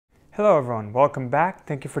Hello everyone, welcome back.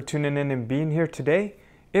 Thank you for tuning in and being here today.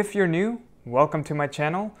 If you're new, welcome to my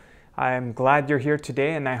channel. I'm glad you're here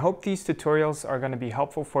today and I hope these tutorials are going to be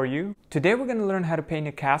helpful for you. Today we're going to learn how to paint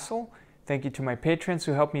a castle. Thank you to my patrons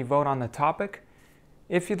who helped me vote on the topic.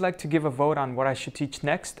 If you'd like to give a vote on what I should teach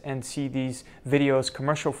next and see these videos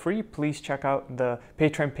commercial free, please check out the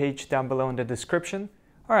Patreon page down below in the description.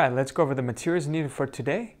 Alright, let's go over the materials needed for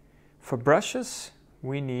today. For brushes,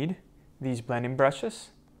 we need these blending brushes.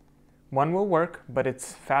 One will work, but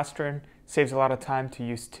it's faster and saves a lot of time to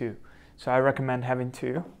use two. So I recommend having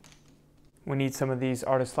two. We need some of these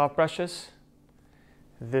Artist Loft brushes.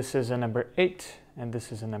 This is a number 8 and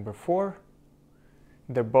this is a number 4.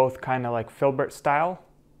 They're both kind of like filbert style.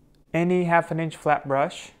 Any 1/2 inch flat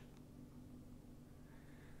brush.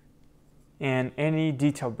 And any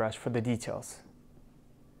detail brush for the details.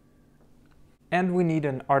 And we need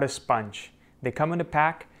an artist sponge. They come in a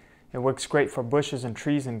pack. It works great for bushes and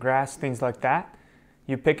trees and grass, things like that.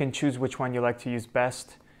 You pick and choose which one you like to use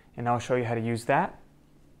best, and I'll show you how to use that.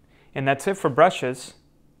 And that's it for brushes.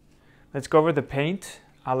 Let's go over the paint.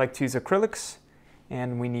 I like to use acrylics,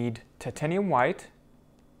 and we need titanium white,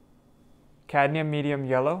 cadmium medium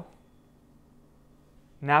yellow,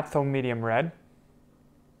 naphthol medium red,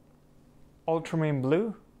 ultramarine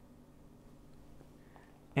blue,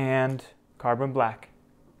 and carbon black.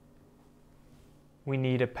 We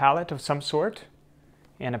need a palette of some sort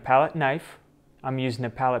and a palette knife. I'm using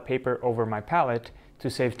a palette paper over my palette to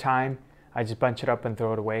save time. I just bunch it up and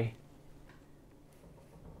throw it away.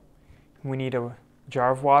 We need a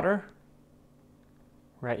jar of water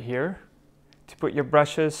right here to put your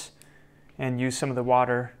brushes and use some of the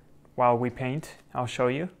water while we paint. I'll show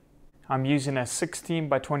you. I'm using a 16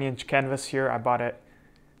 by 20 inch canvas here. I bought it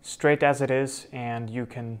straight as it is, and you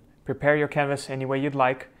can prepare your canvas any way you'd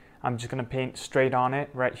like. I'm just going to paint straight on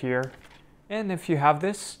it right here. And if you have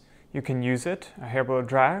this, you can use it, a hair blow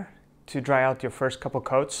dryer, to dry out your first couple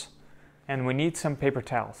coats. And we need some paper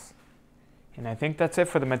towels. And I think that's it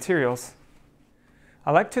for the materials.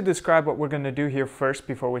 I like to describe what we're going to do here first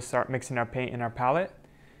before we start mixing our paint in our palette.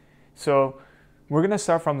 So we're going to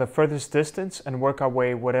start from the furthest distance and work our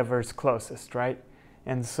way whatever's closest, right?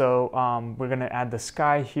 And so we're going to add the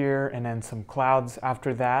sky here and then some clouds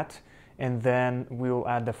after that. And then we'll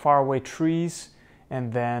add the faraway trees,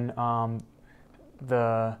 and then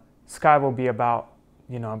the sky will be about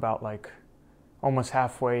like almost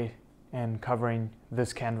halfway and covering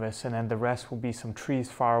this canvas, and then the rest will be some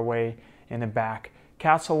trees far away in the back.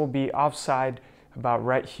 Castle will be offside about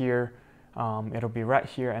right here. It'll be right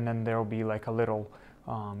here, and then there will be like a little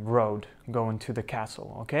road going to the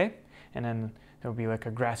castle, okay? And then there'll be like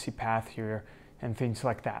a grassy path here and things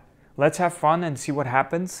like that. Let's have fun and see what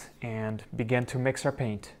happens and begin to mix our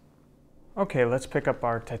paint. Okay, let's pick up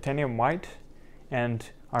our titanium white and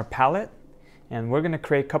our palette, and we're going to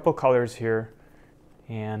create a couple colors here.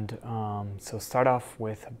 And so start off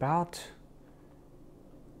with about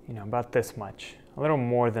this much, a little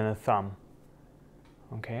more than a thumb.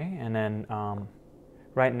 Okay, and then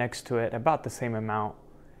right next to it about the same amount,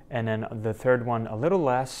 and then the third one a little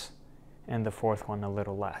less, and the fourth one a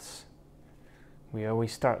little less. We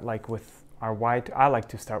always start like with our white. I like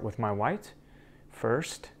to start with my white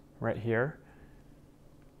first, right here.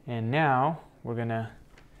 And now we're gonna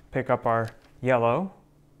pick up our yellow.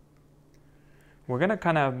 We're gonna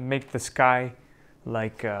kind of make the sky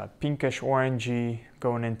like pinkish orangey,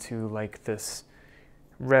 going into like this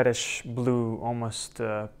reddish blue, almost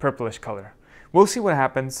purplish color. We'll see what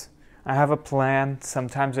happens. I have a plan.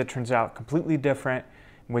 Sometimes it turns out completely different,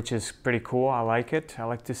 which is pretty cool. I like it. I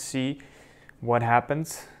like to see what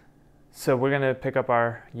happens. So we're going to pick up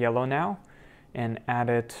our yellow now and add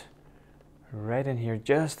it right in here,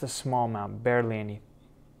 just a small amount, barely any,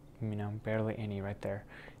 barely any right there,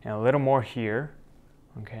 and a little more here,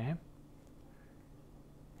 okay,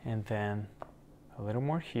 and then a little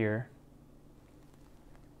more here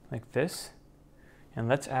like this, and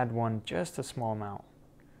let's add one, just a small amount,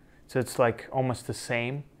 so it's like almost the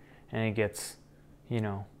same, and it gets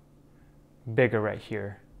bigger right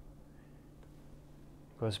here.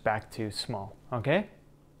 Goes back to small, okay?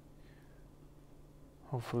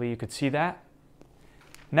 Hopefully you could see that.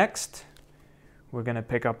 Next, we're gonna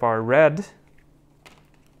pick up our red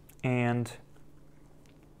and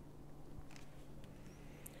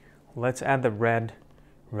let's add the red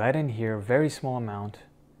right in here, very small amount,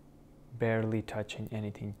 barely touching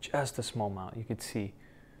anything, just a small amount. You could see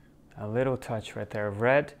a little touch right there of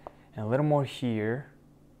red and a little more here,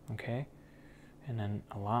 okay? And then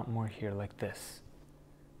a lot more here like this.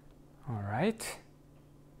 All right.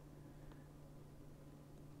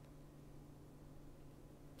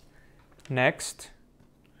 Next,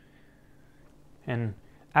 And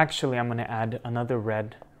actually I'm going to add another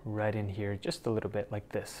red right in here, just a little bit like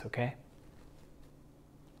this, okay?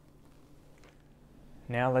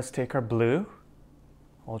 Now let's take our blue,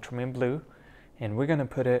 ultramarine blue, and we're going to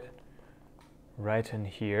put it right in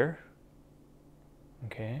here.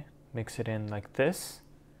 Okay, mix it in like this.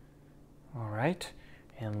 All right,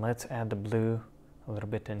 and let's add the blue a little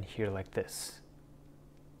bit in here like this.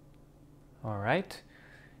 All right,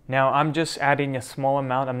 now I'm just adding a small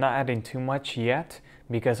amount. I'm not adding too much yet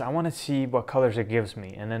because I want to see what colors it gives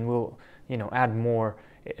me, and then we'll, you know, add more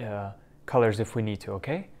colors if we need to,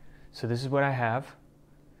 okay? So this is what I have,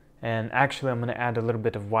 and actually I'm going to add a little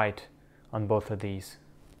bit of white on both of these.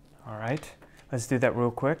 All right, let's do that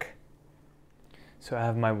real quick. So I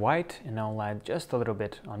have my white, and I'll add just a little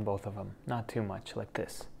bit on both of them, not too much, like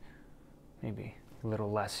this. Maybe a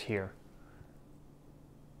little less here.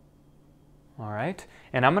 All right,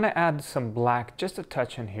 and I'm gonna add some black, just a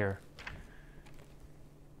touch in here.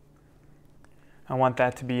 I want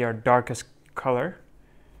that to be our darkest color.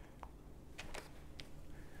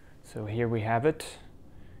 So here we have it,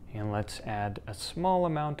 and let's add a small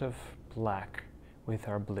amount of black with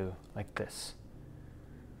our blue, like this.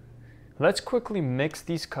 Let's quickly mix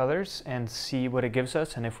these colors and see what it gives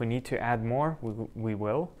us, and if we need to add more, we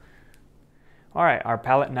will. All right, our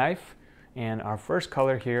palette knife, and our first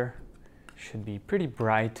color here should be pretty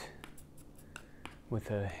bright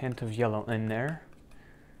with a hint of yellow in there,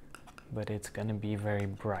 but it's gonna be very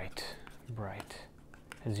bright,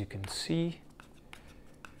 as you can see.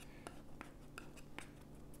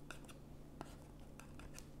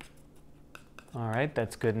 All right,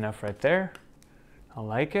 that's good enough right there. I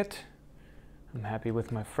like it. I'm happy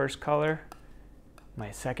with my first color, my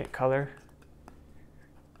second color,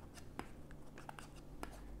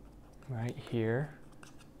 right here.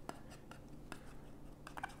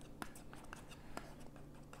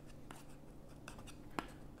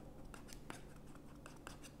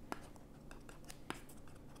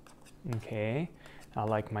 Okay, I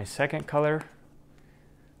like my second color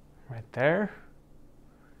right there.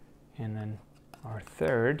 And then our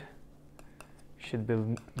third should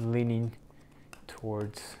be leaning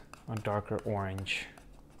towards a darker orange,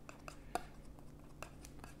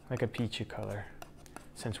 like a peachy color,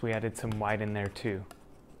 since we added some white in there too.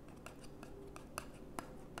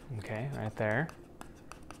 Okay, right there.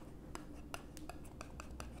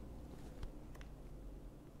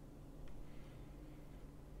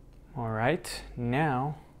 All right,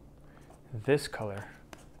 now this color.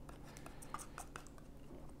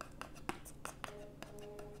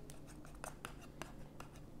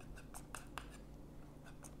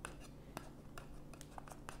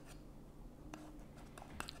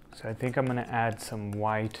 So I think I'm going to add some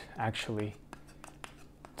white actually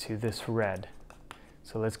to this red.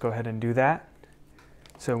 So let's go ahead and do that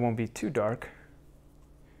so it won't be too dark.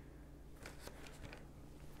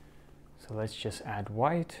 So let's just add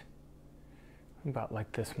white, about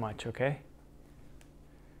like this much, okay?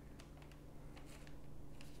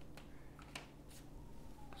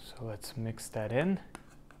 So let's mix that in.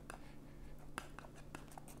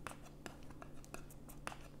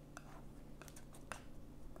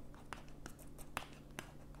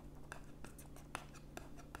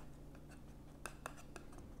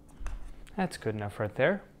 That's good enough right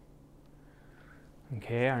there.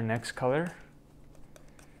 Okay, our next color.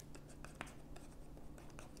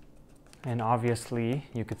 And obviously,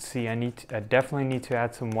 you could see I definitely need to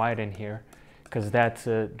add some white in here because that's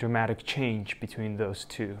a dramatic change between those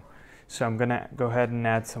two. So I'm gonna go ahead and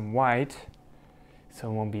add some white so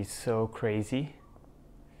it won't be so crazy.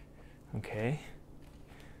 Okay,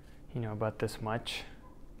 you know, about this much.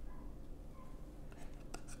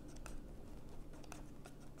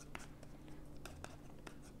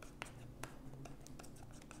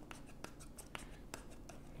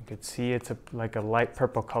 You could see it's like a light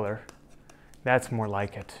purple color. That's more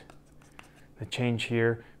like it. The change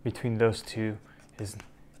here between those two is,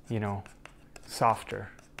 you know,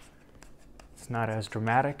 softer. It's not as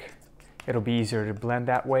dramatic. It'll be easier to blend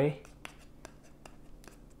that way.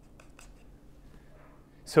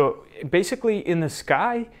 So basically in the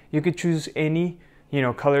sky, you could choose any, you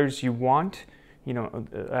know, colors you want, you know,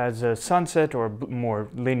 as a sunset or more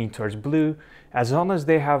leaning towards blue, as long as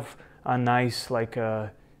they have a nice, like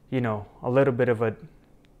a, you know, a little bit of a,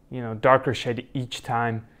 you know, darker shade each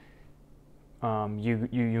time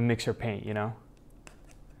you mix your paint, you know.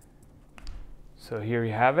 So here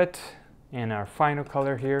you have it, and our final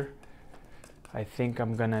color here. I think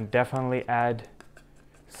I'm gonna definitely add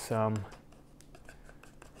some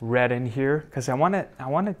red in here because I want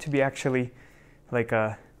it to be actually like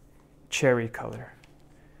a cherry color,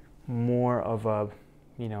 more of a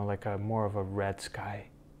you know, like a more of a red sky.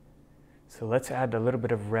 So let's add a little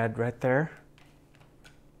bit of red right there.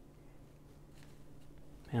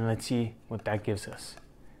 And let's see what that gives us.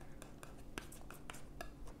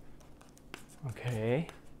 Okay.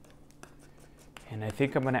 And I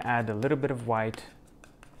think I'm going to add a little bit of white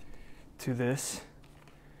to this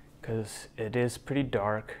because it is pretty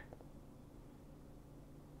dark.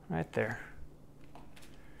 Right there.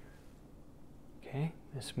 Okay,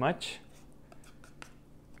 this much.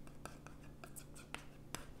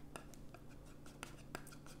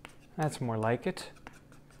 That's more like it.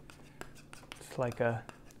 It's like a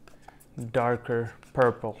darker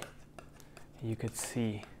purple. You could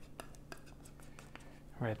see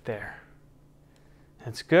right there.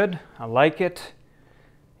 That's good. I like it.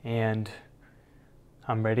 And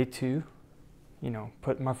I'm ready to, you know,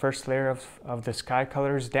 put my first layer of the sky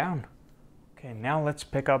colors down. Okay, now let's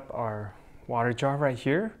pick up our water jar right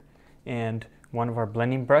here and one of our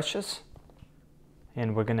blending brushes.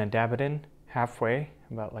 And we're gonna dab it in halfway,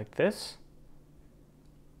 about like this.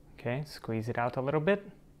 Okay, squeeze it out a little bit.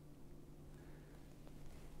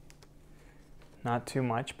 Not too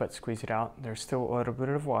much, but squeeze it out. There's still a little bit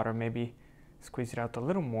of water. Maybe squeeze it out a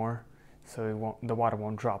little more so the water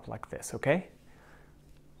won't drop like this, okay?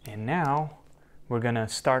 And now we're gonna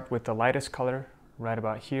start with the lightest color right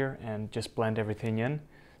about here and just blend everything in.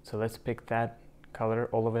 So let's pick that color,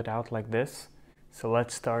 all of it out like this. So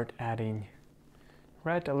let's start adding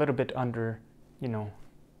right a little bit under, you know,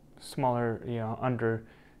 smaller, you know, under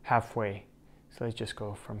halfway. So let's just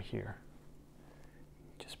go from here.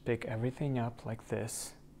 Just pick everything up like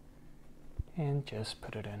this and just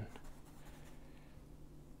put it in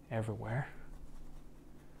everywhere.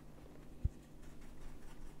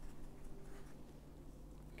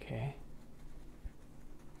 Okay,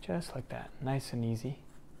 just like that, nice and easy.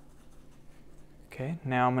 Okay,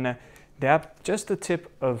 now I'm gonna dab just the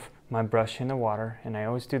tip of my brush in the water, and I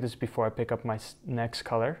always do this before I pick up my next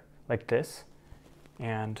color, like this,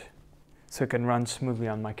 and so it can run smoothly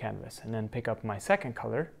on my canvas. And then pick up my second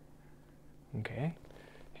color, okay,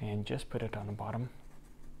 and just put it on the bottom.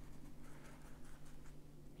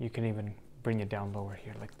 You can even bring it down lower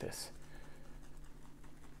here like this.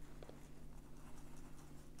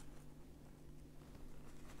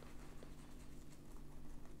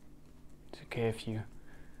 It's okay if you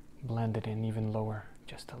blend it in even lower,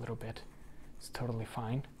 just a little bit. It's totally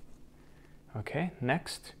fine. Okay,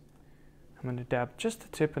 next, I'm going to dab just the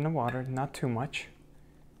tip in the water, not too much,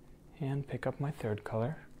 and pick up my third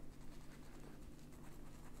color.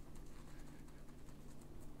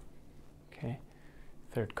 Okay,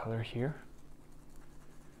 third color here.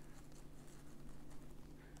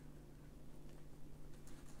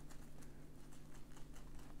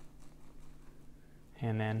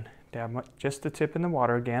 And then dab just the tip in the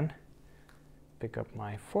water again. Pick up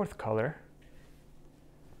my fourth color.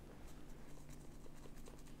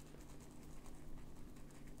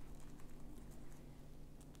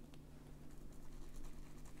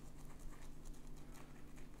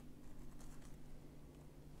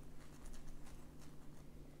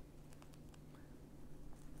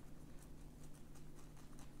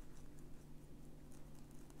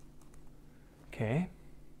 Okay.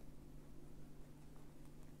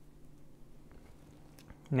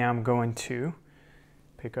 Now I'm going to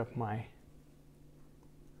pick up my,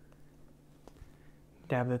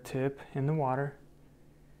 dab the tip in the water,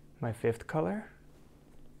 my fifth color.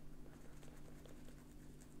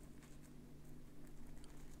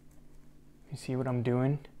 You see what I'm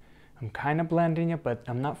doing? I'm kind of blending it, but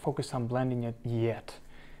I'm not focused on blending it yet.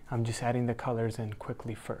 I'm just adding the colors in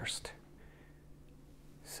quickly first.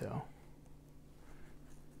 So.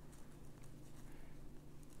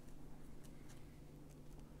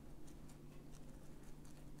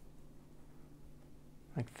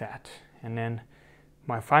 Like that. And then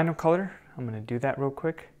my final color, I'm going to do that real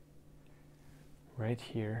quick. Right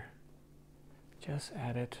here. Just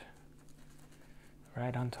add it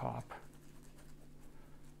right on top.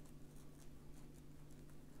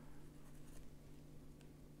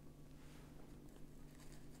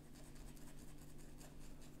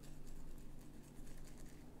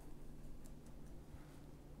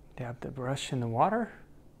 Dab the brush in the water,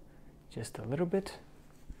 just a little bit,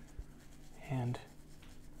 and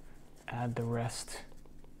add the rest,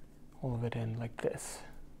 all of it in like this.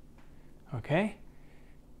 Okay,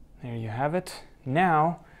 there you have it.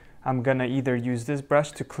 Now I'm gonna either use this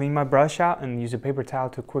brush to clean my brush out and use a paper towel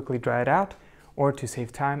to quickly dry it out, or to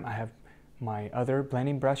save time, I have my other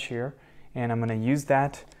blending brush here, and I'm gonna use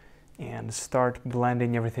that and start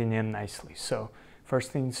blending everything in nicely. So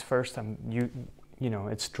first things first, you know,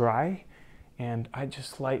 it's dry, and I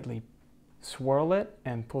just lightly swirl it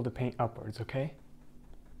and pull the paint upwards, okay?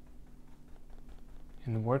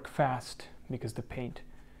 And work fast because the paint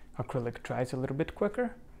acrylic dries a little bit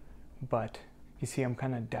quicker, but you see I'm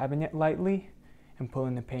kind of dabbing it lightly and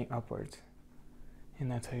pulling the paint upwards.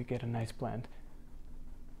 And that's how you get a nice blend.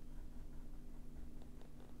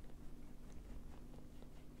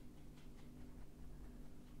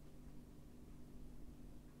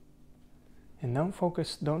 And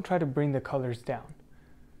don't try to bring the colors down.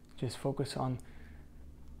 Just focus on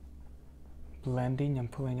blending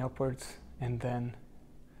and pulling upwards, and then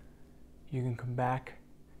you can come back,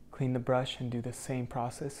 clean the brush, and do the same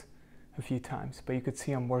process a few times. But you could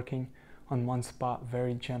see I'm working on one spot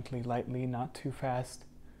very gently, lightly, not too fast.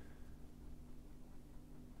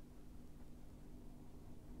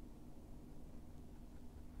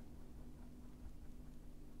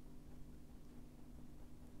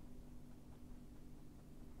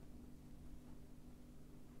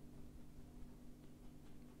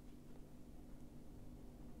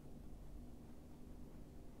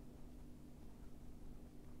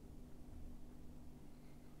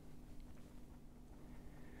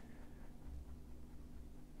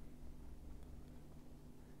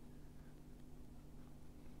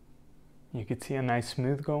 You could see a nice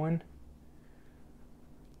smooth going.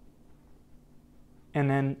 And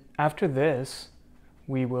then after this,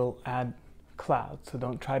 we will add clouds. So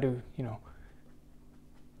don't try to,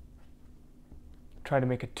 try to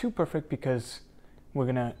make it too perfect, because we're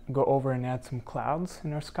gonna go over and add some clouds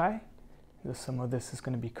in our sky. Some of this is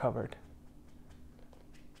gonna be covered.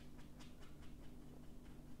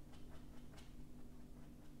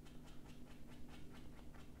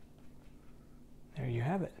 There you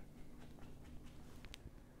have it.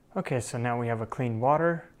 Okay, so now we have a clean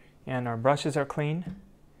water and our brushes are clean.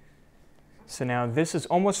 So now this is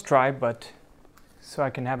almost dry, but so I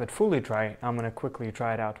can have it fully dry, I'm gonna quickly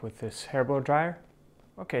dry it out with this hair blow dryer.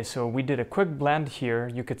 Okay, so we did a quick blend here.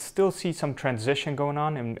 You could still see some transition going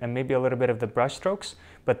on and maybe a little bit of the brush strokes,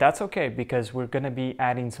 but that's okay because we're gonna be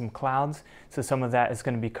adding some clouds, so some of that is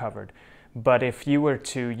gonna be covered. But if you were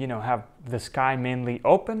to, have the sky mainly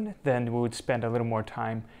open, then we would spend a little more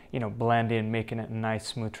time, blending, making it a nice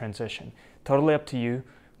smooth transition. Totally up to you,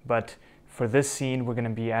 but for this scene, we're gonna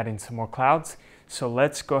be adding some more clouds. So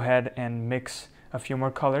let's go ahead and mix a few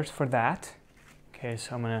more colors for that. Okay,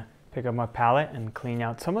 so I'm gonna pick up my palette and clean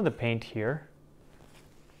out some of the paint here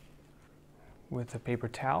with a paper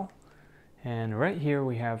towel. And right here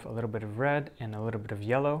we have a little bit of red and a little bit of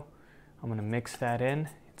yellow. I'm gonna mix that in.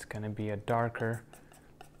 It's going to be a darker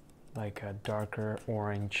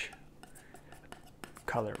orange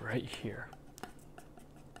color right here.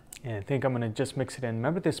 And I think I'm going to just mix it in.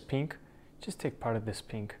 Remember this pink? Just take part of this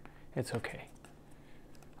pink. It's okay.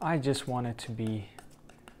 I just want it to be,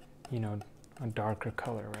 a darker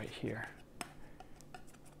color right here.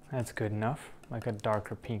 That's good enough. Like a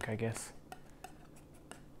darker pink, I guess.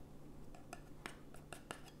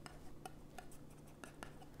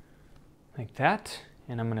 Like that.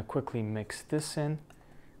 And I'm going to quickly mix this in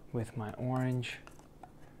with my orange.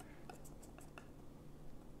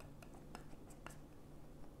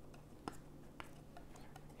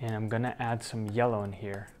 And I'm going to add some yellow in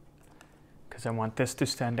here because I want this to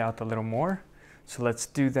stand out a little more. So let's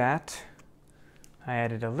do that. I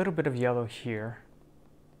added a little bit of yellow here.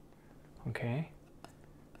 Okay.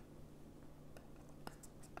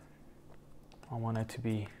 I want it to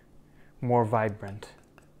be more vibrant.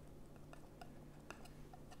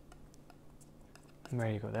 There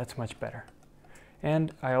you go, that's much better.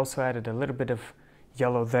 And I also added a little bit of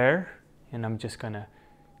yellow there, and I'm just gonna,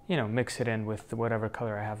 mix it in with whatever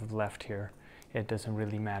color I have left here. It doesn't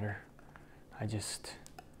really matter. I just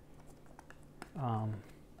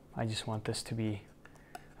want this to be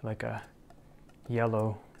like a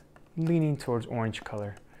yellow leaning towards orange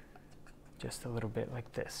color. Just a little bit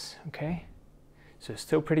like this, okay? So it's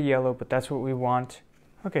still pretty yellow, but that's what we want.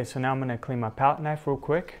 Okay, so now I'm gonna clean my palette knife real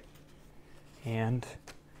quick. And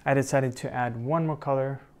I decided to add one more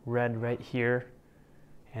color, red right here,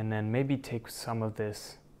 and then maybe take some of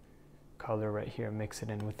this color right here, mix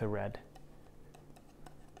it in with the red.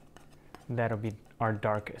 That'll be our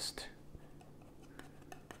darkest.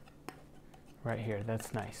 Right here,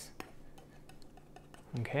 that's nice.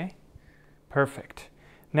 Okay, perfect.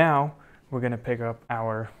 Now we're gonna pick up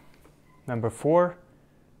our number 4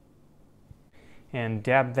 and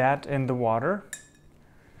dab that in the water.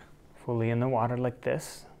 Fully in the water like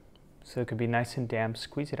this, so it could be nice and damp.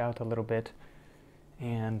 Squeeze it out a little bit,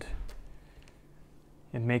 and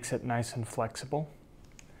it makes it nice and flexible.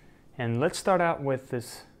 And let's start out with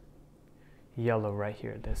this yellow right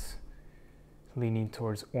here, this leaning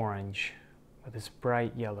towards orange with this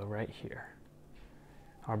bright yellow right here.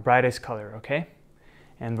 Our brightest color, okay?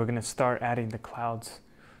 And we're gonna start adding the clouds.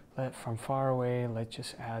 From far away, let's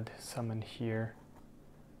just add some in here.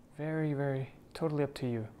 Very, very, totally up to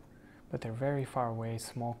you. But they're very far away,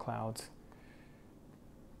 small clouds.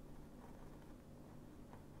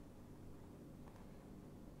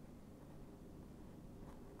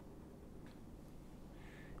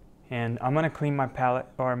 And I'm gonna clean my palette,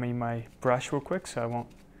 or I mean my brush real quick so I won't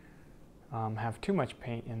have too much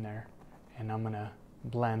paint in there. And I'm gonna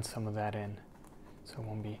blend some of that in so it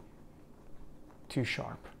won't be too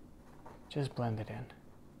sharp. Just blend it in.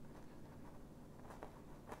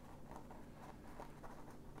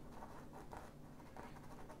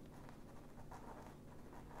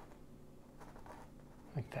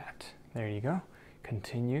 Like that. There you go.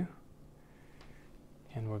 Continue.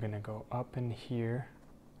 And we're gonna go up in here.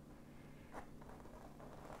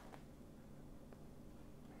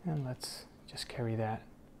 And let's just carry that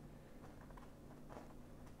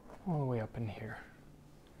all the way up in here.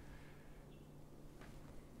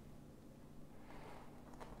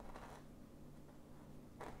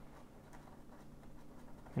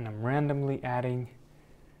 And I'm randomly adding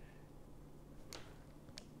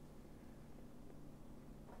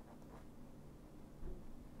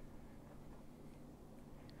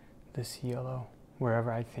this yellow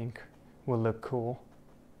wherever I think will look cool.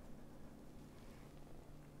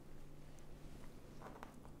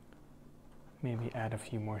 Maybe add a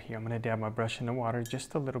few more here. I'm going to dab my brush in the water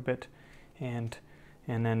just a little bit and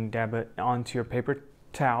then dab it onto your paper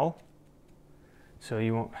towel so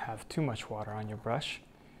you won't have too much water on your brush,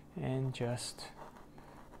 and just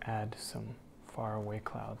add some far away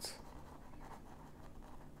clouds.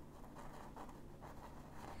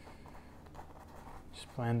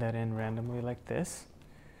 Just blend that in randomly like this.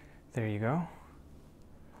 There you go.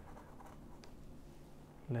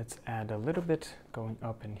 Let's add a little bit going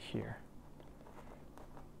up in here.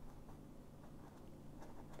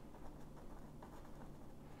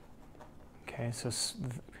 Okay, so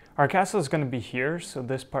our castle is going to be here, so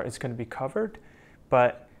this part is going to be covered,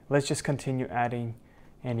 but let's just continue adding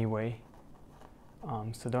anyway.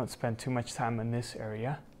 So don't spend too much time in this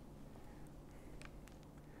area.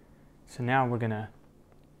 So now we're going to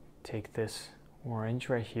take this orange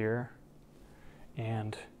right here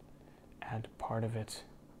and add part of it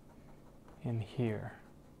in here.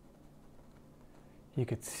 You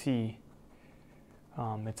could see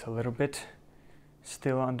it's a little bit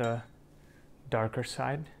still on the darker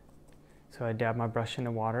side, so I dab my brush in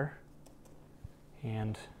the water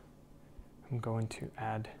and I'm going to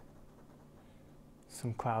add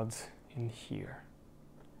some clouds in here.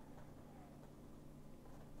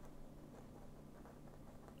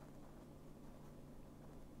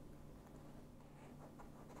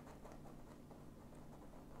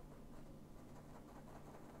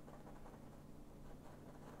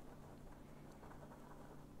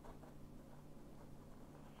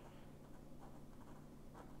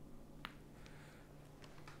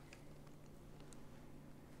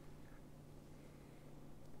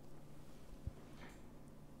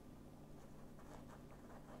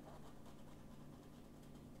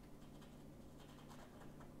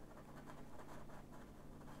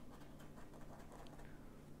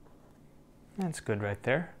 That's good right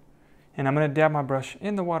there. And I'm going to dab my brush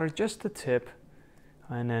in the water just the tip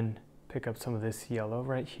and then pick up some of this yellow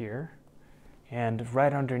right here. And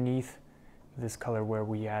right underneath this color where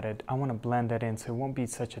we added, I want to blend that in so it won't be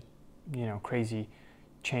such a crazy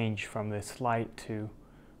change from this light to,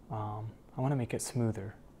 I want to make it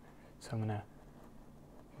smoother. So I'm going to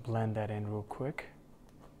blend that in real quick.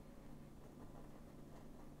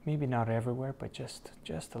 Maybe not everywhere, but just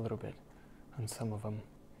a little bit on some of them.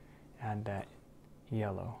 Add that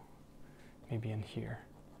yellow, maybe in here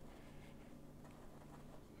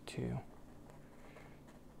too.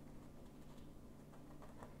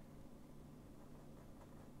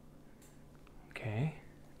 Okay,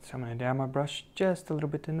 so I'm going to dab my brush just a little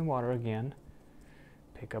bit in the water again,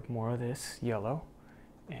 pick up more of this yellow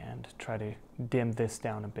and try to dim this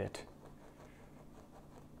down a bit.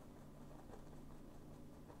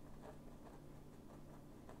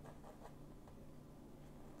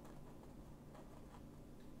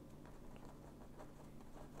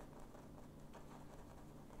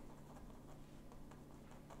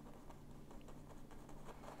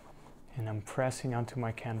 And I'm pressing onto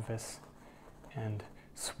my canvas and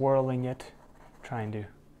swirling it, trying to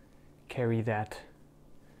carry that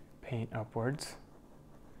paint upwards.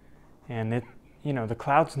 And it, the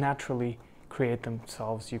clouds naturally create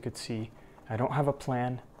themselves. You could see I don't have a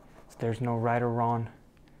plan. So there's no right or wrong.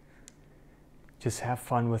 Just have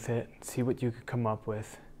fun with it. See what you could come up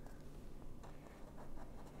with.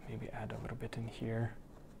 Maybe add a little bit in here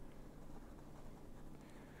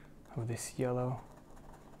of this yellow.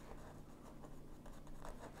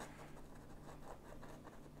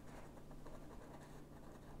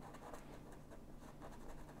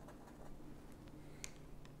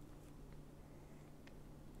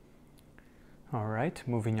 All right,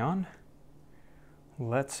 moving on.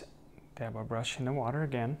 Let's dab our brush in the water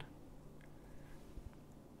again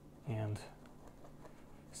and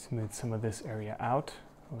smooth some of this area out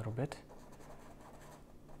a little bit.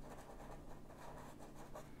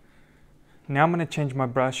 Now I'm going to change my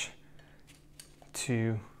brush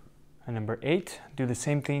to a number 8. Do the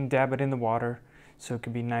same thing, dab it in the water so it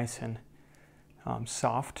can be nice and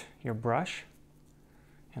soft, your brush,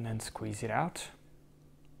 and then squeeze it out.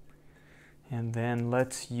 And then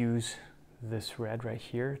let's use this red right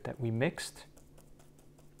here that we mixed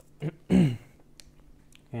and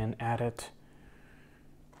add it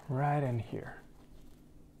right in here.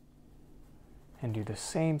 And do the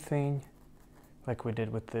same thing like we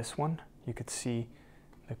did with this one. You could see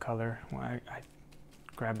the color. Well, I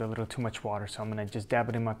grabbed a little too much water, so I'm going to just dab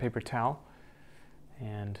it in my paper towel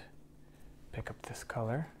and pick up this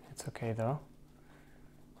color. It's okay though.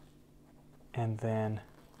 And then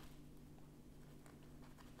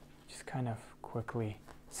just kind of quickly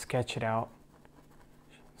sketch it out.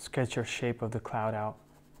 Sketch your shape of the cloud out.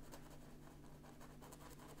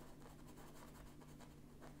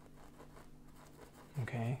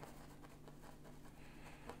 Okay.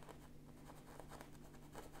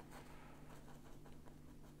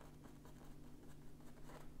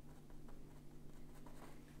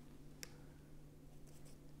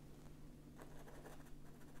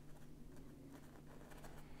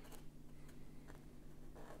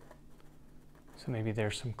 So maybe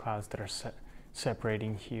there's some clouds that are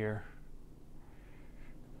separating here.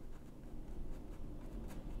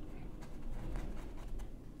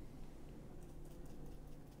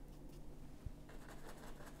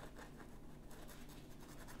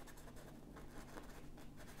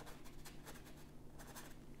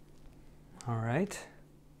 All right,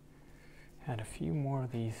 add a few more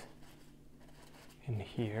of these in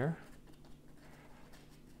here,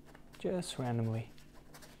 just randomly.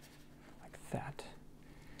 That.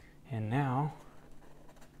 And now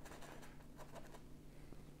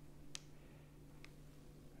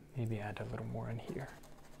maybe add a little more in here.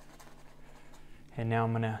 And now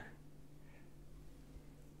I'm gonna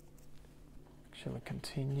actually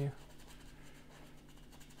continue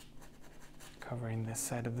covering this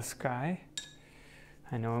side of the sky.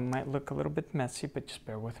 I know it might look a little bit messy, but just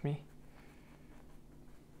bear with me.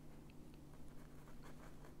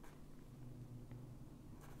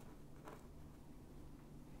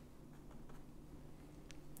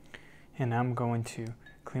 And I'm going to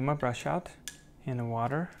clean my brush out in the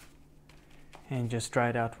water and just dry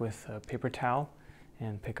it out with a paper towel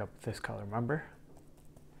and pick up this color. Remember?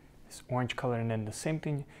 This orange color, and then the same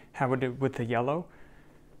thing how we did with the yellow.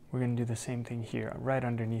 We're going to do the same thing here, right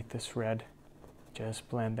underneath this red. Just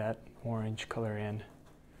blend that orange color in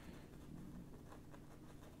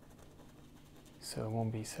so it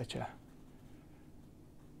won't be such a,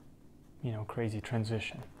 crazy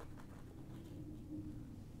transition.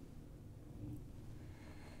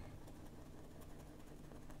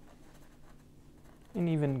 And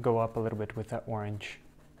even go up a little bit with that orange.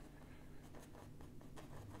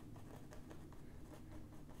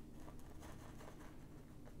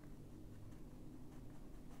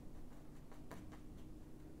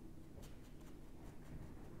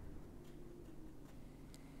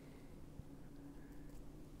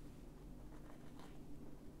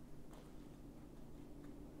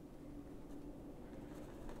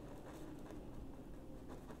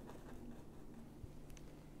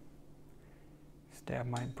 Dab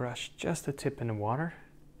my brush just a tip in the water.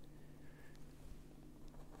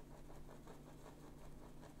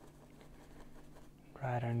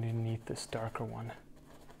 Right underneath this darker one.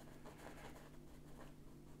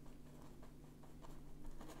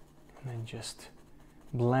 And then just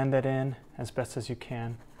blend it in as best as you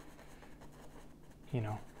can.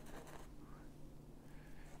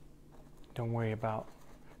 Don't worry about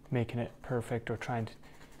making it perfect or trying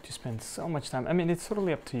to spend so much time. I mean, it's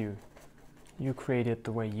totally up to you. You create it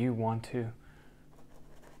the way you want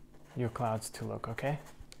your clouds to look, okay?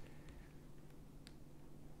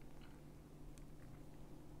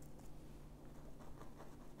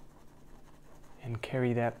 And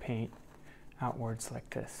carry that paint outwards like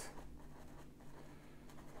this.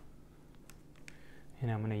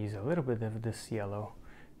 And I'm going to use a little bit of this yellow,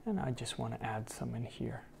 and I just want to add some in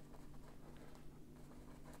here.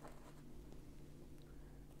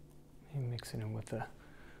 Maybe mix it in with the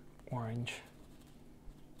orange.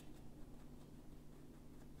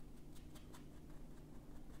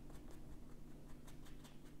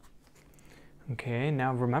 Okay,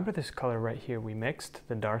 now remember this color right here we mixed,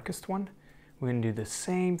 the darkest one? We're going to do the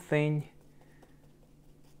same thing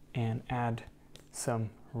and add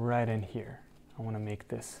some right in here. I want to make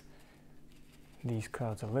these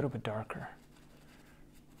clouds a little bit darker.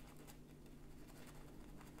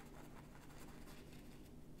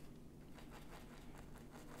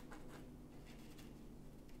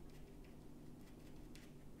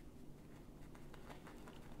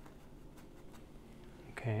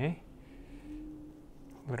 Okay,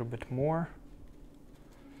 a little bit more.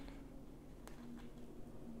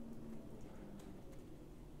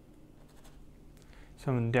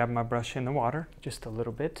 So I'm going to dab my brush in the water just a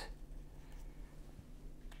little bit.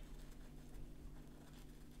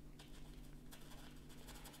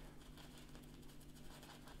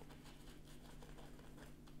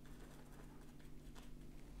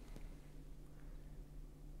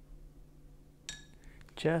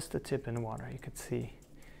 Just a tip in the water, you could see.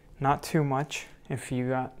 Not too much. If you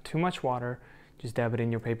got too much water, just dab it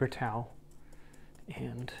in your paper towel.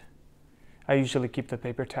 And I usually keep the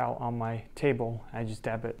paper towel on my table. I just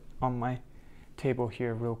dab it on my table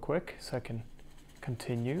here real quick so I can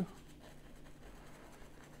continue.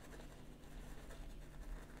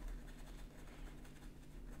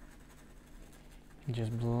 And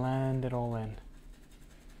just blend it all in.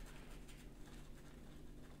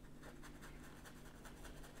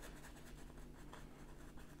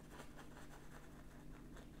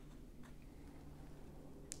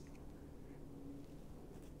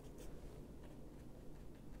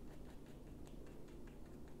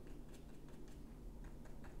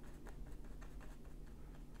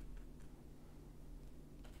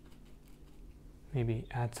 Maybe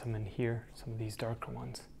add some in here, some of these darker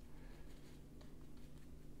ones.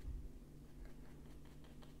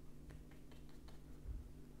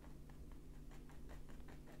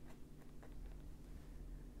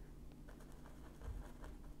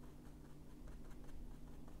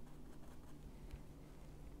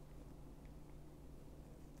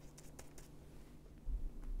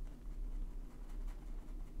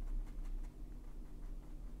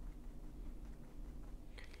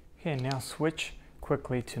 Okay, now switch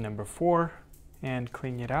quickly to number 4 and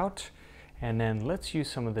clean it out. And then let's use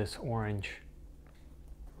some of this orange,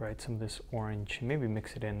 right? Some of this orange, maybe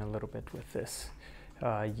mix it in a little bit with this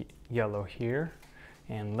yellow here.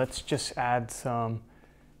 And let's just add some,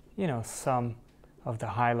 some of the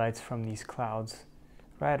highlights from these clouds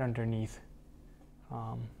right underneath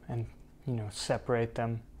and, separate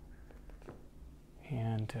them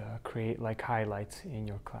and create like highlights in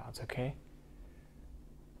your clouds, okay?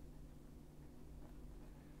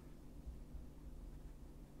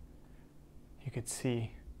 You could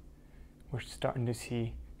see we're starting to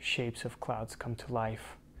see shapes of clouds come to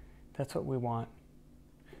life. That's what we want.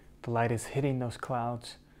 The light is hitting those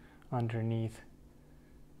clouds underneath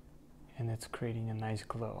and it's creating a nice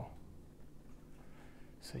glow.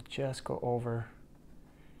 So just go over,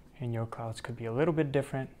 and your clouds could be a little bit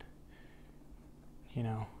different.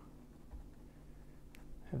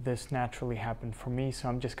 This naturally happened for me, so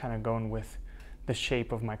I'm just kind of going with the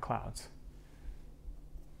shape of my clouds.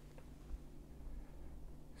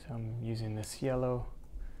 So I'm using this yellow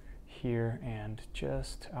here and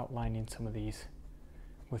just outlining some of these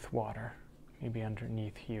with water, maybe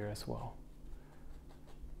underneath here as well.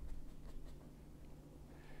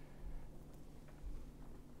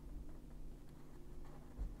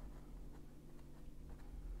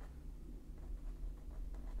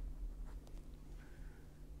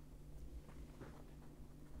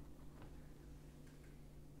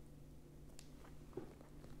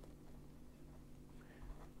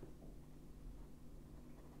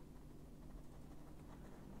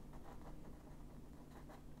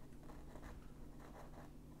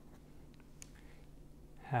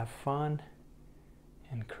 Have fun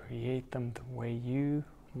and create them the way you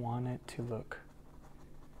want it to look.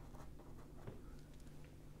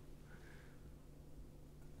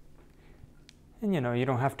 And you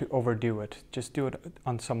don't have to overdo it. Just do it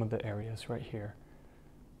on some of the areas right here.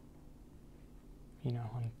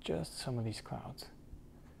 On just some of these clouds.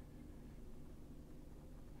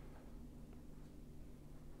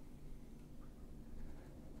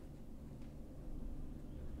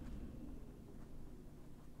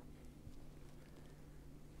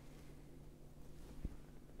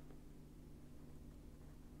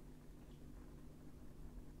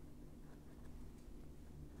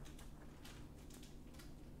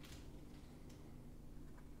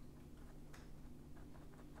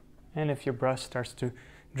 And if your brush starts to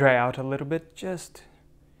dry out a little bit, just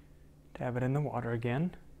dab it in the water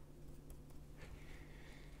again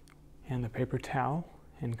and the paper towel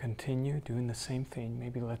and continue doing the same thing.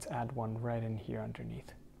 Maybe let's add one right in here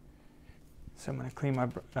underneath. So I'm going to clean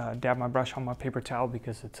my dab my brush on my paper towel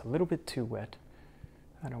because it's a little bit too wet.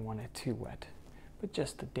 I don't want it too wet, but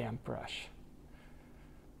just a damp brush.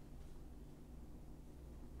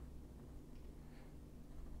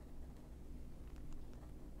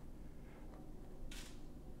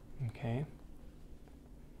 Okay.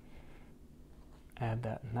 Add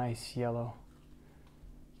that nice yellow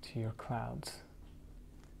to your clouds.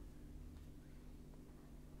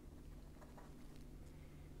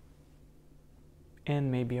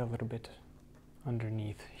 And maybe a little bit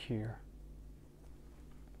underneath here.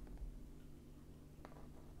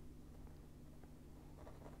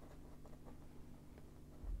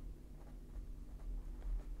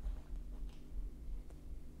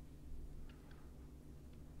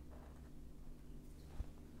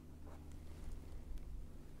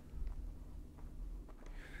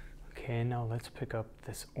 Okay, now let's pick up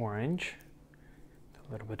this orange,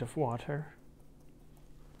 a little bit of water,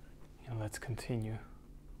 and let's continue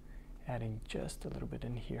adding just a little bit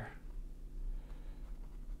in here.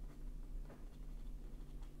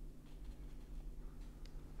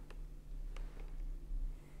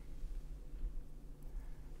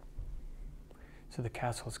 So the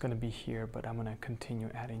castle is going to be here, but I'm going to continue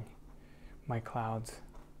adding my clouds.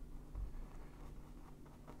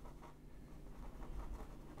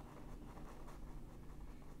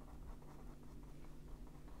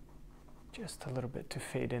 Just a little bit to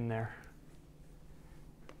fade in there.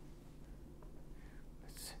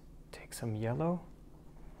 Let's take some yellow.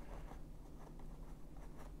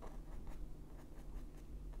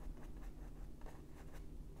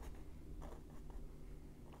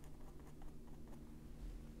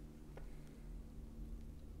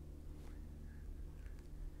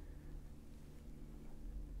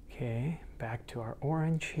 Okay, back to our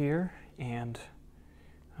orange here, and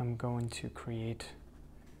I'm going to create.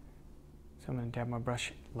 So I'm going to dab my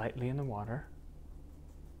brush lightly in the water,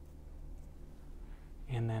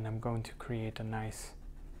 and then I'm going to create a nice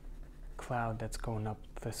cloud that's going up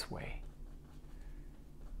this way.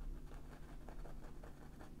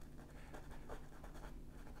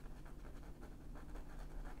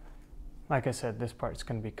 Like I said, this part's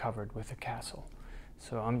going to be covered with a castle,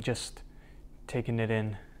 so I'm just taking it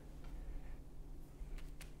in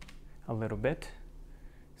a little bit.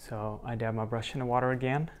 So I dab my brush in the water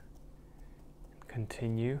again.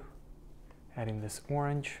 Continue adding this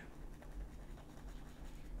orange.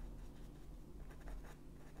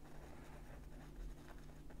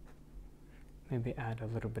 Maybe add a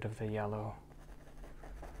little bit of the yellow.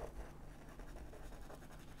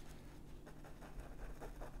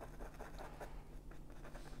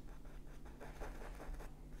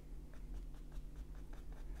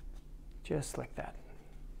 Just like that.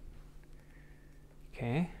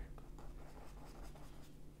 Okay.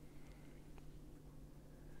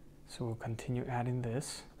 So we'll continue adding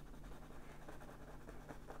this.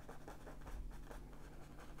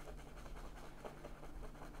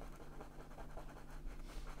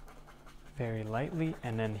 Very lightly,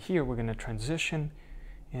 and then here we're going to transition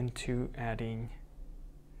into adding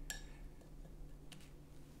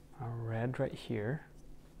a red right here,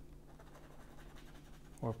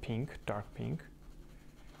 or pink, dark pink.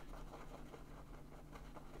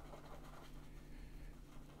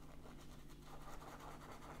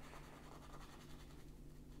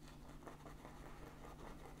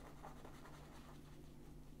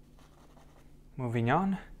 Moving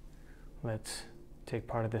on, let's take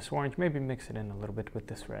part of this orange, maybe mix it in a little bit with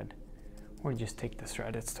this red, or just take this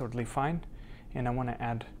red, it's totally fine. And I want to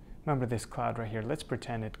add, remember this cloud right here, let's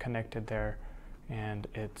pretend it connected there and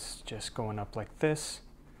it's just going up like this,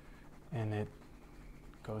 and it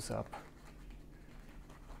goes up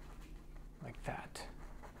like that.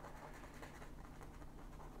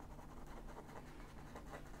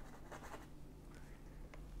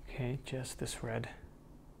 Okay, just this red.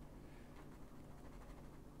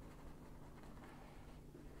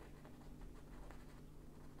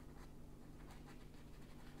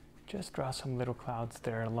 Just draw some little clouds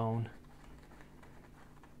there alone.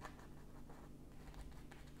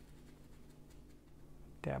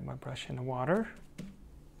 Dab my brush in the water.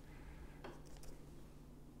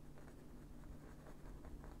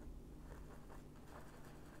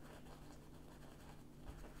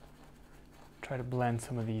 Try to blend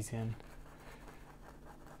some of these in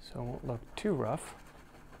so it won't look too rough.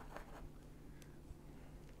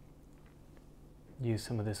 Use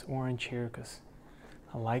some of this orange here because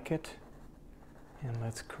I like it, and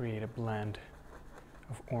let's create a blend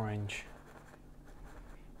of orange.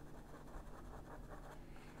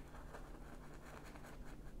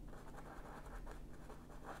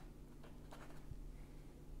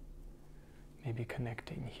 maybe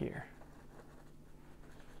connecting here.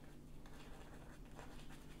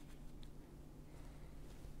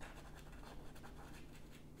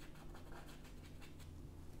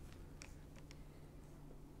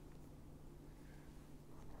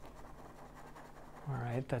 All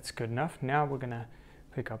right, that's good enough. Now we're gonna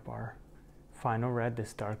pick up our final red,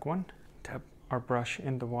 this dark one, tap our brush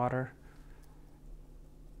in the water,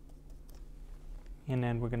 and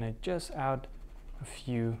then we're gonna just add a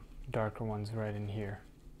few darker ones right in here.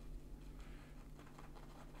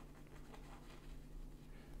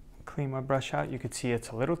 Clean my brush out. You can see it's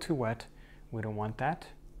a little too wet. We don't want that.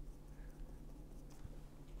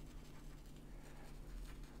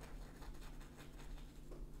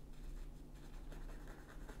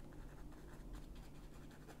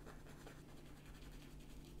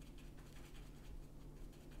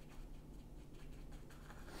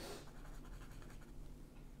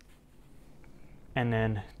 And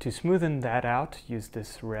then to smoothen that out, use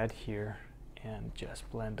this red here and just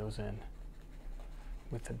blend those in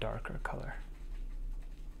with a darker color.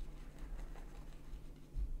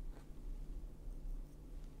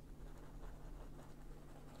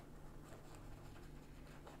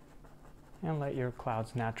 And let your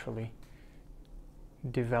clouds naturally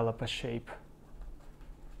develop a shape.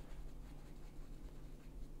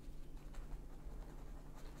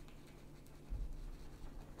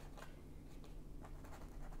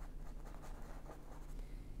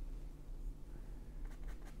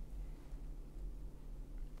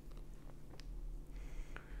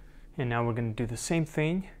 And now we're going to do the same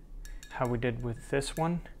thing how we did with this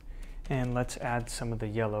one, and let's add some of the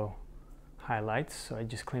yellow highlights. So I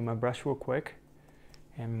just clean my brush real quick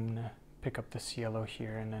and pick up this yellow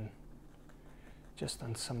here, and then just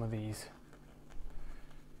on some of these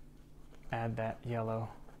add that yellow.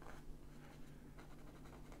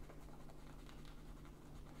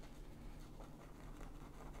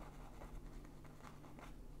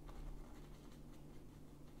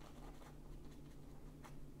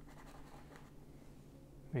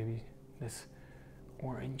 Maybe this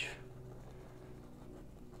orange.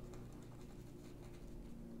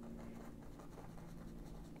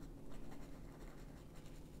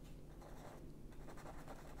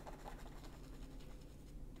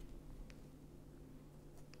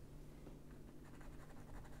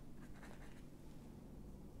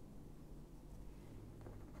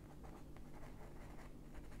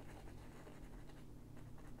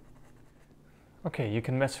 Okay, you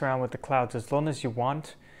can mess around with the clouds as long as you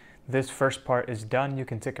want. This first part is done. You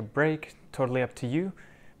can take a break, totally up to you.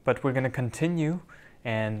 But we're gonna continue,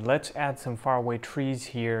 and let's add some faraway trees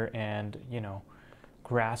here and, you know,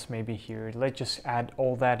 grass maybe here. Let's just add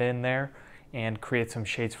all that in there and create some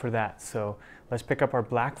shades for that. So let's pick up our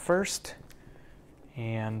black first,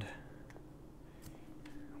 and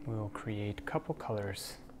we'll create a couple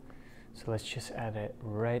colors. So let's just add it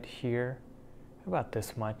right here, about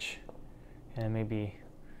this much. And maybe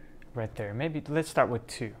right there. Maybe let's start with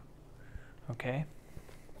 2. Okay.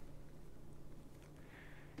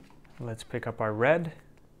 Let's pick up our red.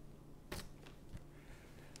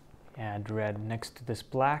 Add red next to this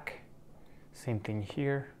black. Same thing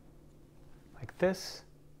here, like this.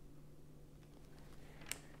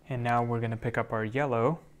 And now we're going to pick up our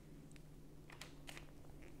yellow.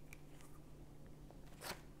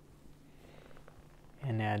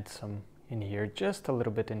 And add some in here, just a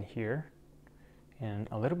little bit in here. And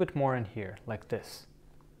a little bit more in here, like this.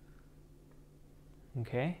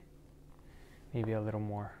 Okay? Maybe a little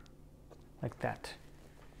more, like that.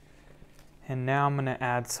 And now I'm gonna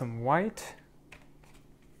add some white.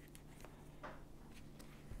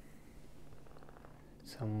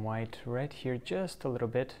 Some white right here, just a little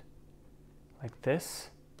bit, like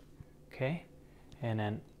this. Okay? And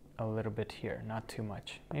then a little bit here, not too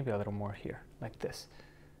much. Maybe a little more here, like this.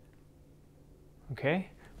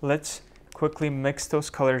 Okay? Let's quickly mix those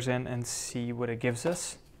colors in and see what it gives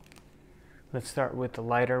us. Let's start with the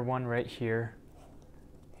lighter one right here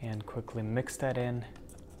and quickly mix that in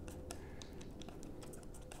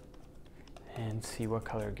and see what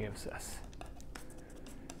color it gives us.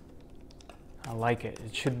 I like it.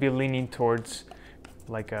 It should be leaning towards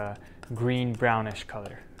like a green brownish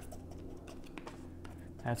color.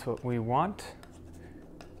 That's what we want.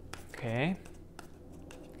 Okay.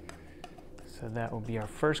 So that will be our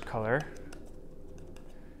first color.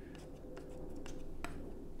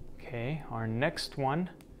 Okay, our next one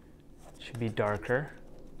should be darker.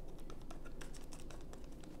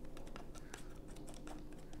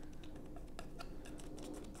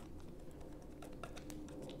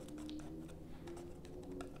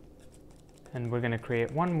 And we're going to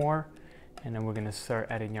create one more, and then we're going to start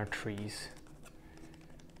adding our trees.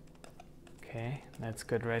 Okay, that's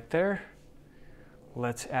good right there.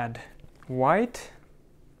 Let's add white,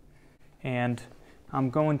 and I'm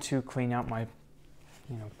going to clean out my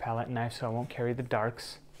palette knife so I won't carry the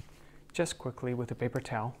darks, just quickly with a paper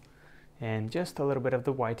towel, and just a little bit of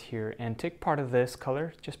the white here, and take part of this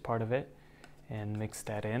color, just part of it, and mix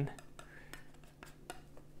that in,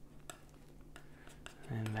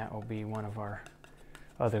 and that will be one of our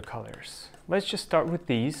other colors. Let's just start with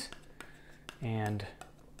these, and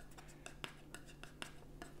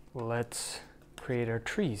let's create our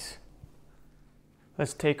trees.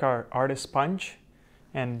 Let's take our artist sponge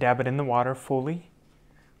and dab it in the water fully,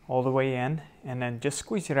 all the way in, and then just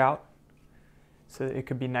squeeze it out so that it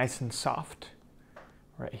could be nice and soft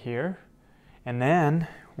right here. And then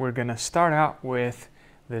we're gonna start out with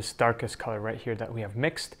this darkest color right here that we have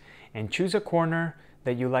mixed, and choose a corner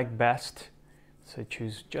that you like best. So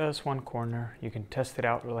choose just one corner. You can test it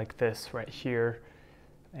out like this right here,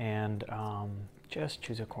 and just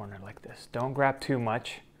choose a corner like this. Don't grab too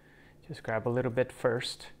much, just grab a little bit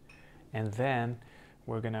first, and then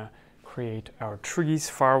we're gonna create our trees,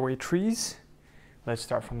 faraway trees. Let's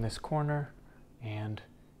start from this corner and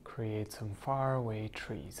create some faraway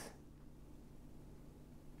trees.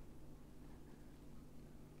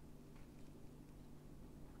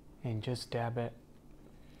 And just dab it,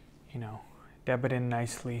 dab it in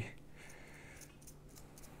nicely.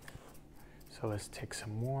 So let's take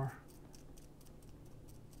some more.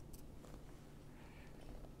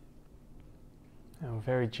 And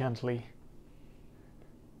very gently,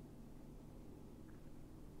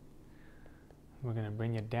 we're going to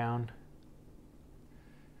bring it down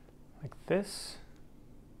like this.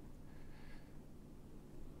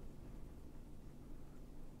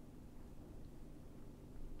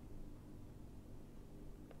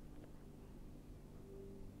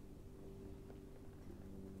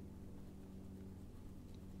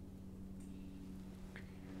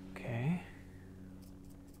 Okay.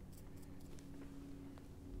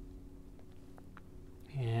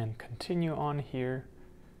 And continue on here,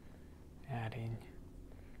 adding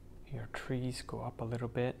your trees, go up a little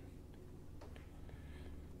bit.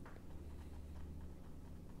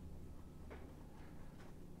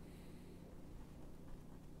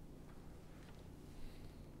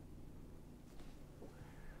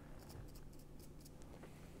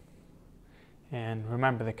 And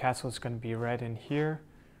remember, the castle is going to be right in here,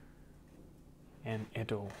 and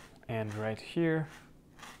it'll end right here,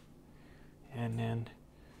 and then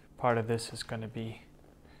part of this is going to be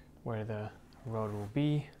where the road will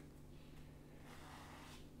be,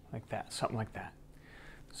 like that, something like that.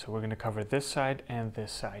 So we're going to cover this side and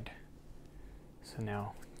this side. So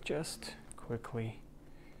now just quickly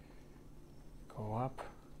go up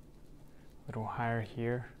a little higher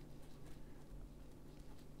here.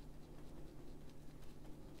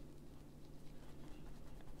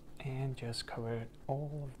 And just cover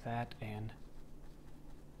all of that in.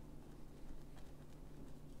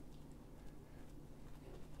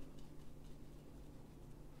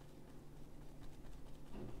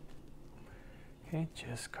 Okay,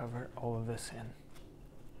 just cover all of this in.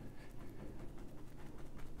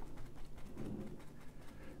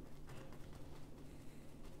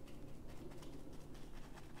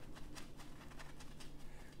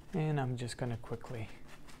 And I'm just going to quickly,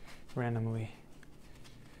 randomly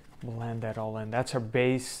blend that all in. That's our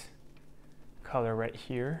base color right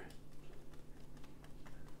here.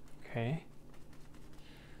 Okay,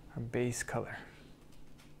 our base color.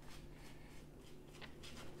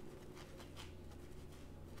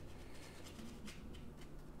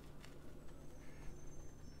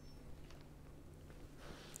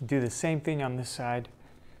 Do the same thing on this side.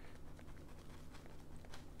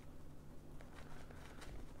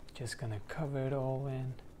 Just gonna cover it all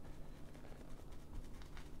in.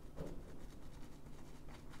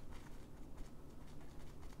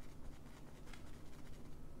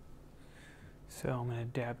 So I'm going to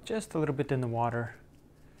dab just a little bit in the water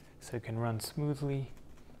so it can run smoothly,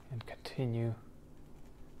 and continue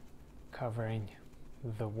covering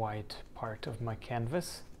the white part of my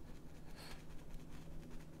canvas.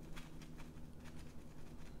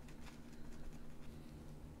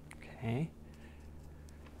 Okay,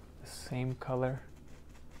 the same color.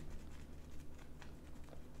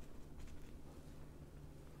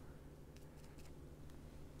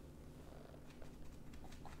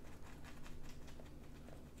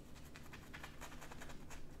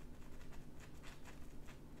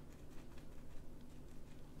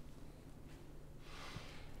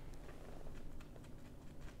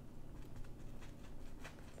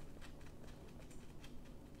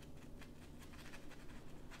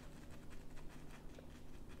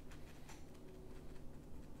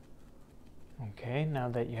 Okay, now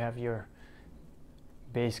that you have your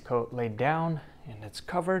base coat laid down and it's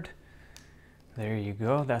covered, there you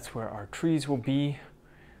go. That's where our trees will be.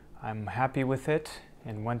 I'm happy with it.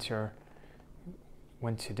 And once you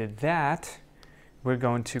did that, we're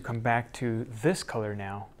going to come back to this color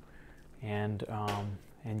now and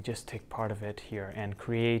just take part of it here and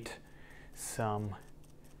create some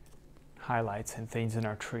highlights and things in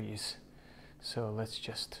our trees. So let's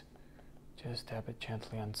just dab it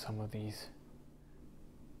gently on some of these.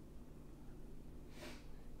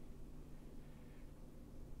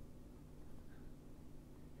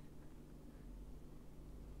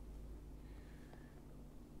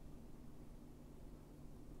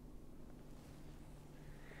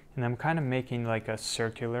 And I'm kind of making like a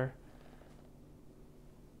circular,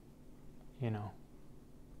 you know.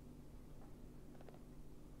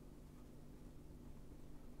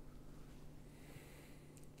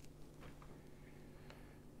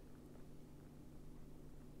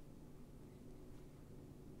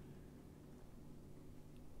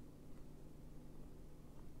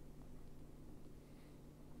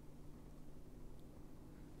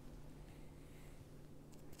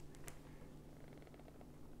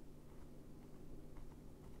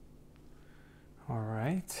 All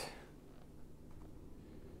right.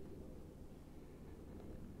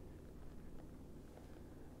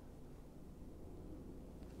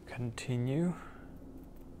 Continue.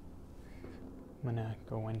 I'm gonna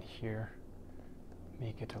go in here,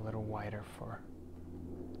 make it a little wider for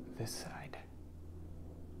this side.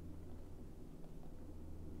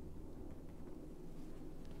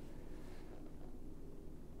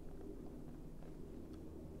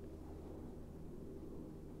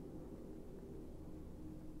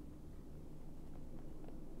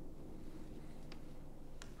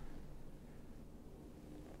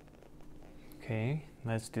 Okay,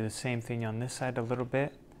 let's do the same thing on this side a little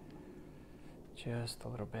bit. Just a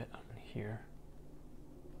little bit here.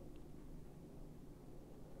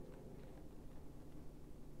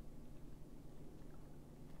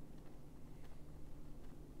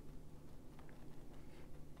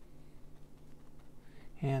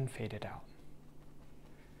 And fade it out.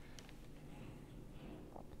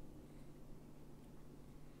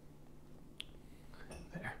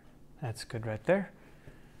 There, that's good right there.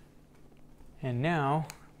 And now,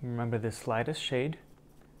 remember this lightest shade.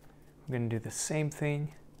 We're going to do the same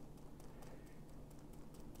thing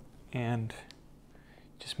and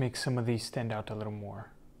just make some of these stand out a little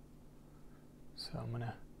more. So I'm going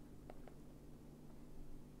to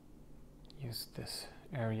use this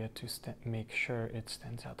area to make sure it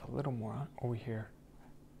stands out a little more over here.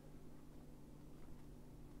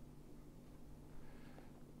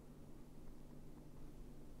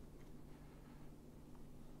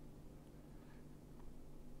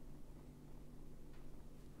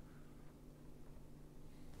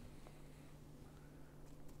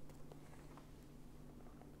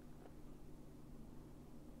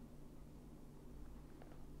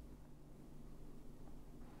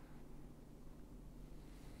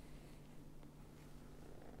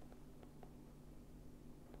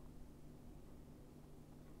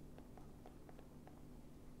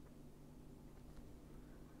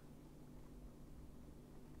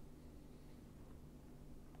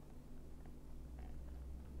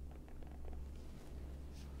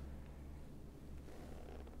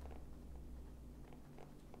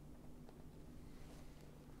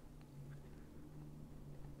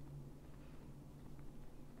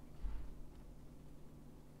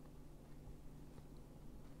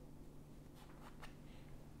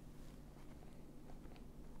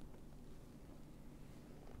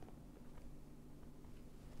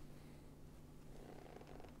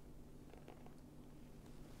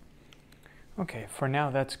 Okay, for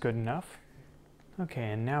now that's good enough.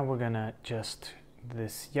 Okay, and now we're gonna just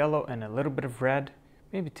this yellow and a little bit of red,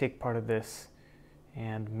 maybe take part of this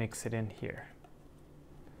and mix it in here.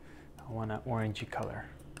 I want an orangey color.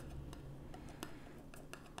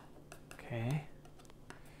 Okay.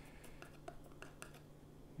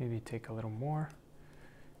 Maybe take a little more,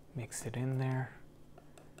 mix it in there.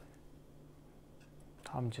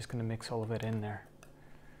 I'm just gonna mix all of it in there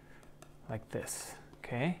like this,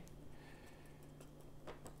 okay?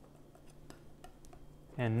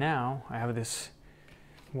 And now I have this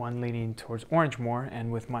one leaning towards orange more,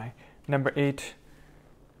 and with my number 8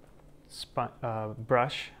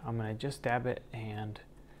 brush, I'm gonna just dab it and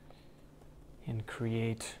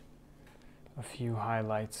create a few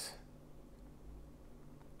highlights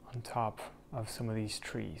on top of some of these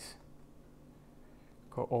trees.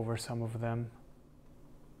 Go over some of them.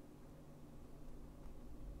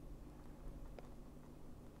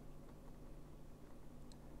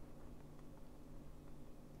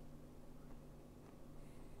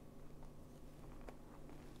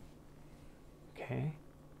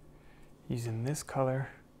 using this color.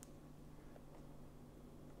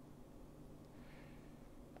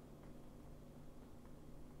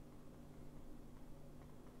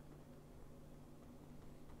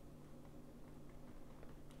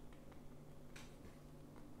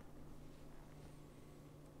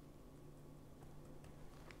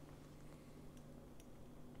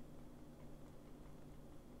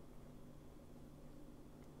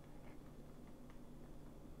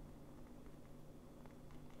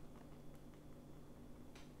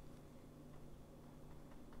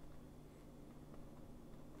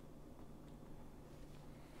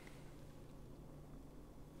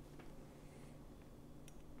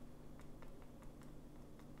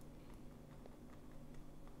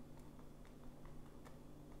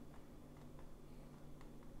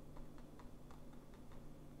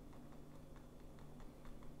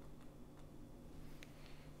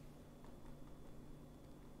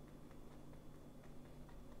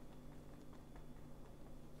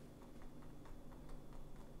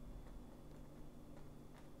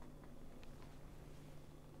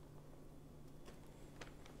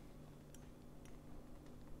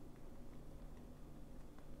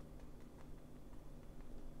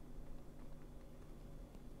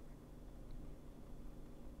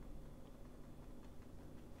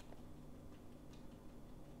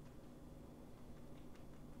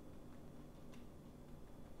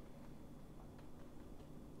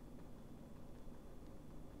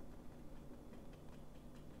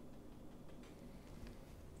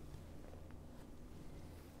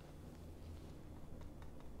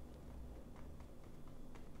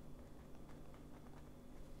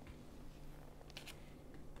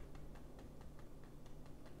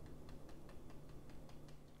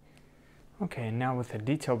 Okay, and now with a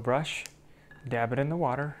detail brush, dab it in the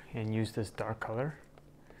water and use this dark color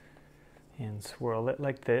and swirl it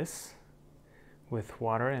like this with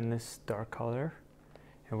water and this dark color,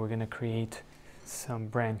 and we're going to create some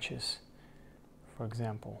branches. For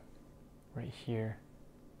example, right here,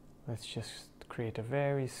 let's just create a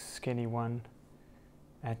very skinny one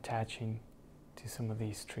attaching to some of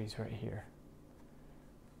these trees right here.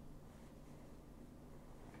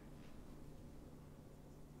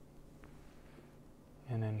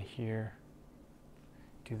 And then here,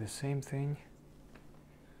 do the same thing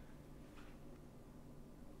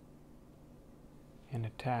and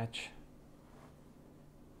attach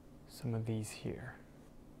some of these here.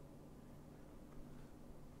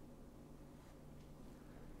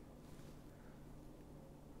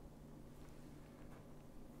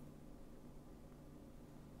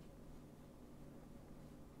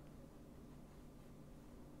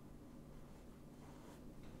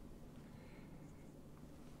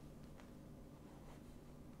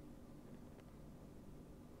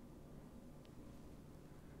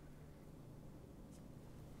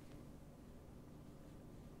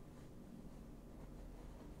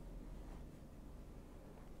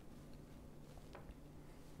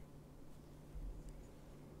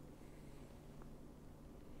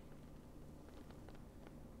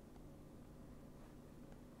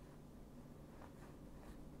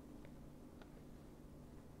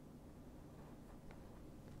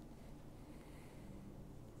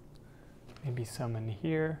 Maybe some in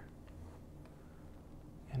here,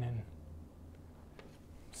 and then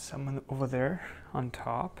some over there on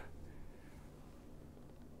top.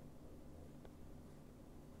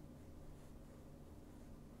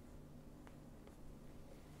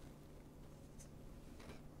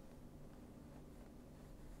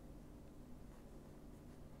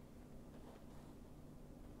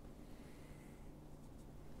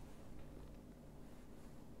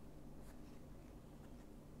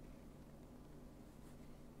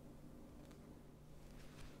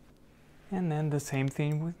 And then the same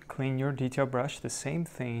thing with clean your detail brush, the same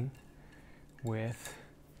thing with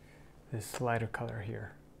this lighter color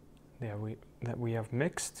here that we have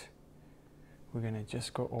mixed. We're going to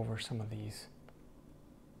just go over some of these.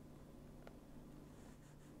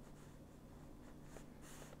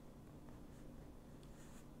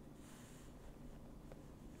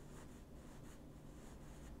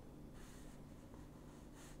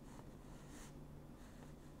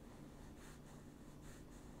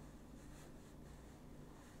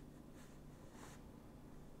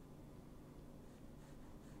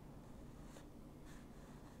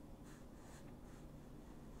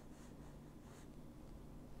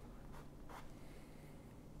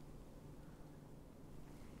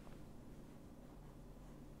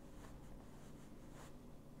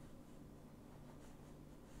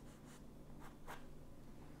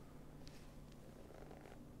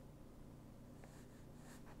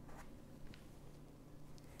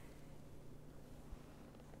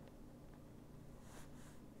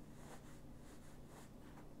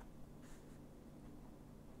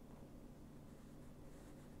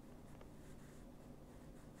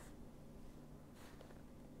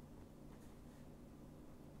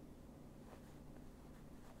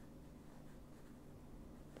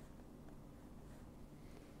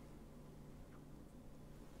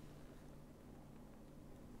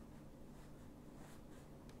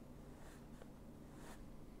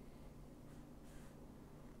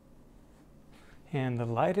 And the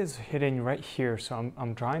light is hitting right here, so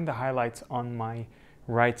I'm drawing the highlights on my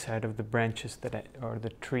right side of the branches that or the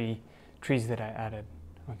trees that I added.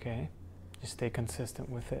 Okay, just stay consistent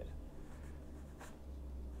with it.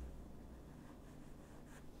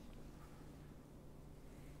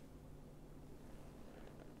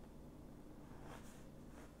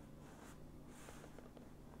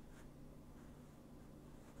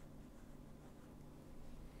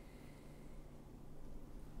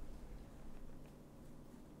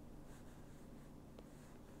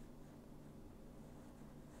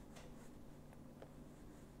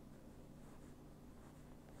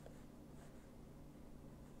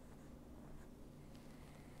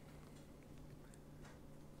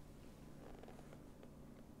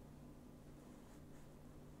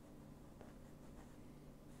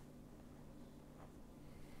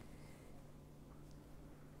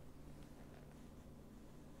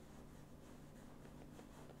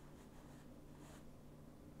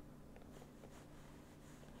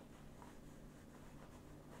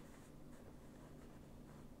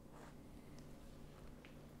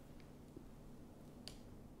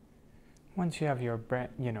 Once you have your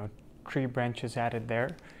tree branches added there,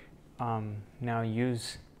 now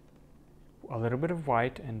use a little bit of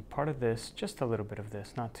white and part of this, just a little bit of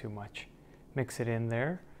this, not too much. Mix it in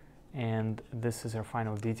there, and this is our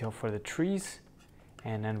final detail for the trees,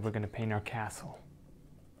 and then we're going to paint our castle.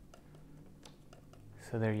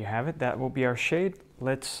 So there you have it. That will be our shade.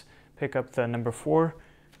 Let's pick up the number 4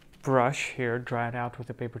 brush here, dry it out with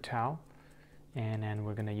a paper towel, and then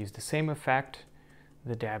we're going to use the same effect,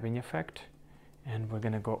 the dabbing effect, and we're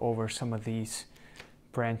going to go over some of these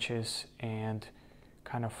branches and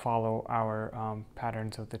kind of follow our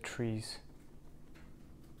patterns of the trees.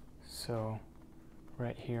 So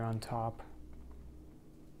right here on top,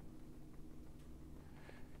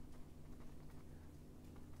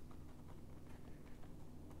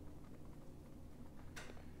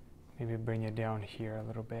 maybe bring it down here a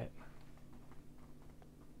little bit.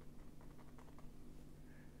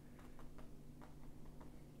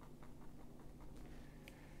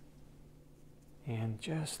 And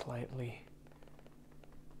just lightly,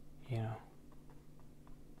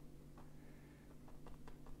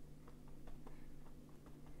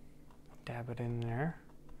 dab it in there.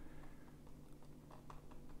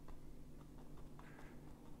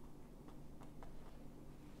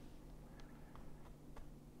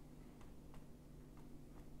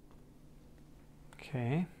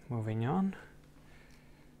 Okay, moving on.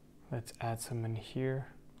 Let's add some in here.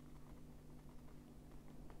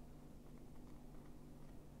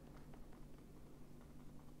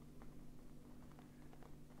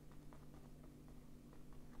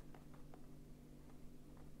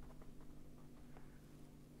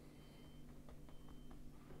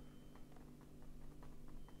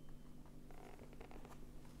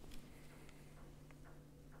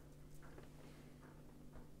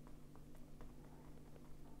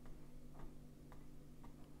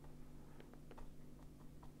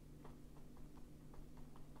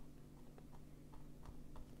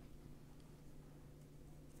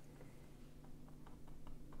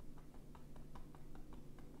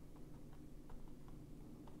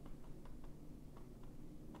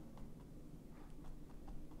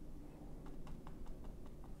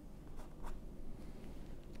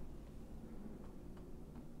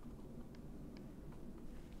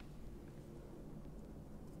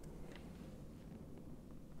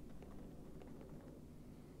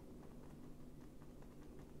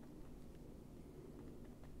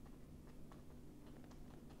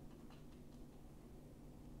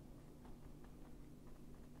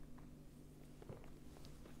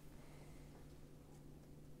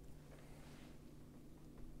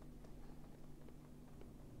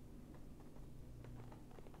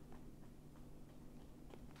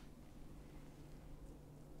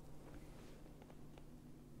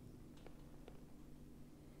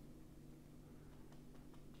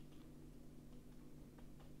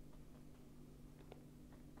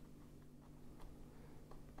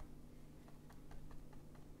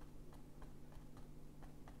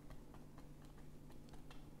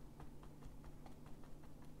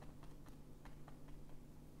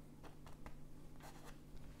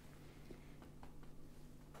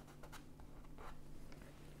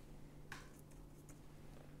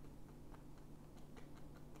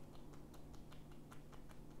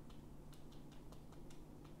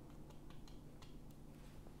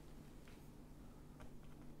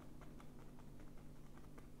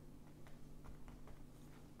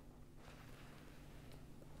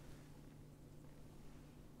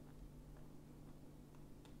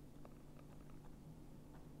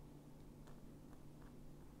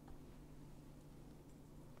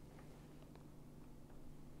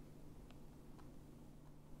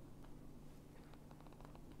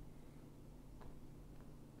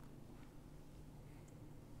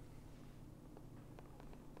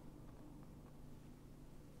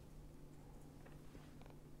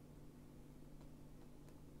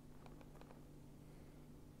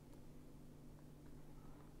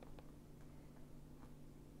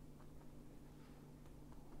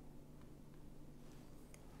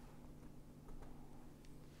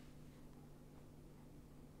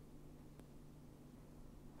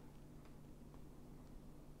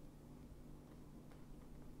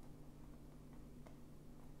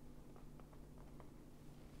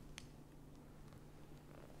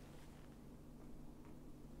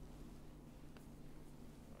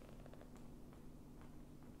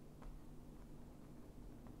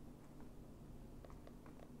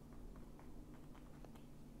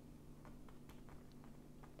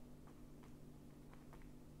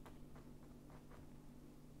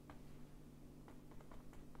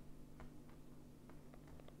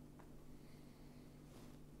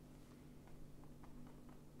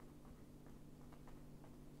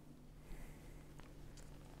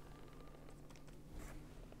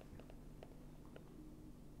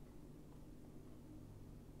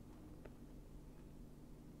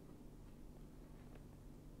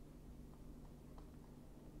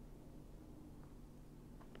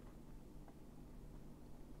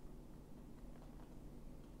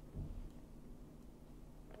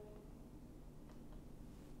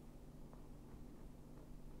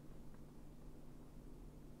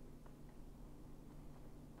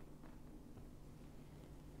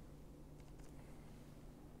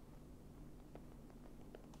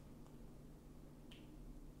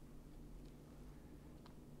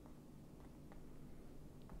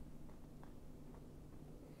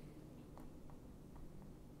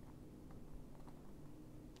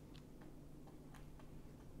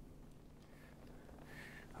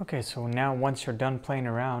 Okay, so now once you're done playing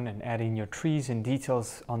around and adding your trees and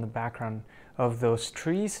details on the background of those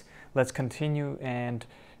trees, let's continue and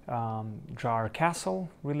draw our castle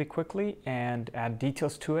really quickly and add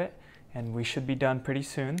details to it, and we should be done pretty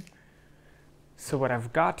soon. So what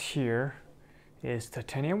I've got here is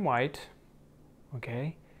titanium white,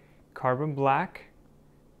 okay, carbon black,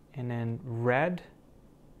 and then red,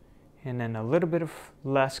 and then a little bit of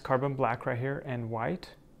less carbon black right here and white.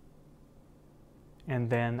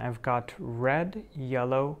 And then I've got red,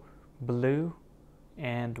 yellow, blue,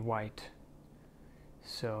 and white.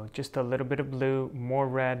 So just a little bit of blue, more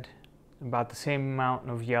red, about the same amount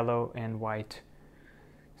of yellow and white.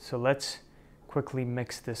 So let's quickly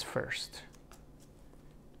mix this first.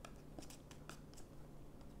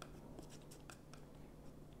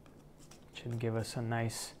 Should give us a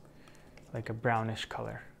nice, like a brownish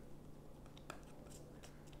color.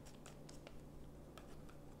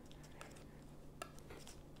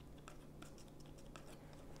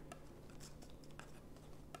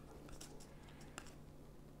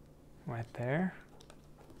 Right there.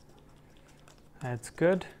 That's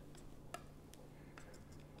good.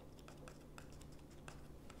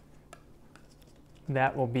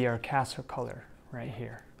 That will be our castle color right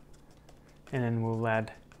here. And then we'll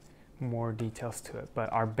add more details to it,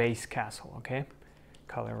 but our base castle, okay?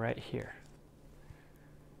 Color right here.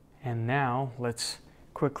 And now let's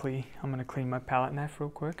quickly, I'm gonna clean my palette knife real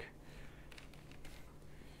quick.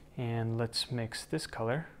 And let's mix this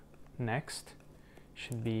color next.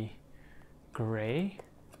 Should be gray.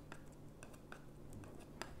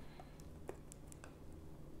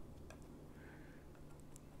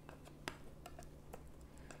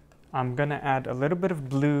 I'm gonna add a little bit of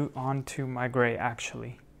blue onto my gray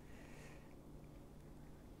actually.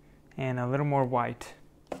 And a little more white.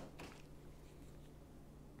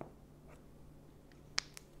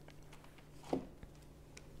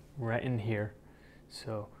 Right in here.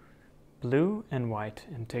 So blue and white,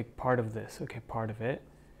 and take part of this, okay, part of it,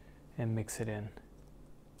 and mix it in.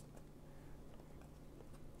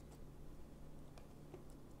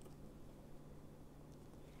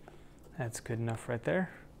 That's good enough right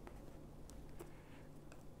there.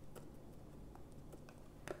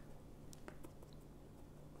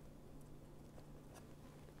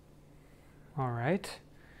 All right,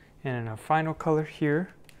 and in our final color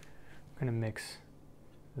here, I'm gonna mix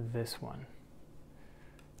this one.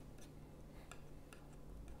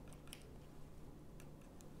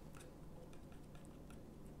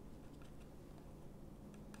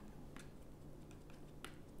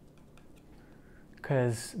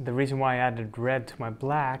 Because the reason why I added red to my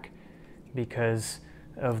black, because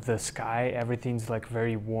of the sky, everything's like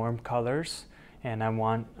very warm colors, and I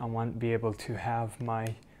want to be able to have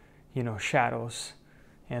my, you know, shadows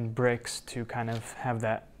and bricks to kind of have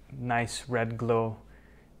that nice red glow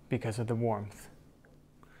because of the warmth.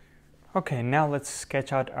 Okay, now let's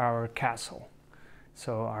sketch out our castle.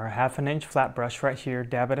 So our 1/2 inch flat brush right here,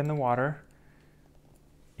 dab it in the water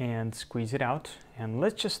and squeeze it out. And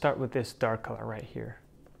let's just start with this dark color right here.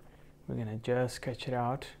 We're gonna just sketch it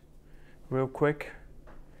out real quick,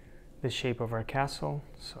 the shape of our castle.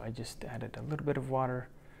 So I just added a little bit of water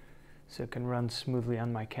so it can run smoothly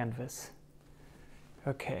on my canvas.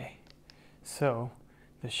 Okay, so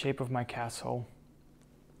the shape of my castle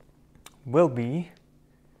will be,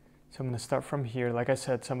 so I'm gonna start from here. Like I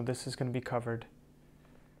said, some of this is gonna be covered.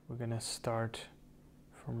 We're gonna start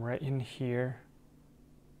from right in here,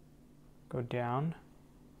 go down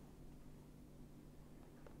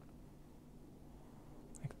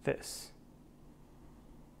like this.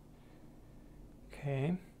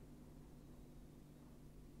 Okay.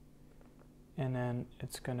 And then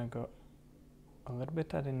it's gonna go a little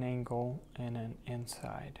bit at an angle and then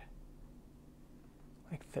inside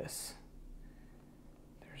like this.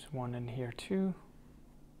 There's one in here too,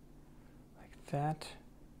 like that.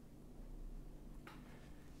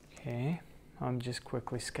 Okay, I'm just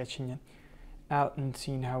quickly sketching it out and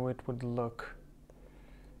seeing how it would look.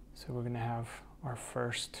 So we're gonna have our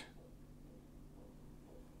first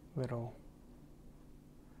little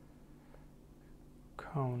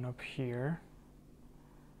cone up here.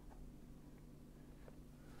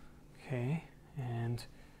 Okay, and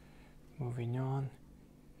moving on,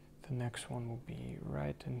 the next one will be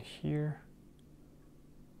right in here.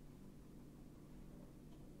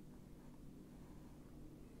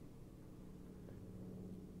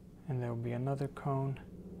 And there will be another cone.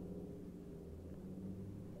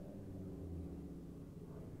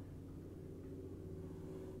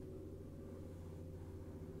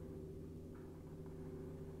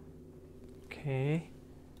 Okay,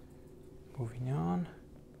 moving on.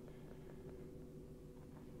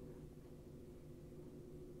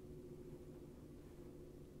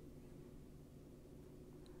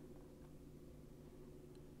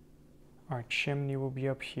 Our chimney will be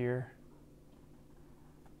up here.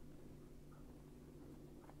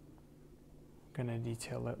 I'm gonna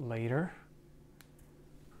detail it later.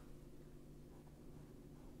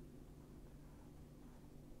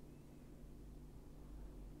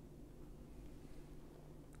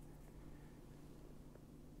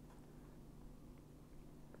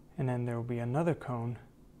 And then there will be another cone.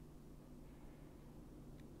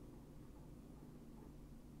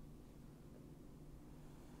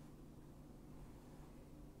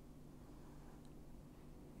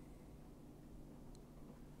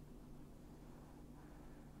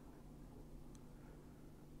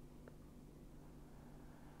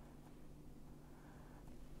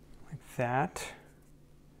 Like that.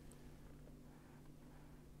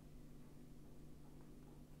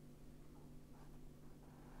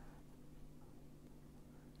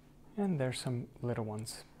 And there's some little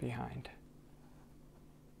ones behind.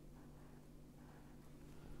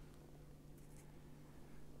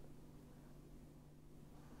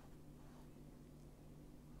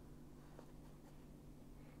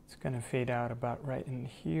 It's going to fade out about right in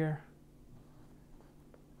here.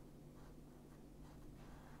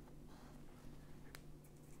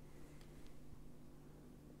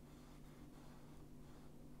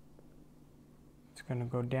 It's going to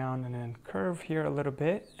go down and then curve here a little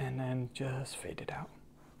bit and then just fade it out.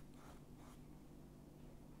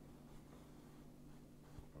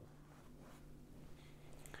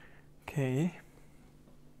 Okay.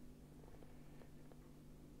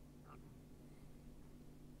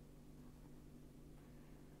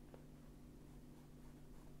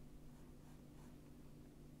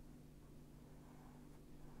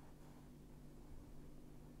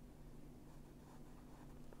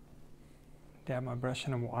 Dab my brush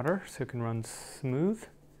in water so it can run smooth.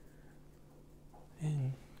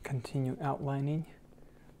 And continue outlining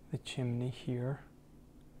the chimney here.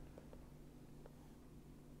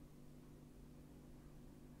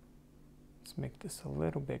 Let's make this a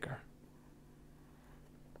little bigger.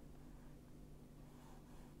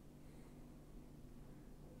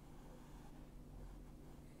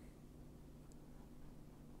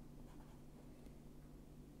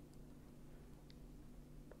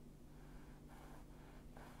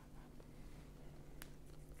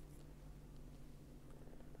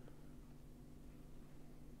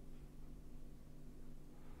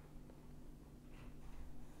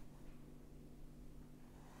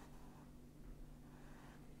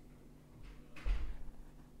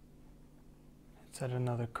 Set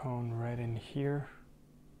another cone right in here.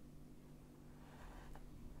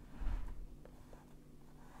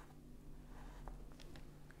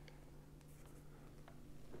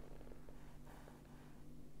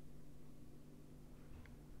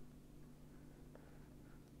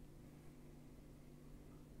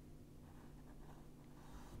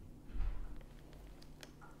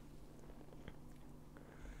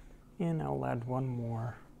 And I'll add one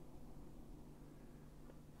more.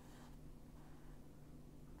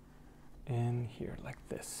 In here like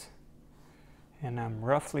this. And I'm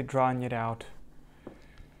roughly drawing it out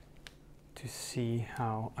to see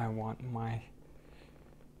how I want my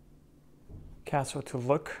castle to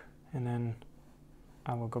look, and then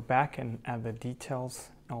I will go back and add the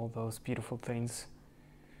details, all those beautiful things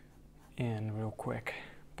in real quick.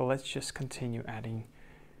 But let's just continue adding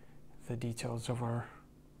the details of our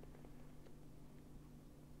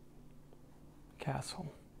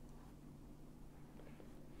castle.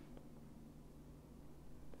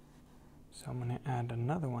 So I'm going to add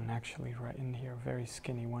another one actually right in here, a very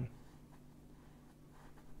skinny one.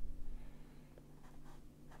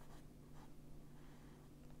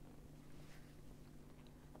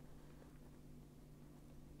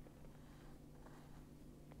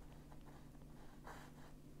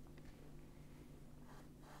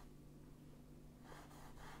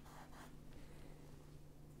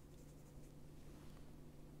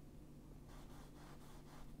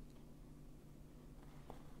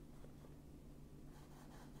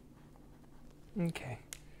 Okay.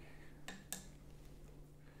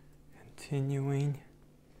 Continuing.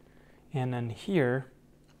 And then here,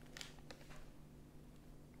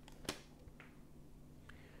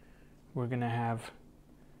 we're going to have,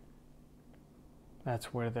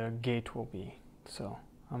 that's where the gate will be. So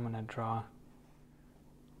I'm going to draw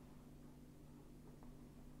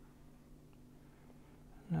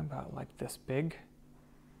about like this big.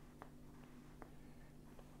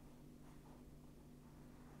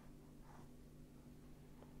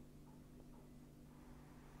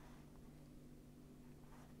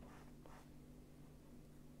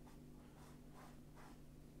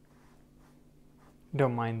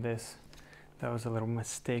 Don't mind this. That was a little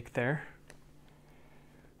mistake there.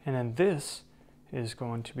 And then this is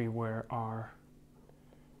going to be where our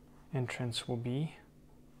entrance will be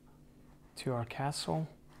to our castle.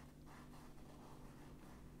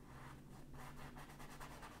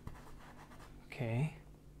 Okay,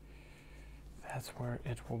 that's where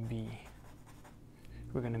it will be.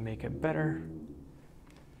 We're going to make it better,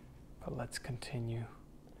 but let's continue.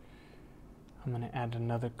 I'm going to add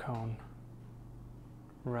another cone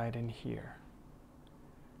right in here.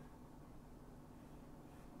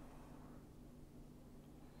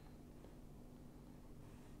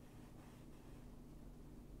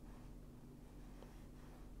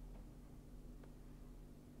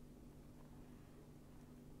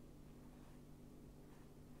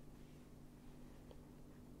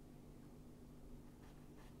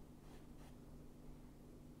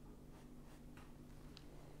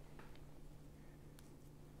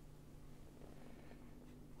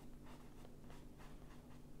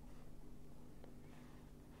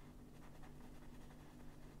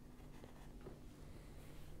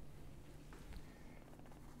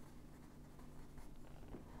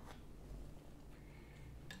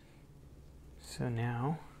 So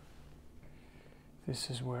now, this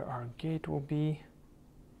is where our gate will be.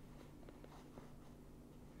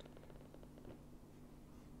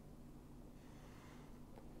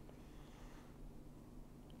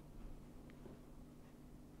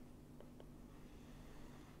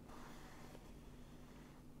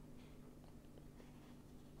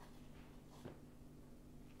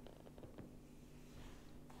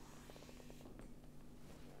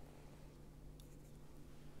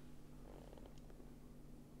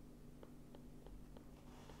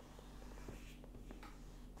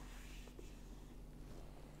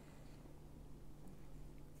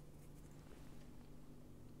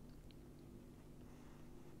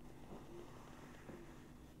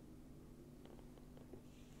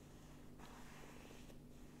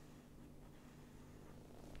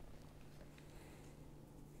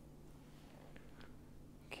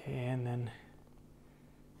 Okay, and then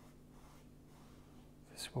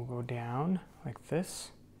this will go down like this,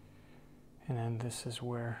 and then this is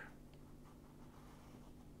where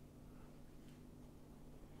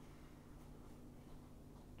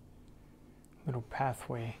little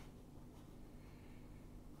pathway.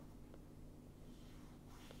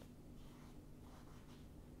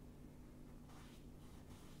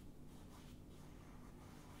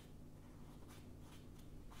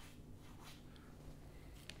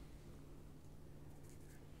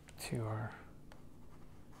 To our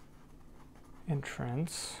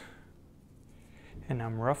entrance, and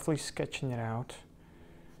I'm roughly sketching it out.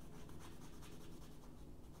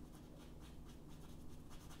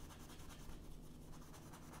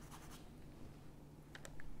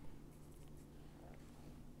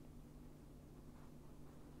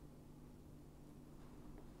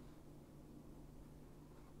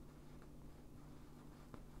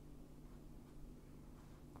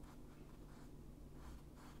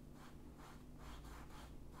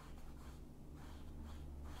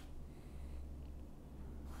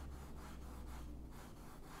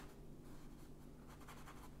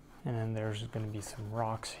 And then there's going to be some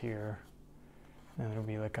rocks here, and it'll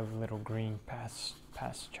be like a little green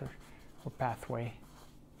pasture or pathway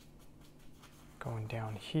going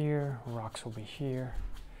down here. Rocks will be here.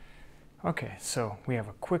 Okay, so we have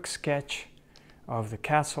a quick sketch of the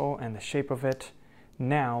castle and the shape of it.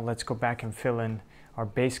 Now let's go back and fill in our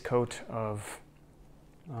base coat of,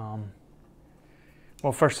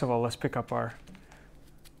 well, first of all, let's pick up our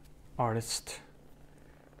artist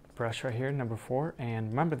brush right here, number 4, and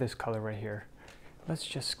remember this color right here. Let's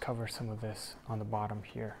just cover some of this on the bottom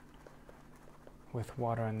here with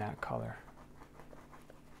water in that color.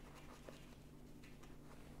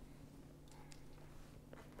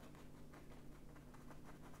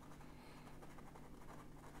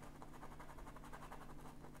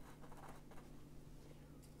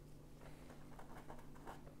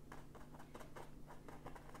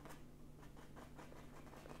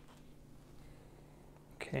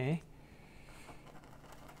 Okay.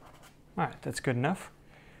 All right, that's good enough.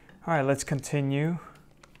 All right, let's continue.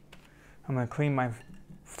 I'm going to clean my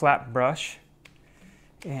flat brush,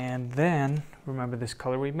 and then remember this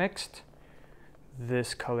color we mixed.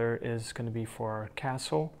 This color is going to be for our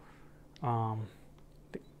castle,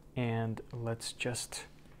 and let's just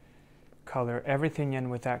color everything in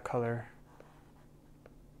with that color.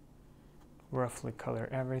 Roughly color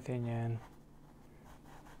everything in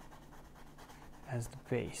as the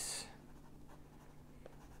base.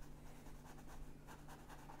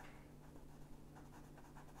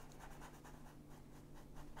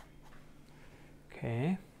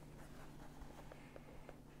 Okay.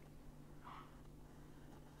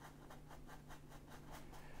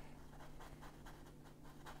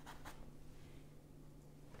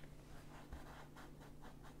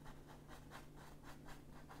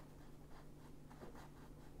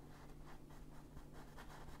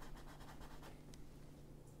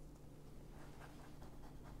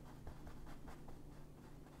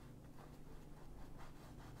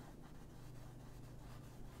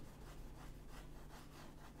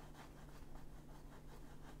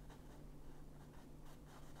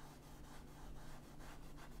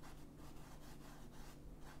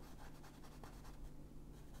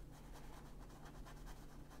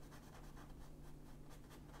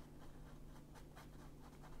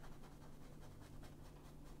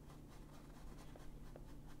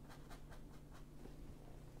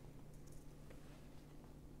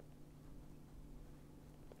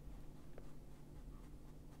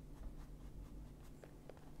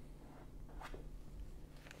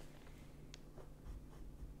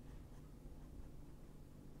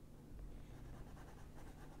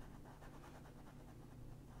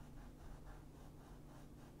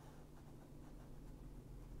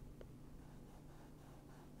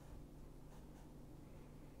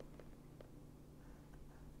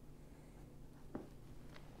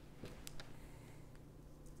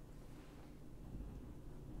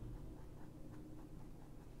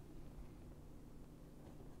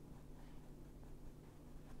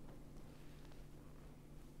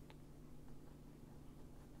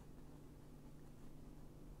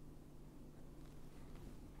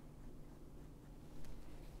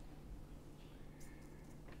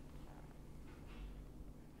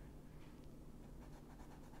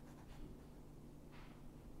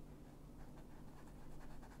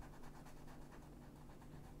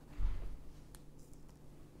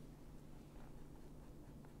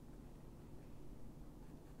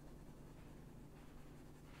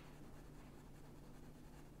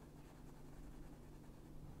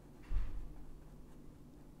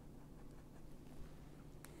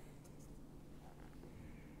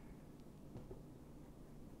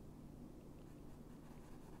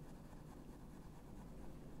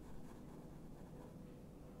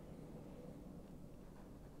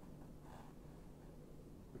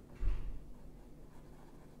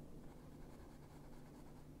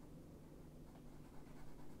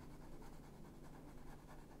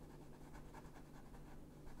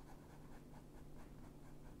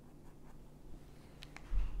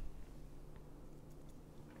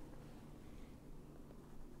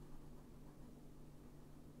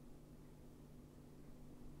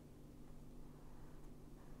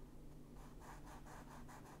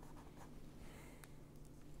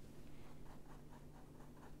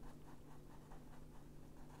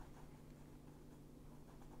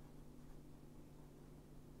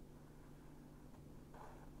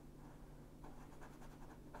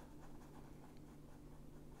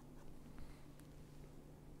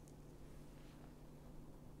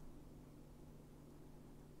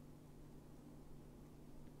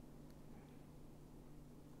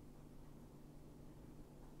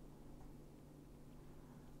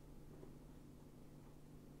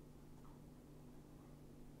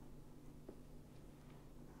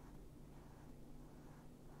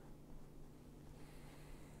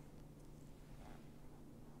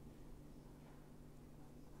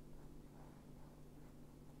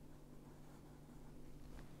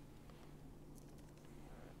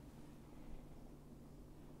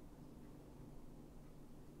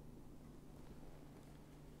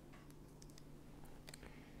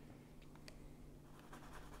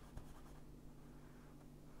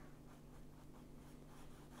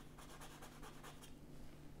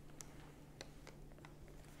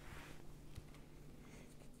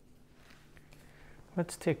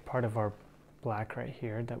 Let's take part of our black right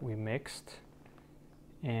here that we mixed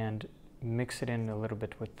and mix it in a little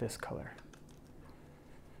bit with this color,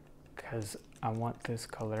 because I want this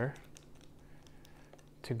color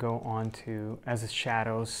to go on to as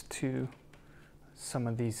shadows to some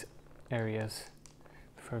of these areas.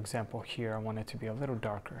 For example, here I want it to be a little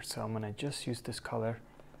darker, so I'm going to just use this color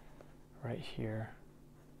right here.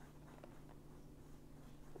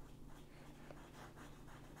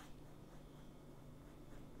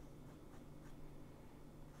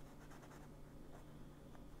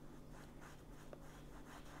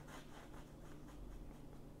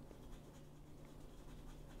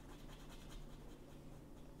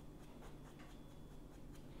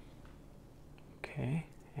 Okay,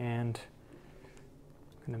 and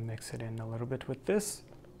I'm going to mix it in a little bit with this.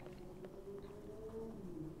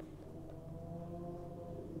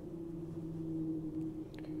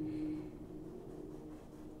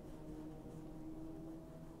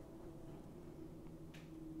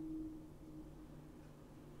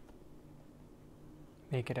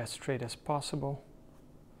 Make it as straight as possible.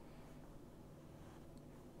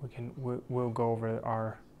 We'll go over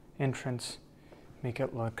our entrance, make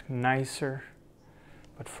it look nicer,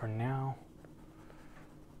 but for now,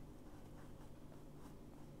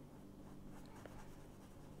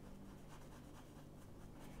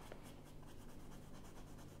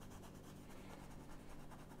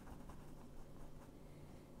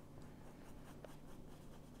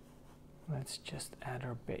 let's just add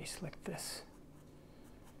our base like this.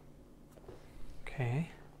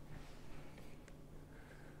 Okay.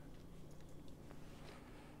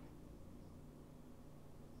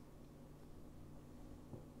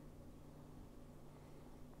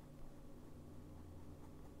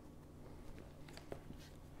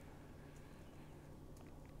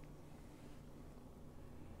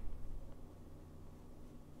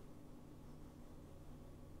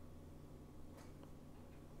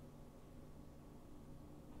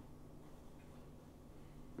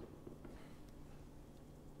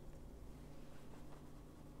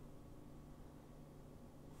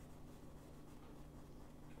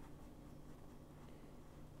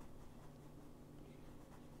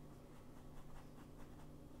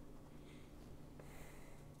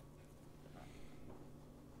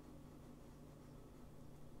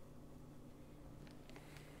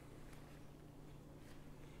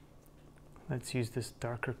 Let's use this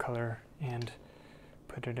darker color and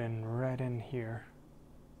put it in right in here.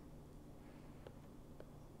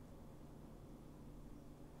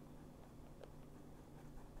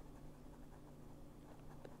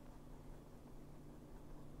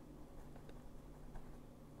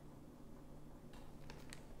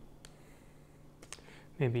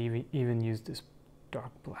 Maybe even use this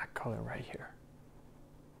dark black color right here.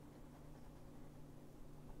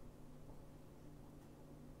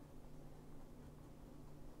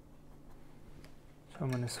 So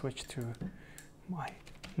I'm going to switch to my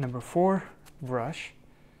number 4 brush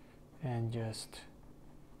and just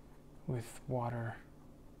with water,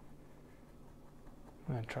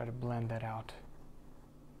 I'm going to try to blend that out.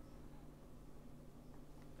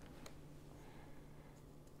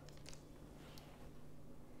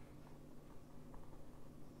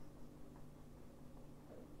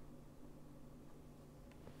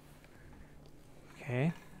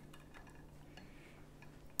 Okay.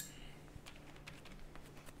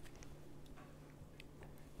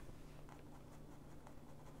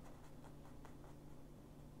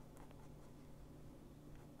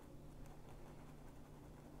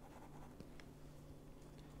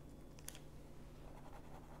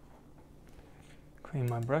 Clean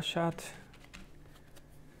my brush out,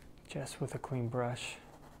 just with a clean brush,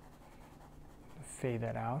 fade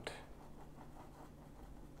that out.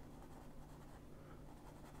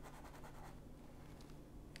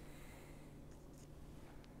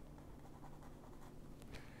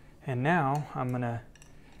 And now I'm going to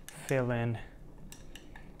fill in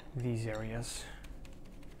these areas.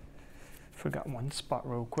 Forgot one spot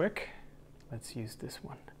real quick. Let's use this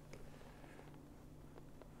one.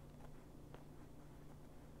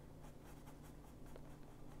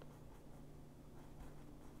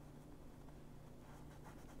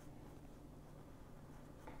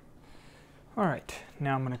 All right,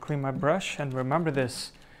 now I'm going to clean my brush, and remember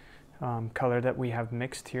this color that we have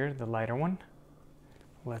mixed here, the lighter one.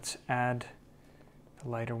 Let's add the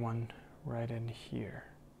lighter one right in here.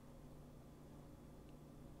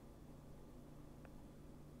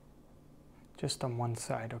 Just on one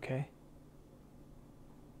side, okay?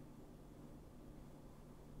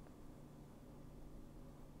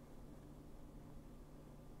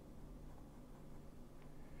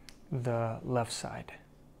 The left side.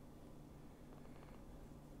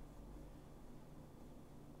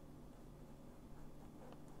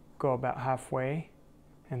 go about halfway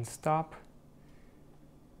and stop.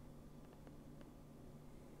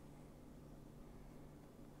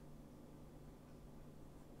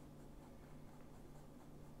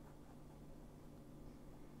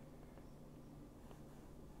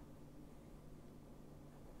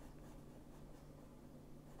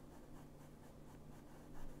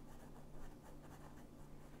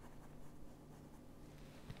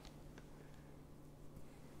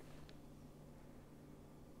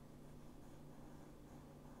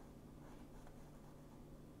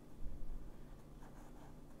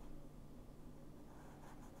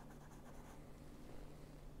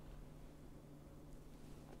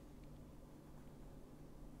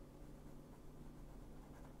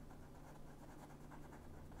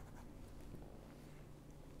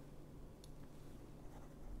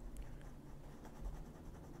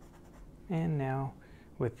 And now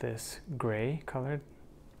with this gray colored,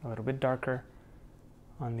 a little bit darker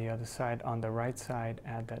on the other side, on the right side,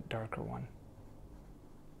 add that darker one.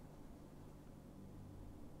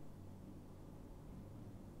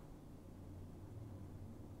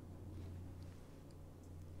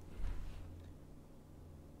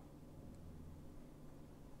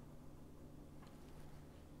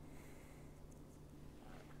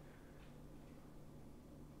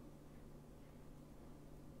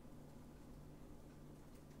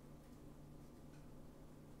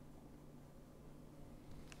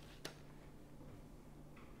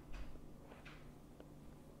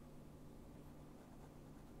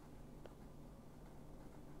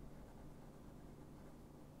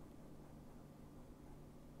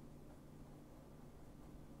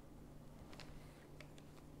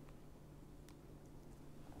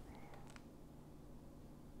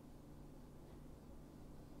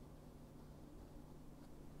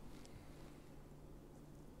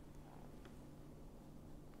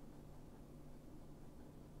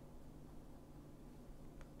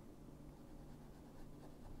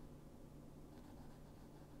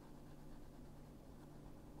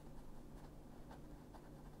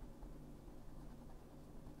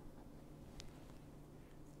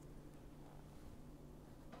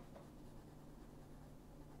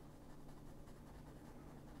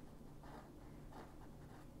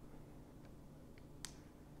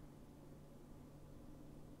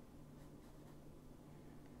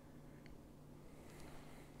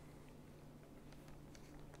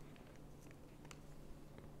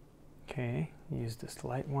 Okay, use this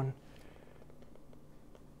light one.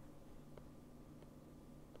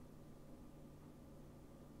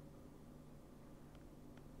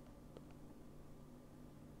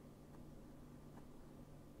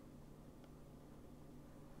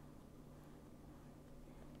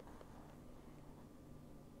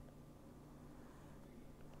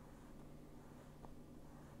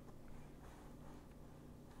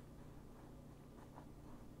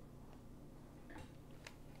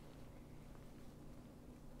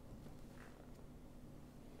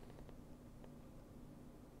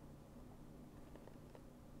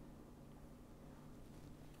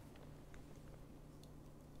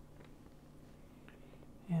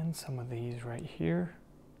 And some of these right here.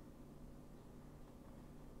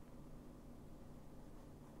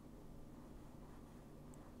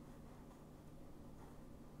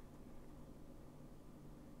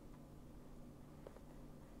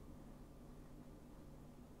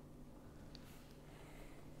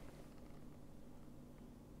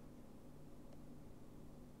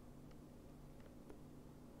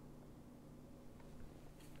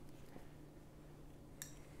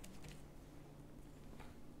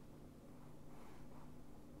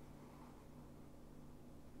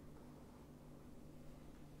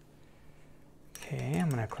 Okay, I'm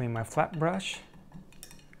going to clean my flat brush,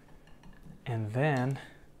 and then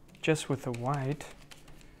just with the white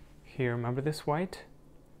here, remember this white?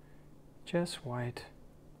 Just white.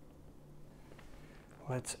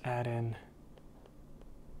 Let's add in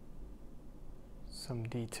some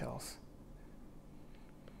details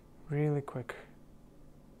really quick.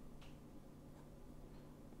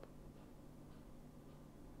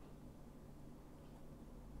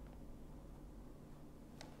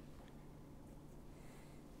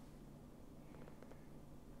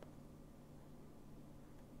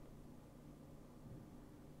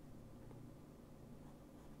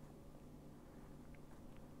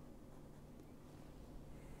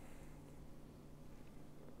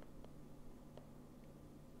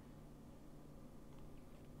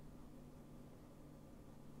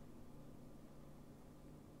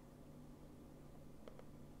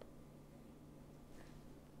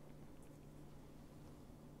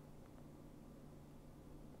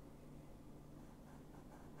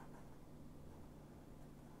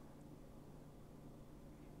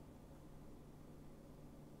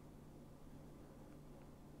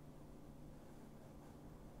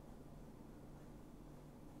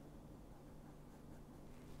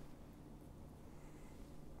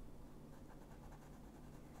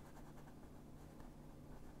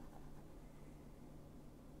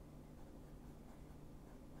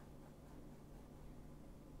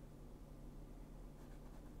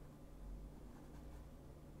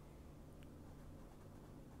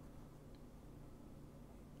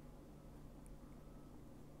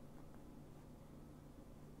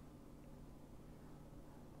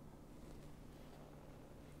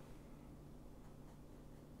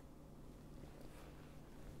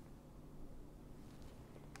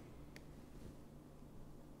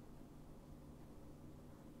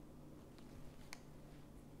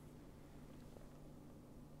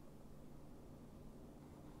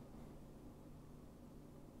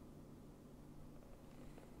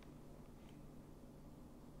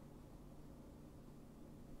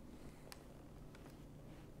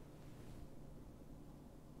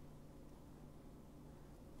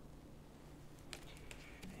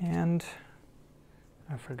 And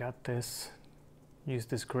I forgot this, use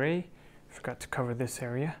this gray, forgot to cover this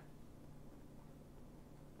area.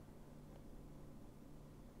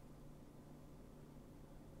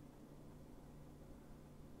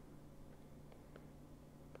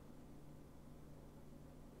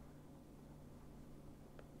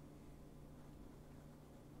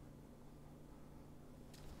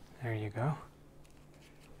 There you go.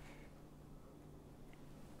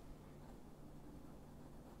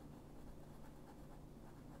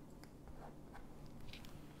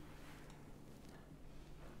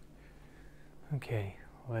 Okay,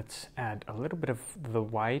 let's add a little bit of the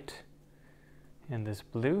white in this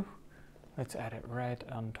blue. Let's add it right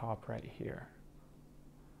on top right here.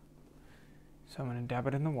 So I'm going to dab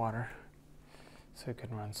it in the water so it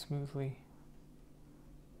can run smoothly.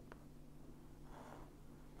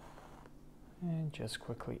 And just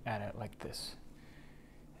quickly add it like this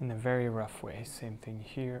in a very rough way. Same thing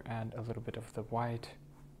here, add a little bit of the white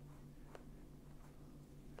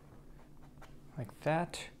like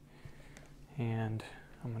that. And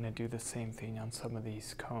I'm going to do the same thing on some of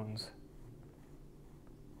these cones.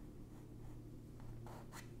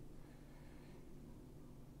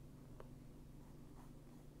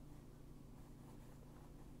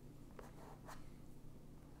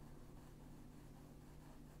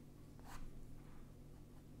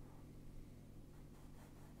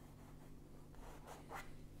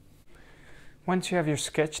 Once you have your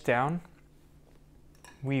sketch down,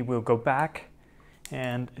 we will go back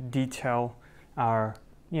and detail our,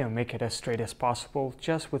 make it as straight as possible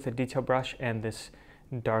just with a detail brush and this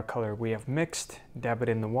dark color we have mixed. Dab it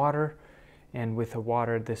in the water, and with the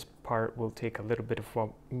water this part will take a little bit of a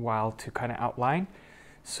while to kind of outline.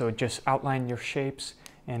 So just outline your shapes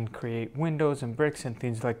and create windows and bricks and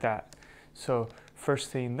things like that. So first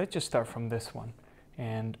thing, let's just start from this one,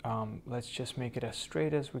 and let's just make it as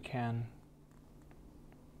straight as we can.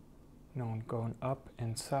 Going up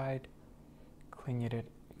inside,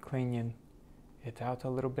 cleaning it out a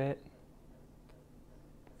little bit.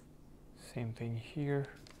 Same thing here.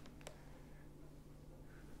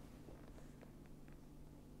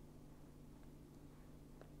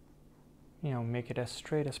 Make it as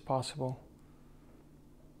straight as possible,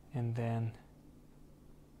 and then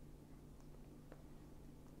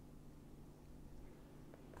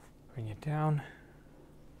bring it down.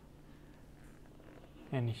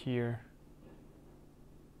 And here,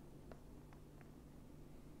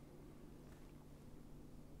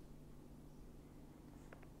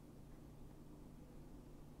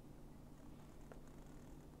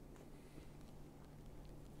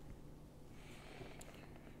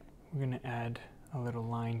 we're going to add a little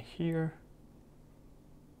line here.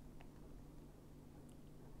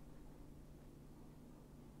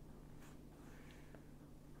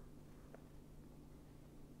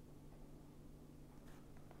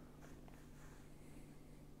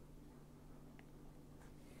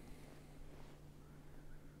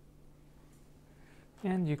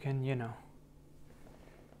 And you can, it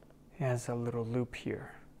has a little loop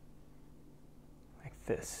here, like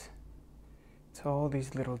this. It's all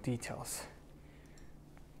these little details.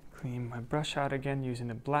 Clean my brush out again using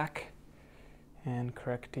the black and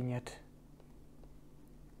correcting it.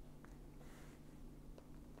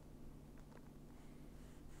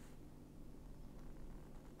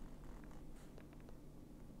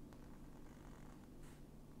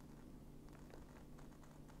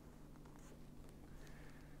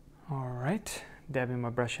 Alright, dabbing my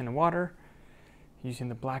brush in the water, using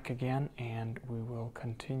the black again, and we will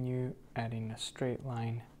continue adding a straight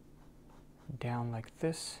line down like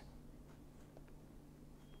this.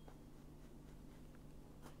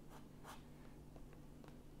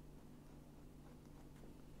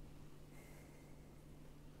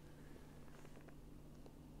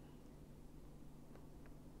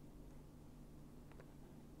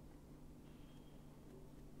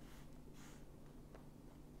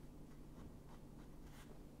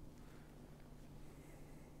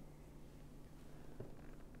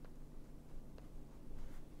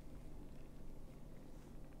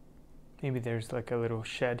 Maybe there's like a little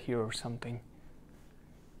shed here or something.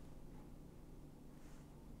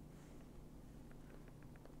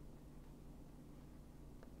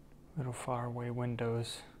 Little faraway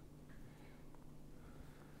windows.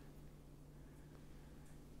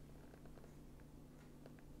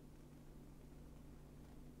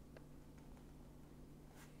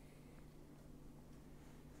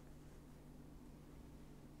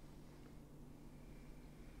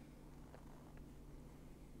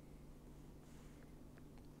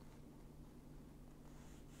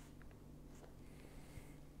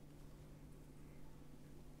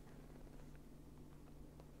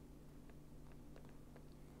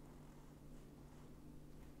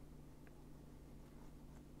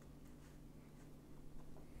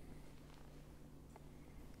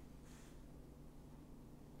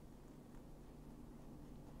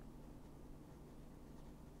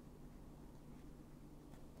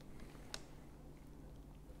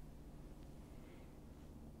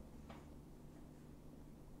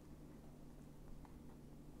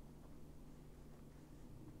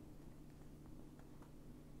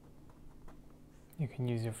 can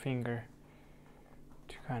use your finger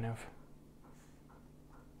to kind of,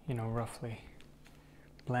 you know, roughly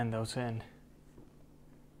blend those in.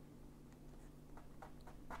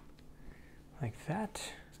 Like that.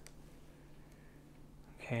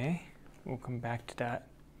 Okay, we'll come back to that.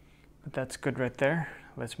 But that's good right there.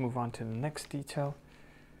 Let's move on to the next detail.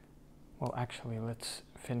 Well, actually, let's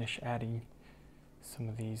finish adding some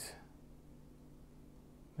of these.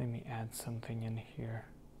 Let me add something in here.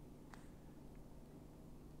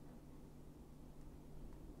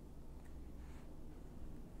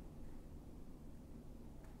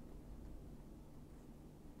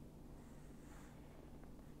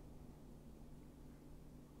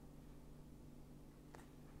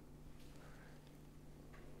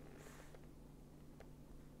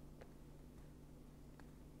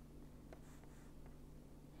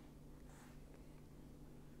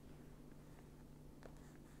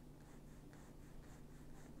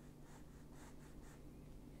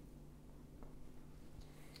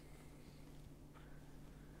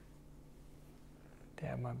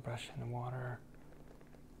 Dab my brush in the water.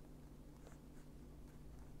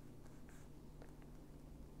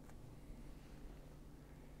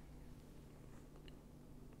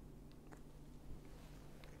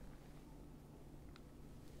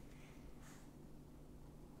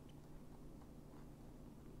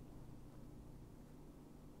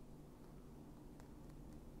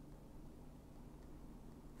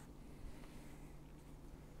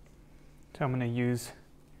 So I'm going to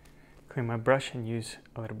clean my brush and use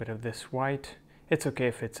a little bit of this white. It's okay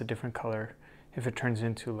if it's a different color. If it turns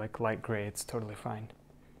into like light gray, it's totally fine.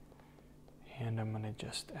 And I'm going to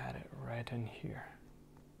just add it right in here.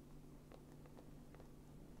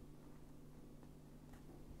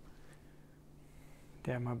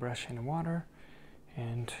 Dab my brush in the water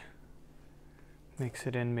and mix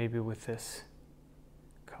it in maybe with this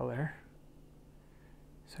color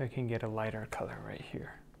so I can get a lighter color right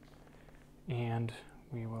here. And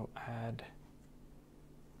we will add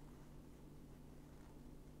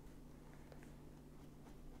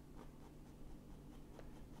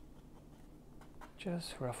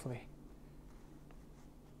just roughly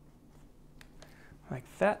like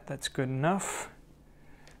that. That's good enough.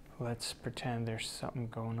 Let's pretend there's something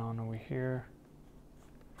going on over here.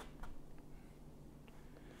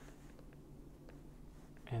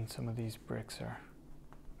 And some of these bricks are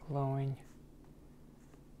glowing.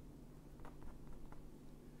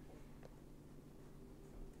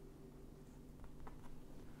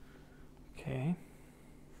 Okay.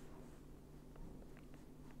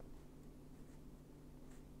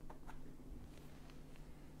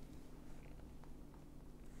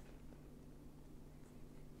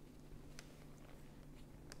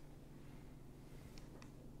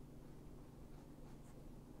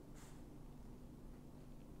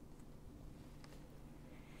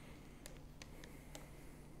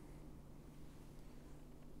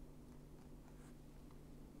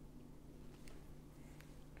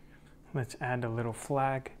 Let's add a little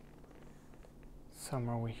flag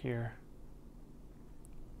somewhere over here.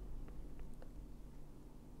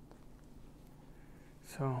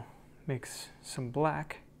 So mix some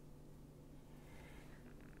black.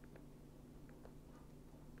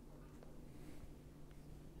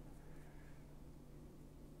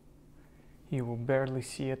 You will barely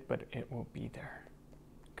see it, but it will be there.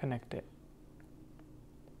 Connect it.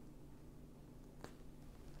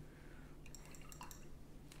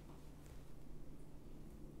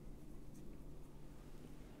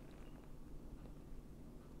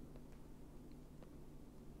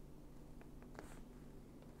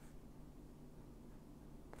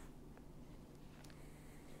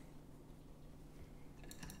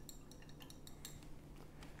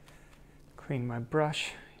 Clean my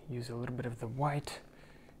brush, use a little bit of the white,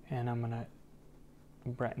 and I'm gonna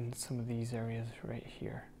brighten some of these areas right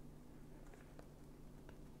here.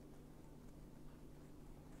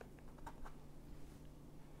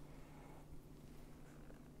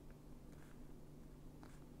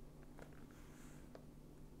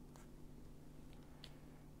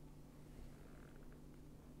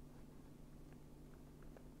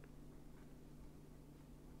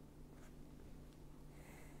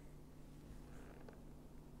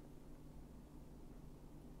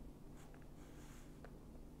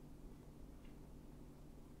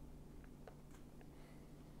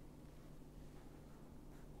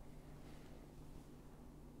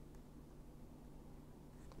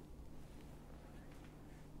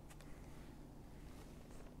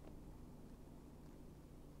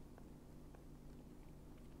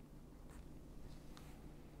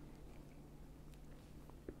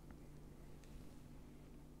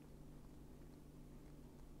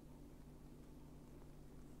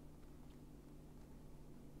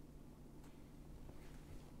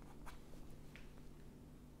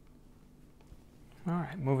 All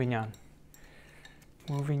right, moving on.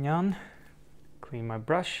 Moving on, clean my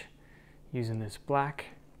brush using this black,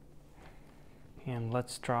 and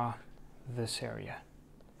let's draw this area.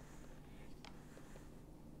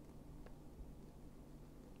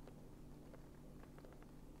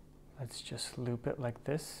 Let's just loop it like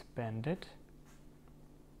this, bend it.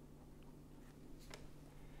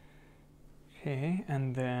 Okay,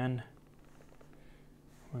 and then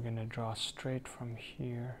we're going to draw straight from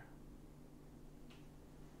here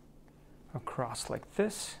across like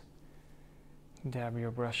this. Dab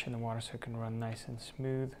your brush in the water so it can run nice and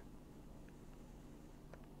smooth.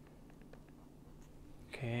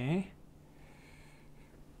 Okay.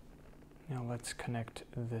 Now let's connect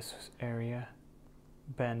this area,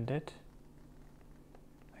 bend it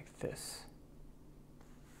like this.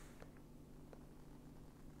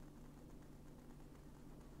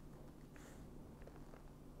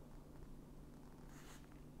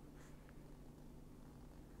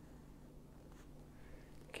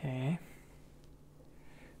 Okay.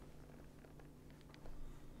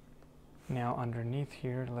 Now underneath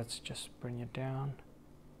here, let's just bring it down,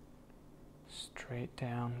 straight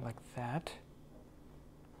down like that.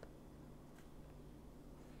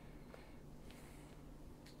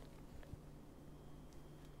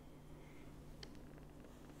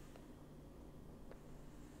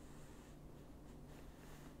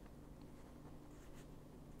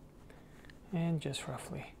 And just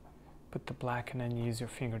roughly put the black and then use your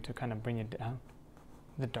finger to kind of bring it down,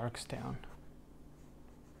 the darks down.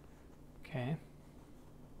 Okay.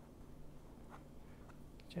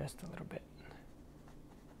 Just a little bit.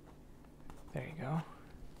 There you go.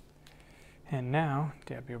 And now,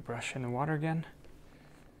 dab your brush in the water again.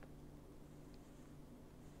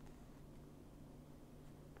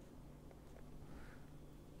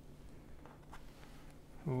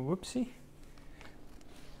 Whoopsie.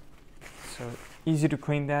 So easy to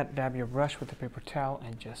clean that. Dab your brush with a paper towel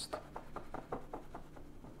and just,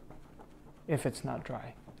 if it's not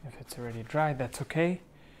dry. If it's already dry, that's okay.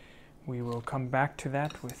 We will come back to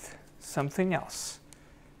that with something else.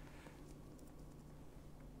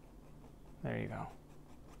 There you go.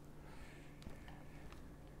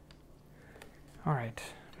 All right,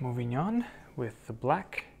 moving on with the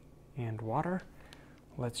black and water.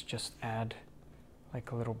 Let's just add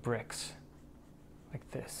like little bricks, like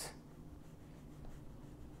this.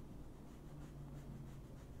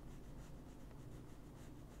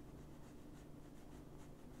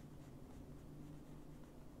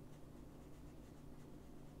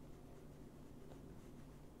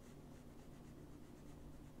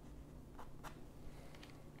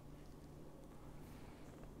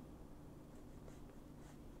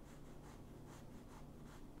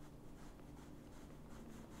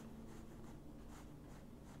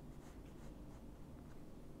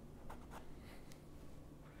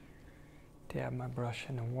 Dab my brush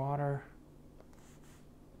in the water.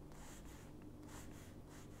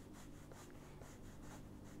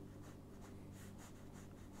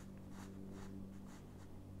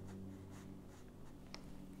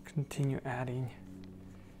 Continue adding.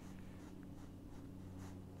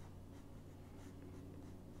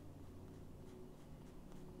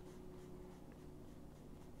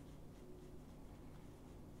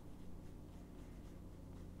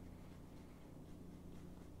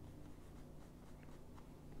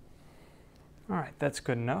 All right, that's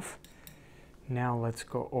good enough. Now let's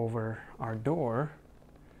go over our door.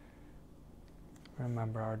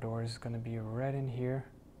 Remember, our door is going to be right in here.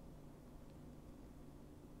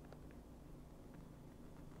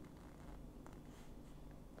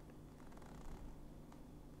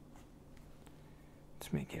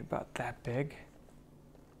 Let's make it about that big.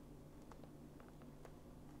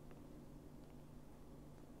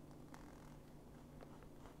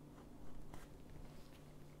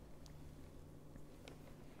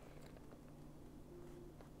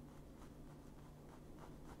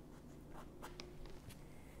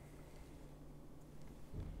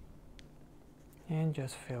 And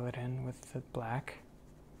just fill it in with the black.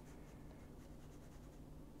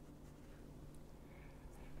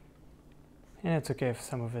 And it's okay if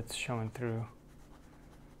some of it's showing through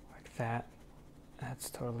like that. That's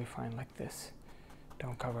totally fine like this.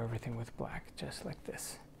 Don't cover everything with black, just like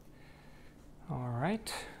this. All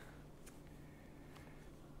right.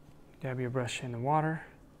 Dab your brush in the water.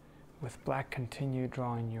 With black, continue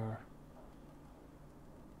drawing your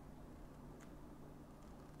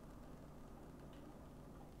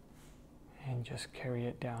and just carry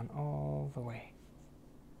it down all the way.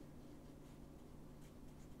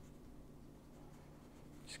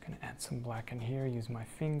 Just going to add some black in here, use my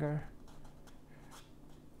finger.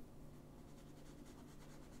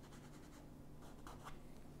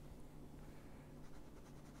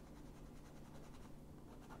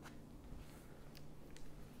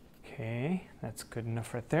 That's good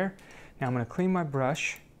enough right there. Now I'm going to clean my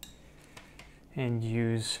brush and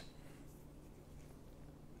use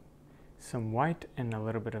some white and a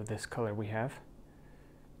little bit of this color we have.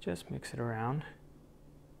 Just mix it around.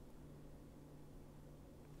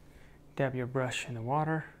 Dab your brush in the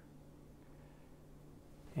water,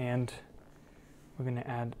 and we're going to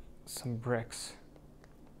add some bricks.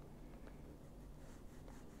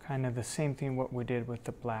 Kind of the same thing what we did with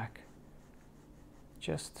the black,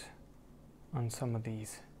 just on some of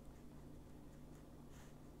these.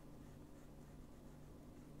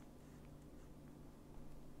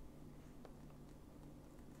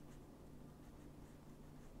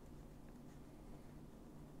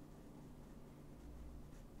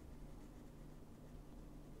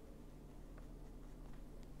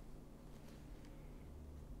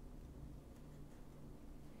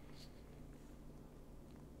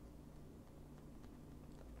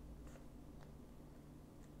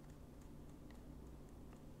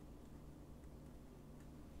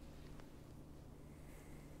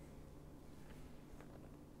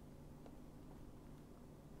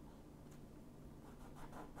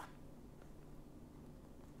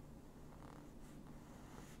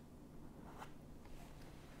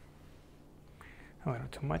 A little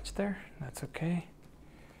too much there, that's okay.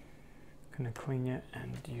 Gonna clean it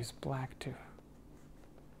and use black too.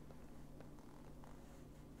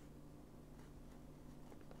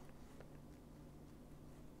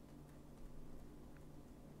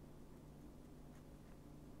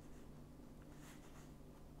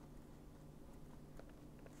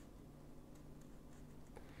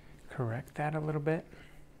 Correct that a little bit.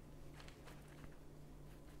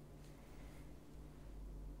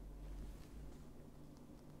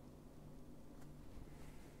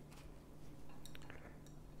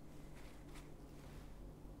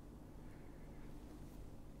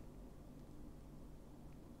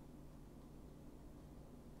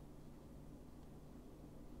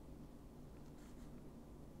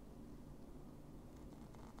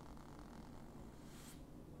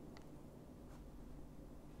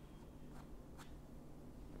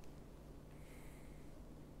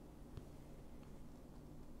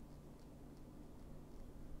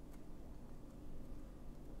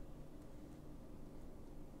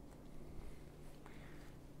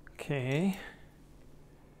 Okay,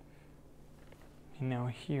 and now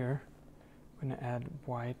here I'm going to add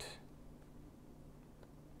white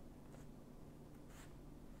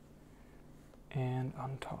and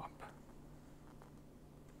on top.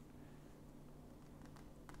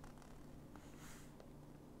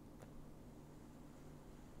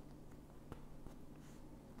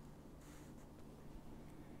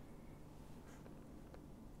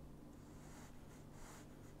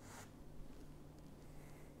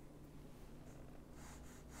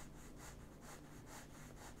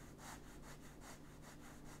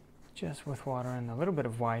 Just with water and a little bit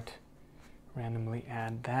of white, randomly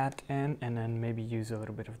add that in, and then maybe use a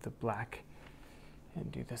little bit of the black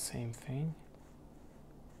and do the same thing.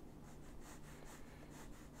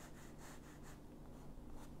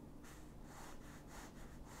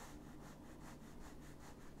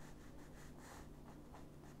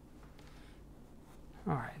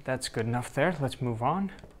 All right, that's good enough there. Let's move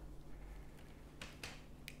on.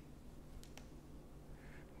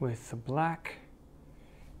 With the black,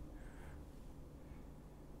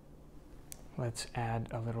 let's add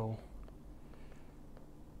a little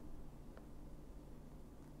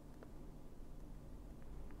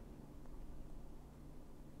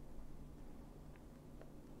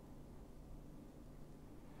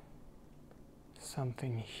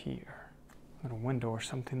something here, a little window or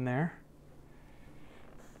something there.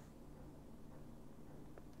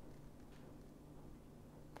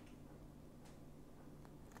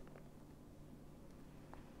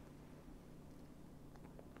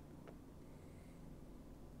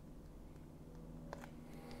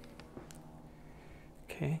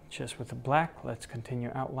 Okay, just with the black, let's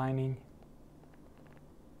continue outlining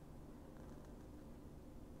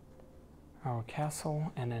our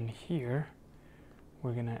castle, and then here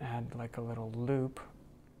we're gonna add like a little loop,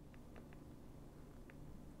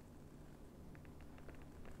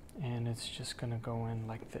 and it's just gonna go in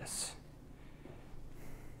like this.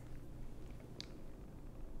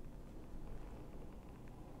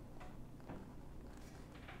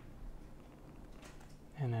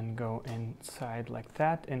 And then go inside like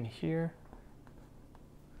that in here.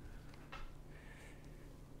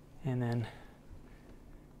 And then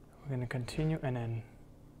we're going to continue and then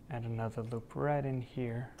add another loop right in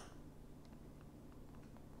here.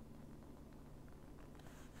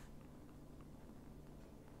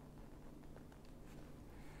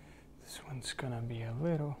 This one's going to be a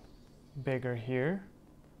little bigger here.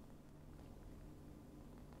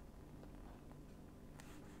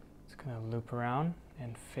 It's going to loop around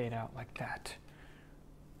and fade out like that.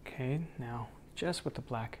 Okay, now just with the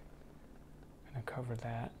black, I'm going to cover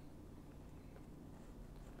that.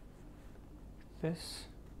 This.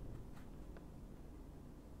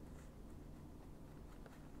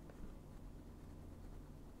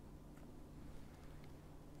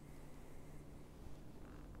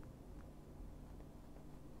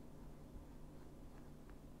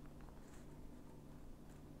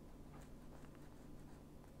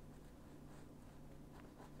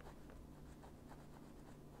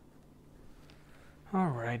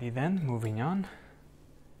 Alrighty then, moving on.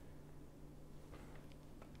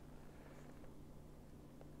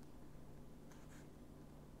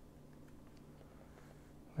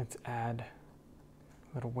 Let's add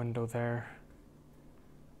a little window there.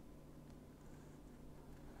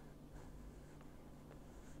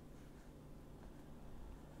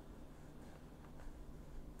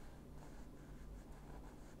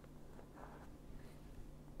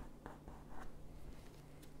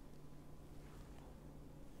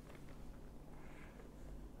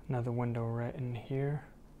 Another window right in here.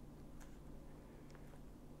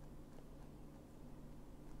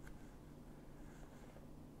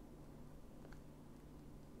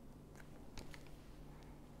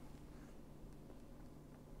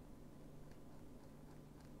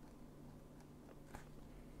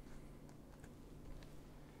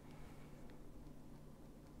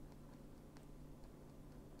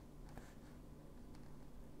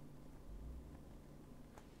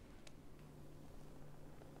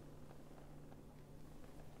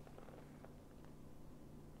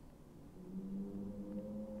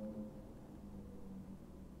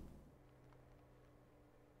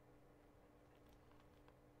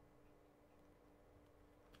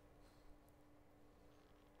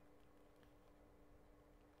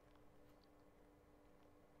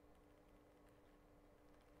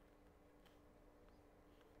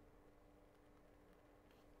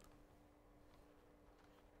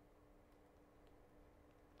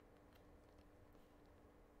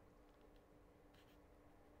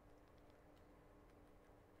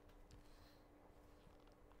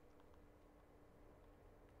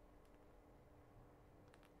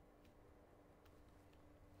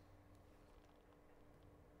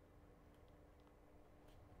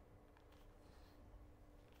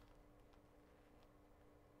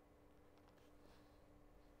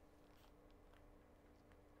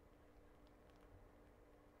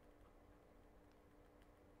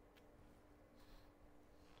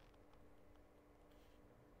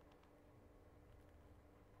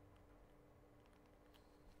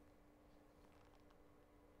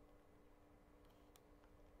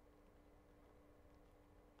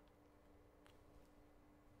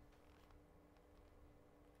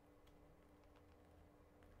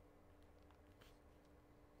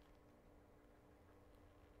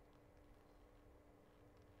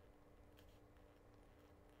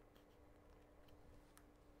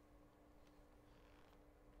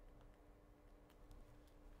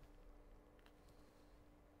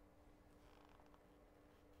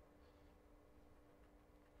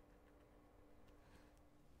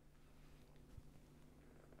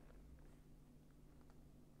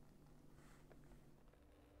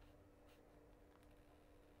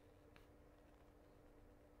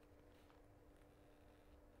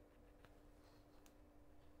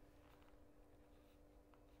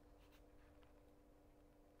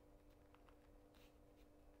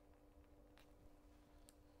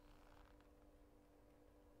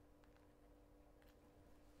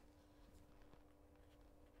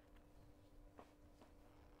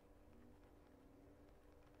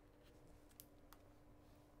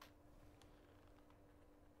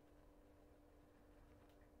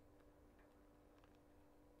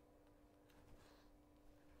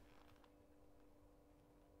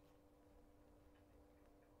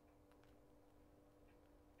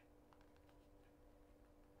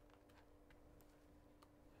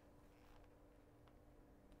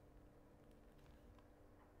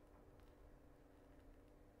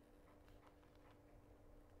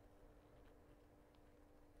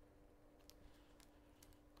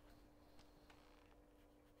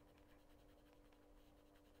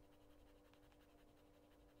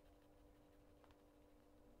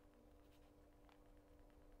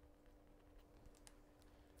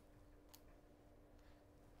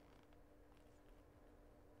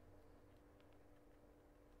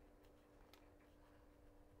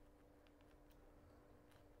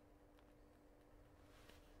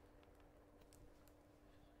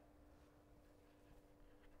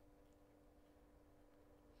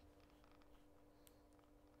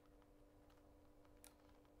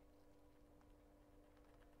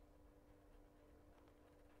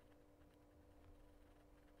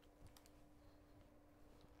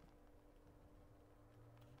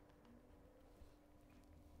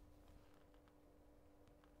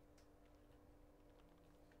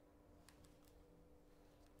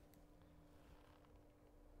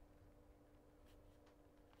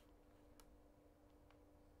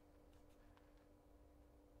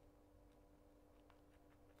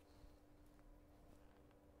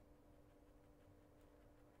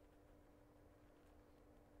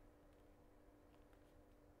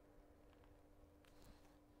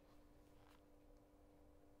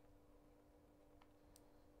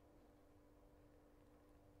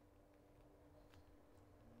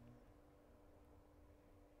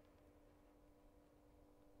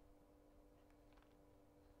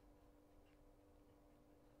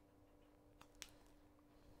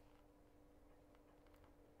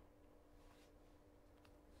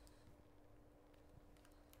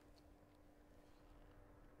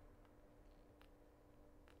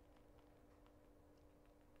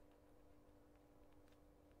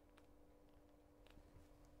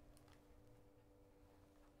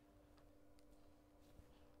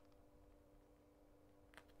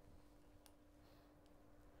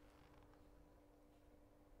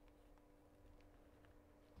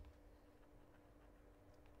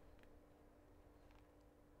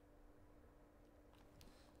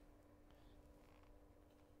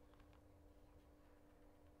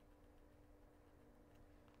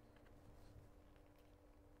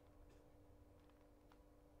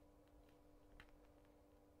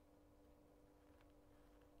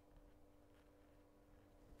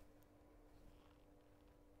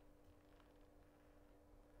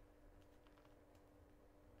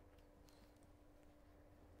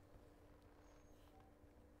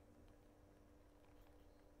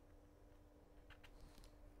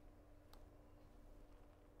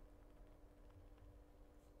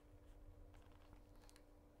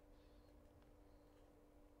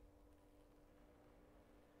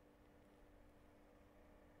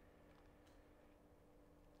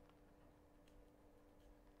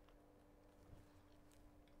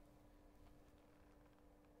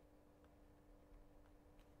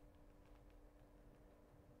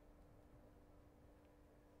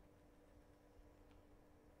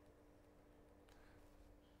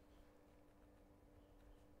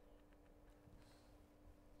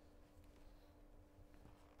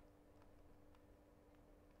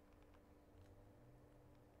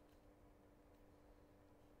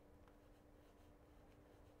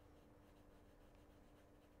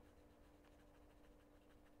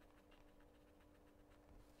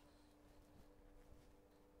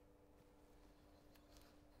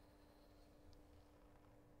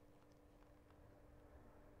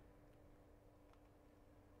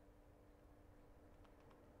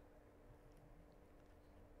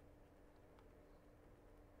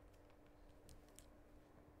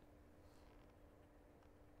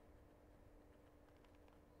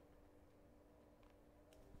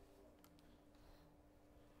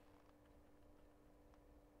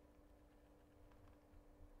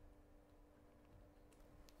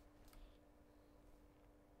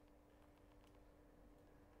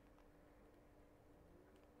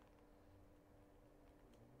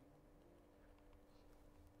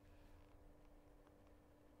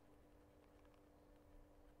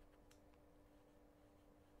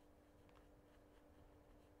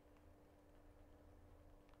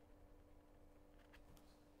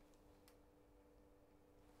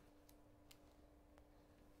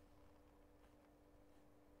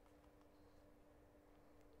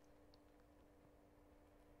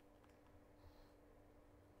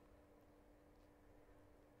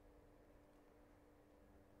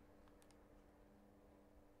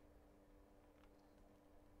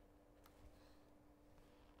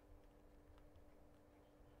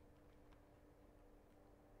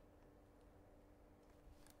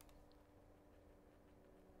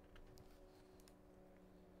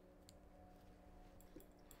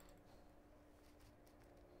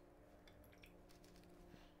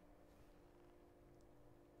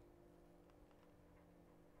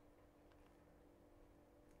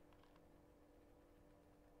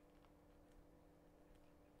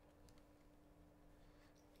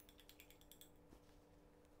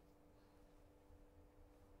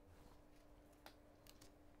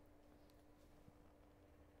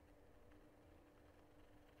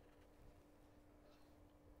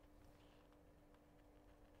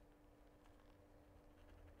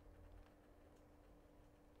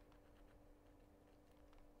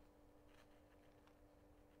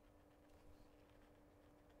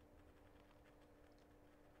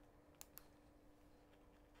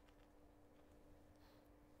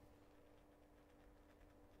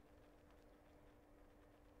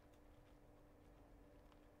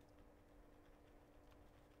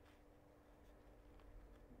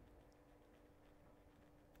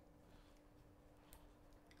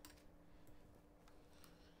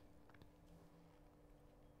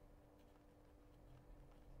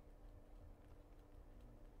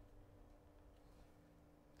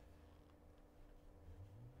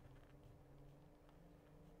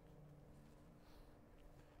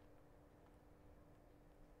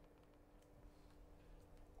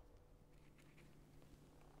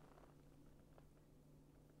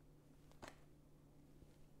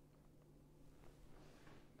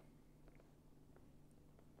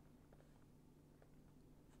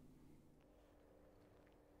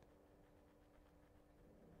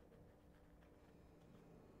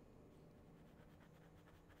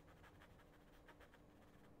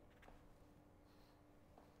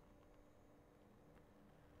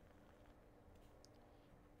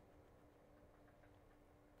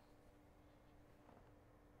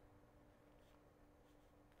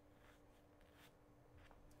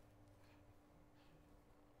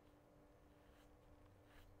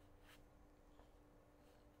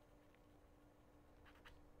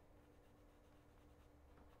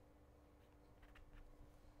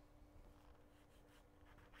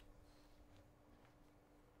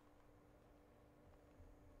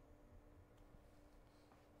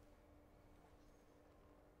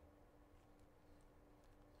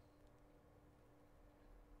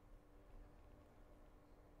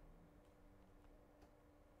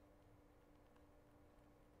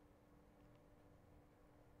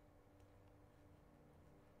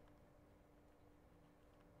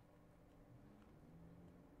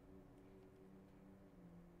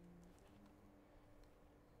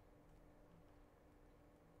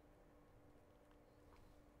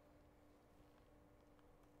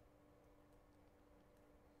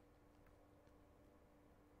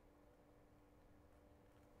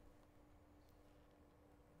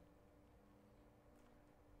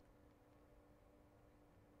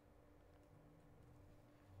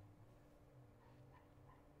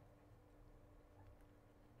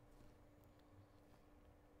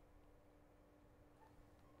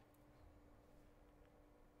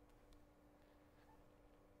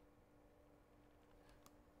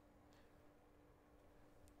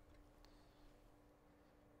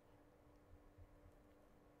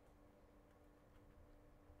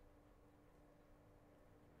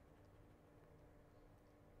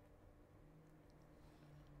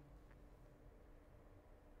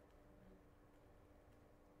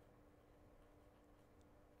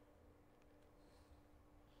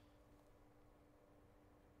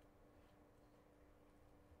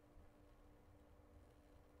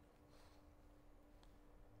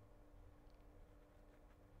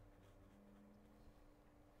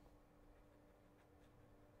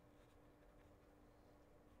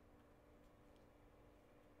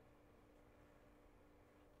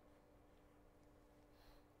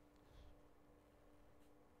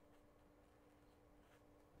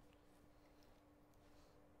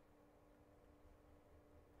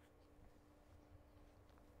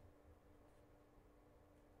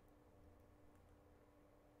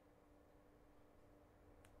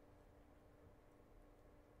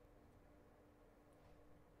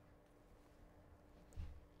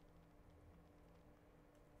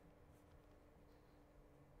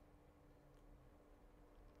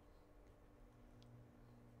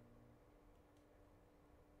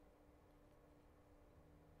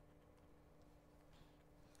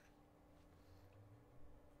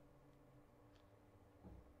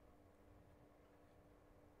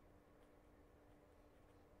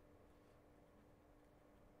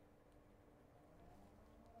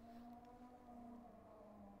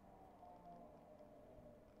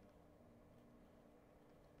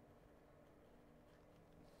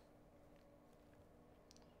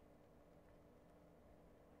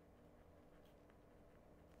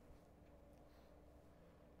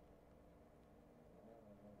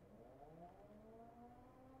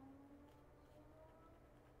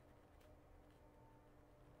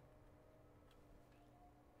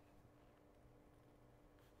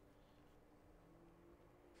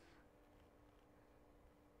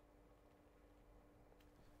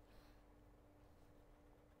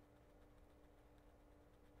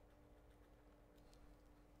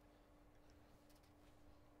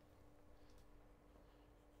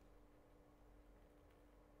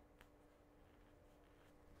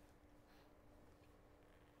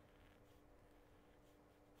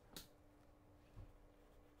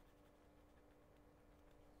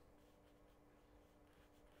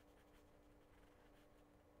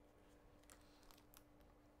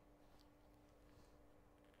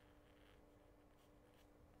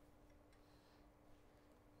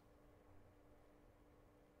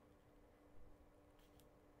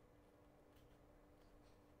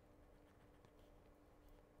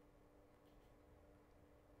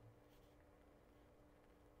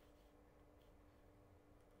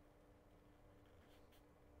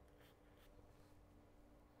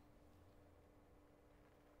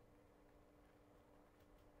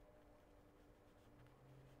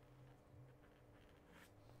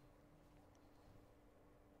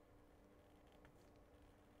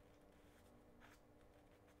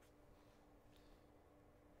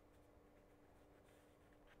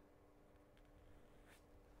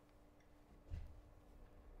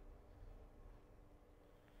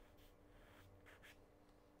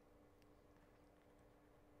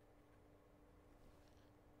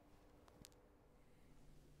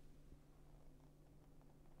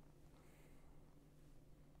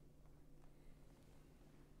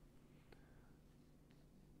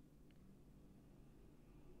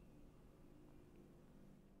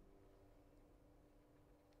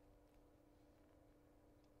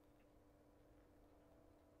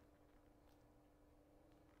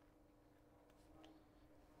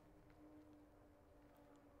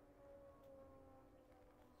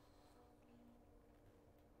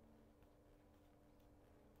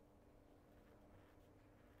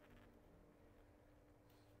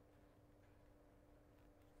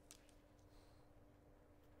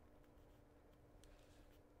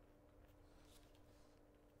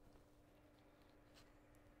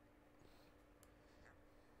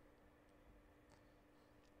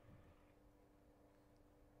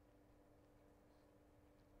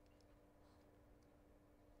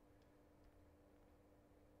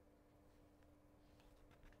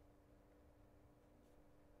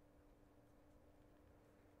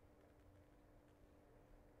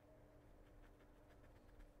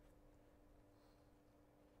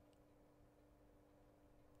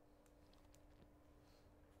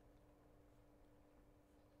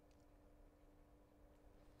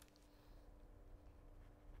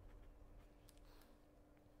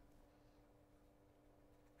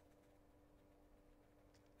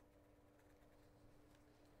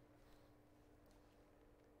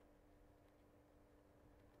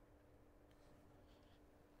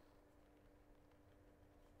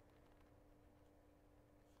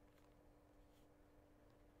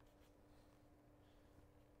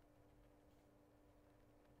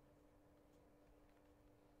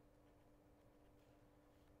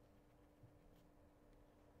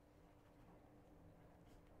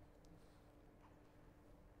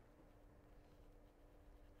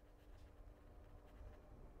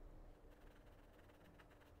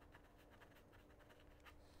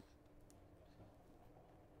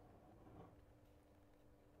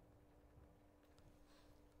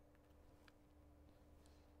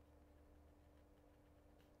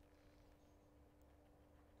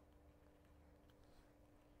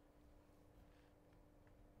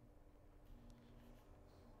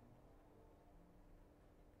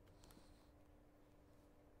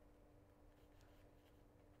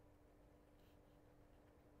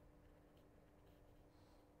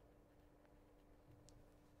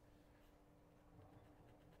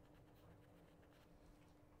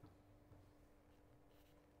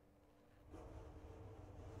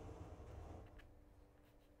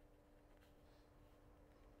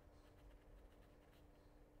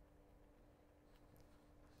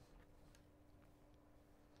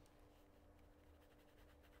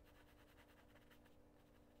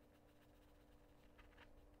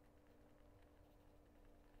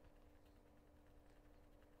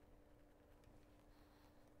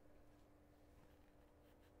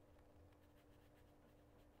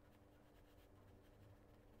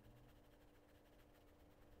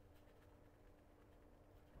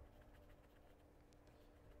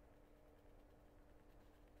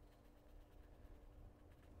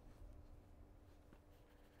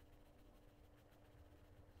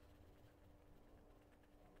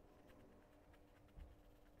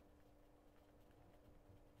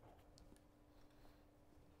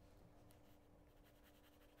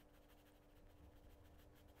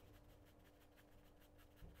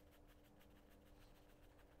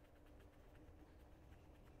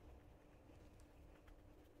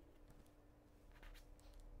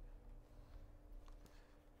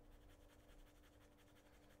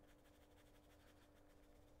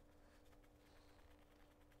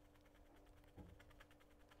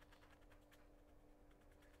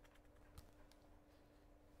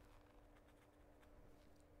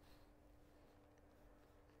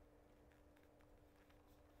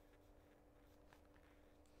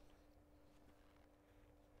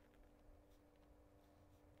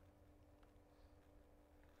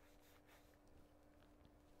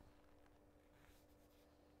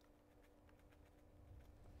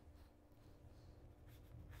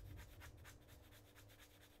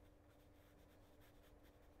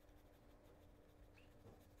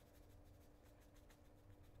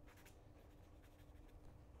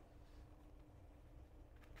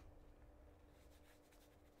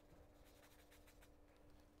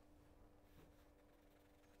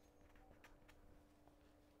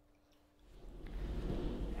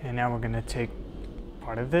 And now we're going to take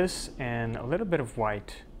part of this and a little bit of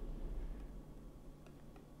white.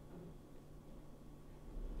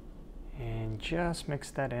 And just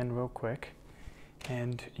mix that in real quick.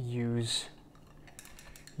 And use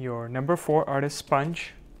your number 4 artist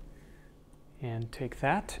sponge. And take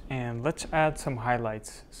that and let's add some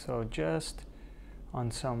highlights. So just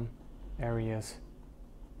on some areas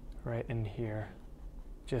right in here,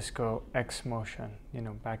 just go X motion, you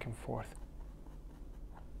know, back and forth.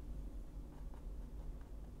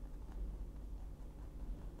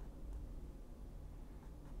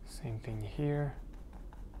 Same thing here.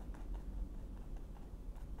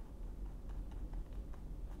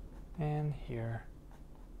 And here.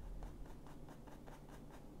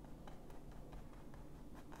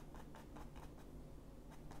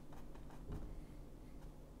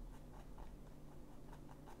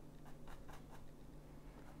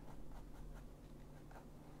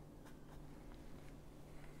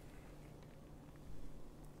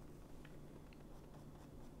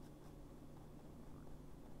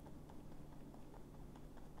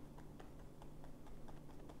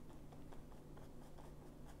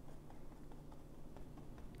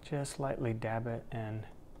 Just lightly dab it and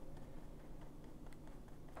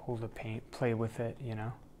pull the paint, play with it, you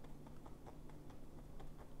know.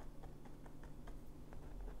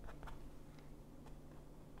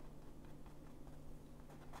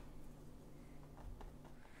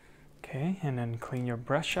 Okay, and then clean your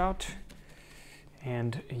brush out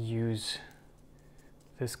and use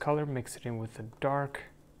this color, mix it in with the dark,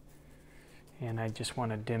 and I just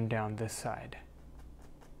want to dim down this side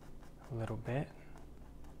a little bit.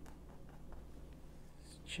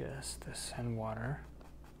 Just the sand water.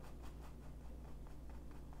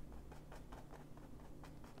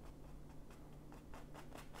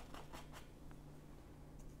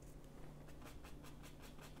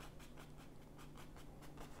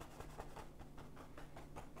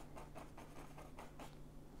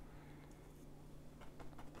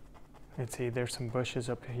 Let's see, there's some bushes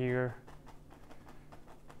up here.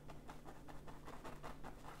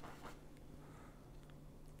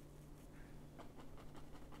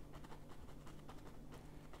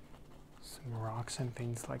 Rocks and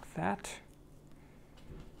things like that.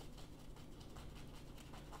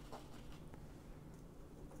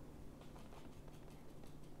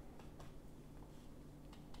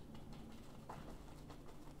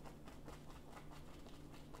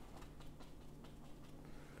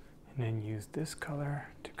 And then use this color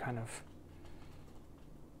to kind of,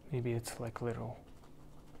 maybe it's like little,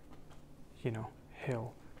 you know,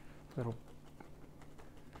 little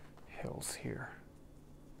hills here.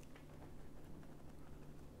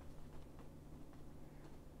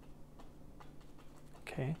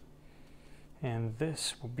 Okay, and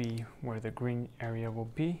this will be where the green area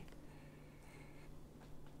will be.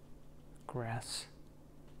 Grass.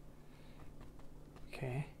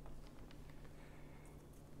 Okay,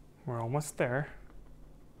 we're almost there.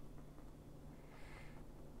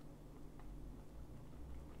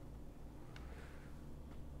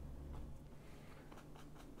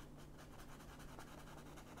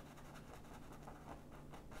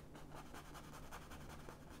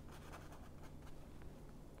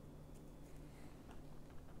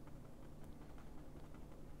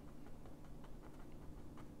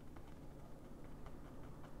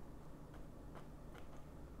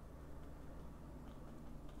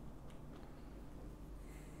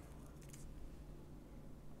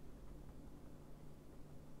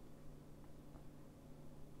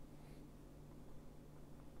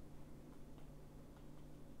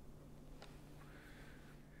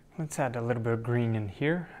 Let's add a little bit of green in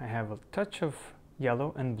here. I have a touch of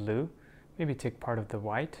yellow and blue. Maybe take part of the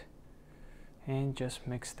white and just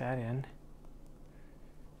mix that in.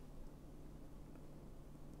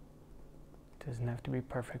 Doesn't have to be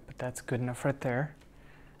perfect, but that's good enough right there.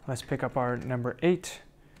 Let's pick up our number 8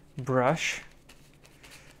 brush,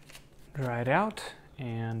 dry it out,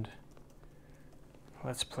 and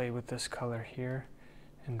let's play with this color here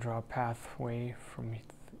and draw a pathway from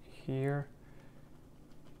here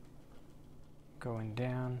going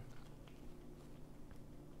down.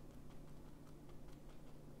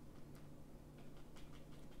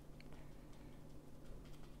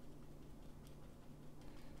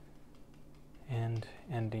 And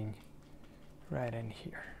ending right in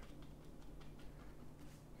here.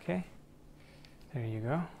 Okay, there you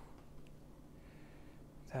go.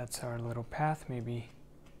 That's our little path. Maybe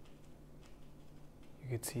you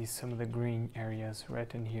could see some of the green areas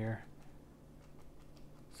right in here.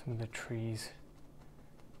 Some of the trees,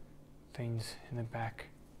 things in the back.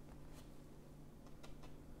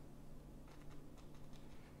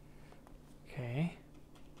 Okay,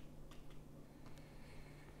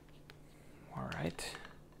 right.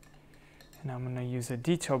 And I'm going to use a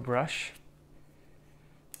detail brush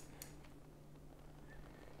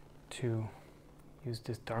to use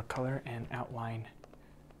this dark color and outline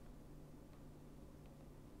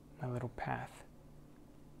my little path.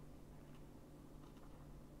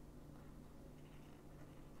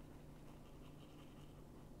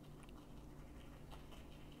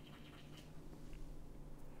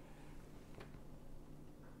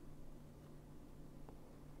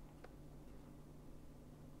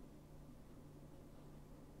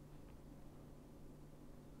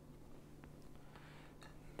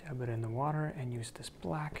 Dab it in the water and use this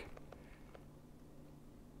black.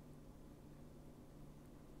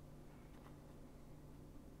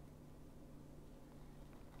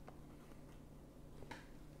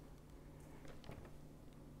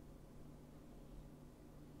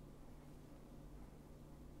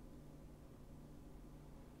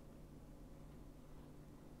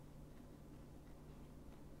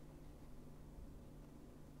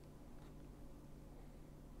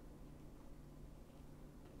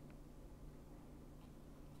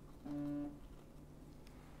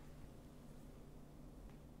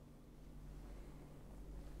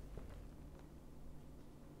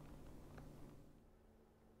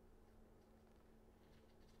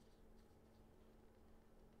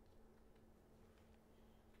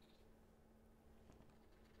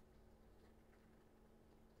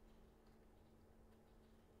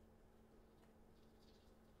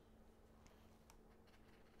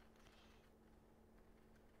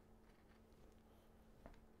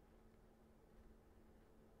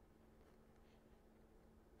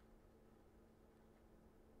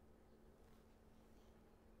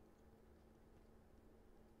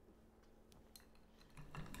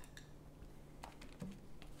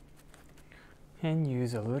 And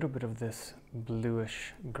use a little bit of this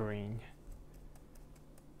bluish green.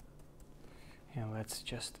 And let's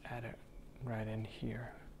just add it right in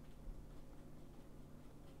here.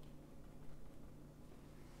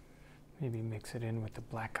 Maybe mix it in with the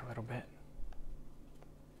black a little bit.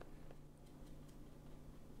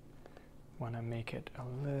 Want to make it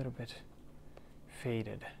a little bit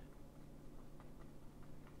faded.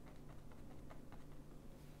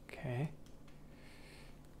 Okay.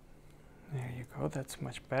 There you go, that's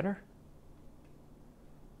much better.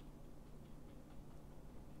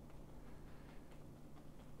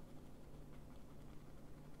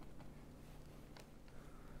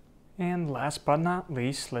 And last but not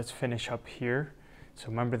least, let's finish up here. So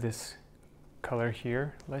remember this color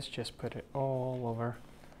here? Let's just put it all over,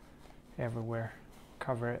 everywhere.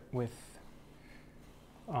 Cover it with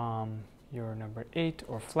your number 8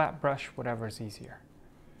 or flat brush, whatever is easier.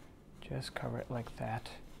 Just cover it like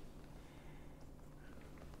that.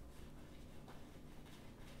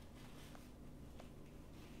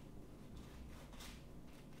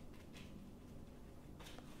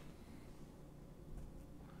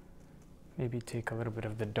 Maybe take a little bit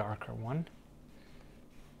of the darker one.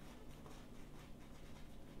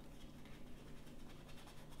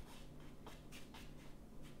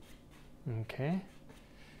 Okay,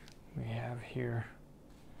 we have here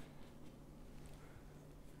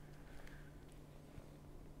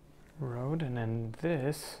road, and then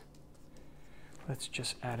this, let's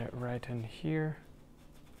just add it right in here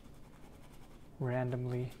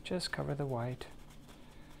randomly. Just cover the white.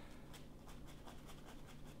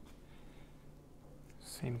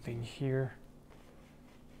 Same thing here.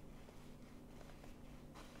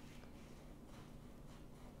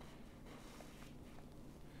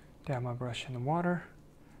 Dab my brush in the water,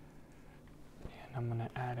 and I'm going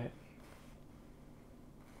to add it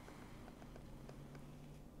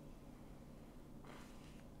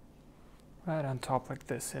right on top like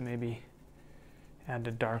this, and maybe add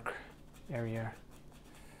the dark area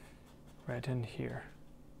right in here.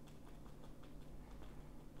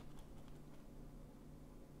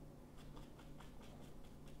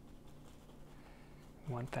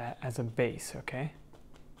 Want that as a base, okay?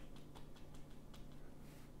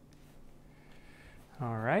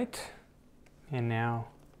 All right, and now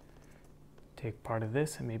take part of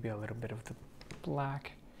this and maybe a little bit of the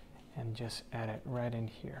black and just add it right in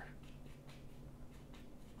here.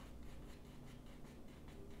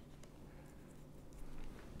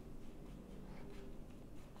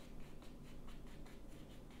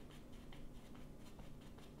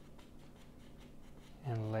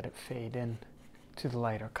 And let it fade in to the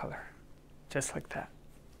lighter color, just like that.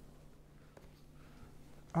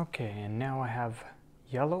 Okay, and now I have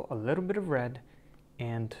yellow, a little bit of red,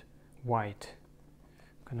 and white.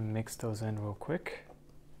 I'm gonna mix those in real quick.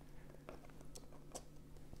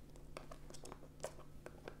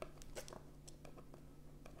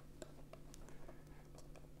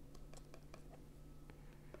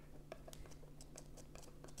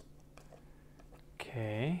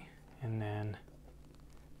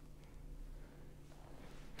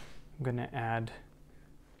 I'm gonna add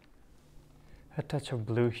a touch of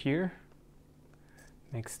blue here,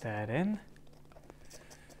 mix that in,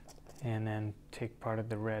 and then take part of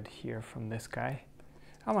the red here from this guy.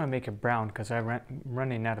 I want to make it brown because I'm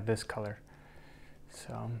running out of this color.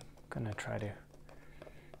 So I'm gonna try to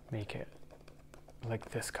make it like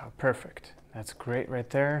this color. Perfect. That's great right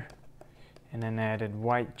there. And then I added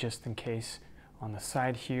white just in case on the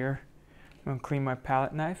side here. I'm gonna clean my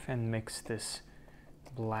palette knife and mix this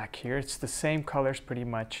black here. It's the same colors pretty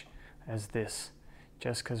much as this,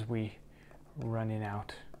 just because we running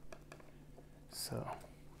out. So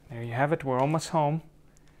there you have it. We're almost home.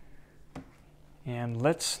 And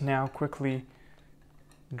let's now quickly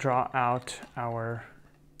draw out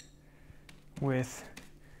with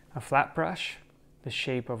a flat brush, the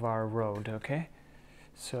shape of our road, okay?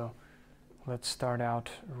 So let's start out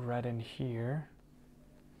right in here.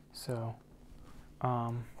 So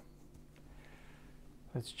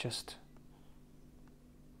let's just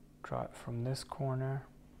draw it from this corner.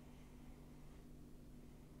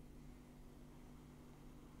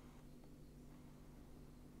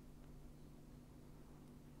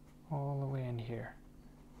 All the way in here.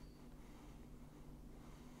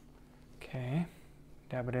 Okay,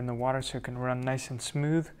 dab it in the water so it can run nice and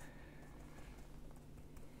smooth.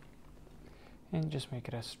 And just make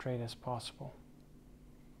it as straight as possible.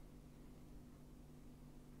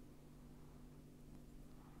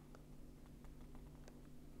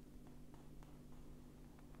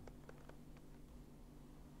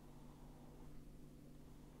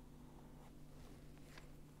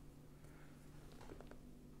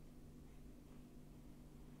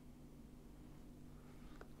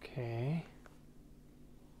 Okay,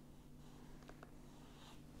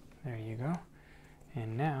 there you go.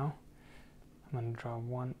 And now I'm going to draw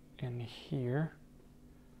one in here.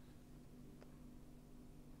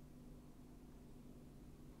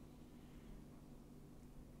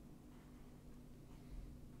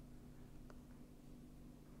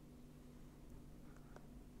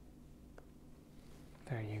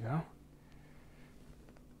 There you go.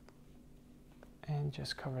 And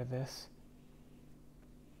just cover this.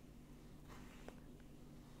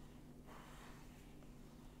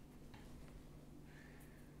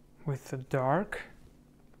 With the dark.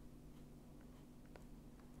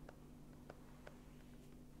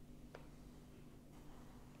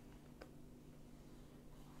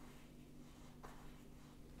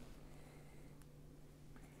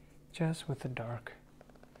 Just with the dark.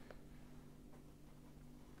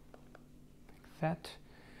 Like that.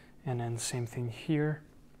 And then same thing here.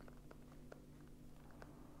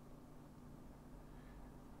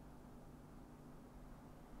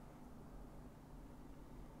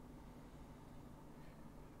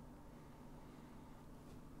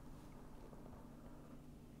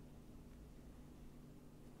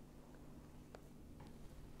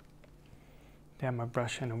 Dab my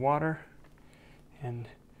brush in the water, and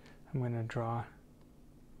I'm going to draw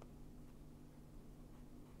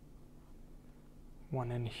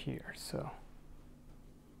one in here. So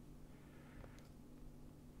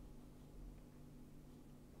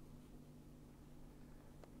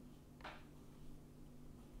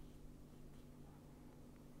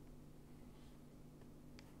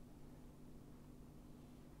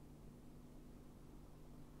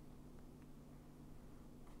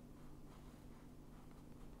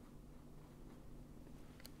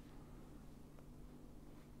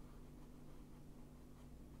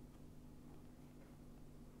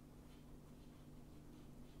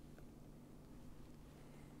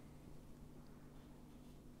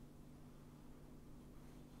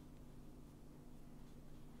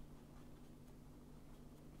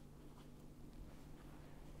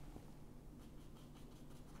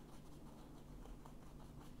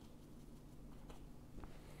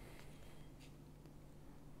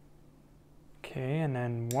okay, and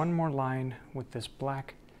then one more line with this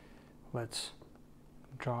black. Let's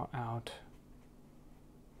draw out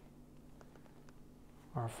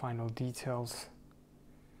our final details.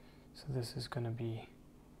 So this is going to be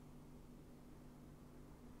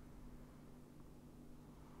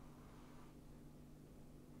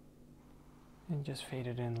and just fade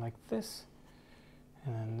it in like this,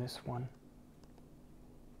 and then this one.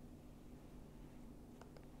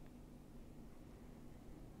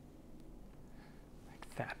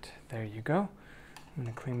 That. There you go. I'm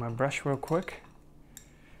going to clean my brush real quick,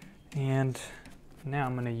 and now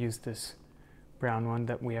I'm going to use this brown one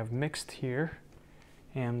that we have mixed here,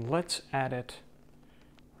 and let's add it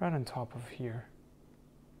right on top of here.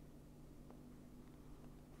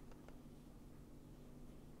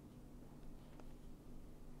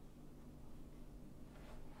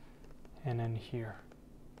 And then here.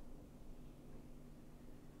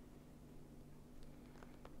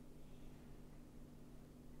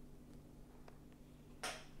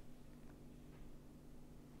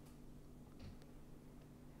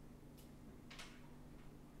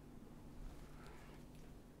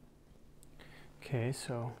 Okay,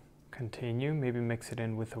 so continue, maybe mix it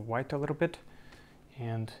in with the white a little bit,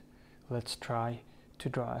 and let's try to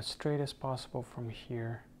draw as straight as possible from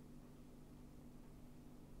here.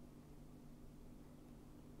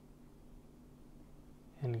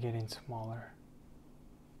 And getting smaller,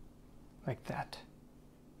 like that.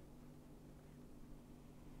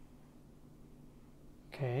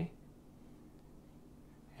 Okay,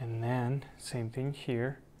 and then same thing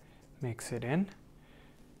here, mix it in.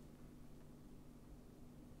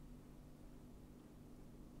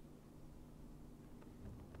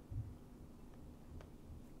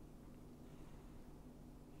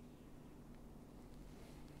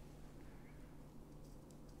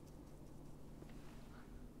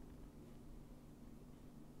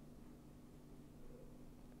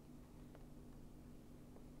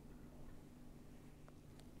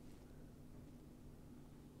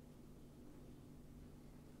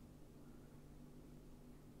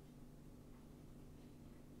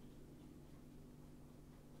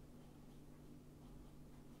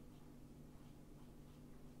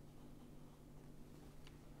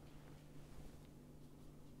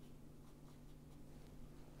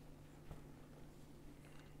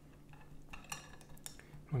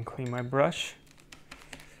 I'm going to clean my brush,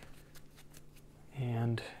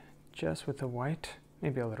 and just with the white,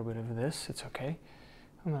 maybe a little bit of this, it's okay.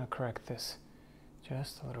 I'm going to correct this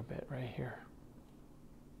just a little bit right here.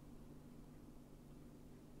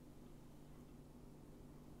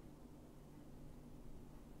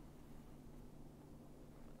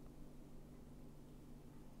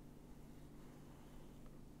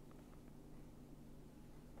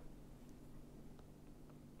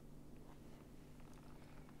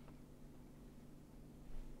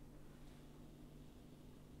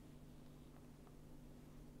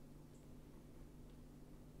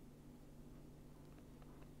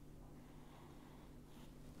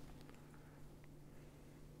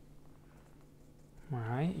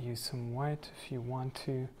 Alright, use some white if you want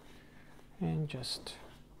to, and just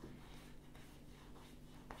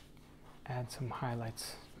add some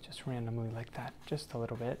highlights just randomly like that, just a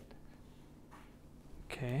little bit.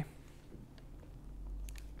 Okay.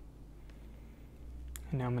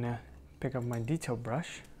 And now I'm going to pick up my detail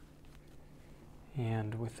brush,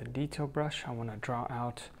 and with the detail brush I want to draw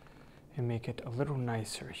out and make it a little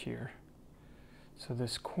nicer here. So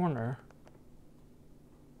this corner,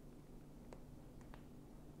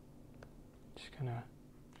 just gonna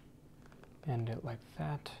bend it like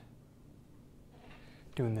that.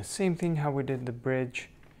 Doing the same thing how we did the bridge,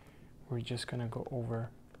 we're just gonna go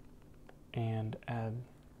over and add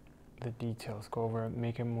the details, go over it,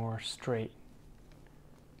 make it more straight.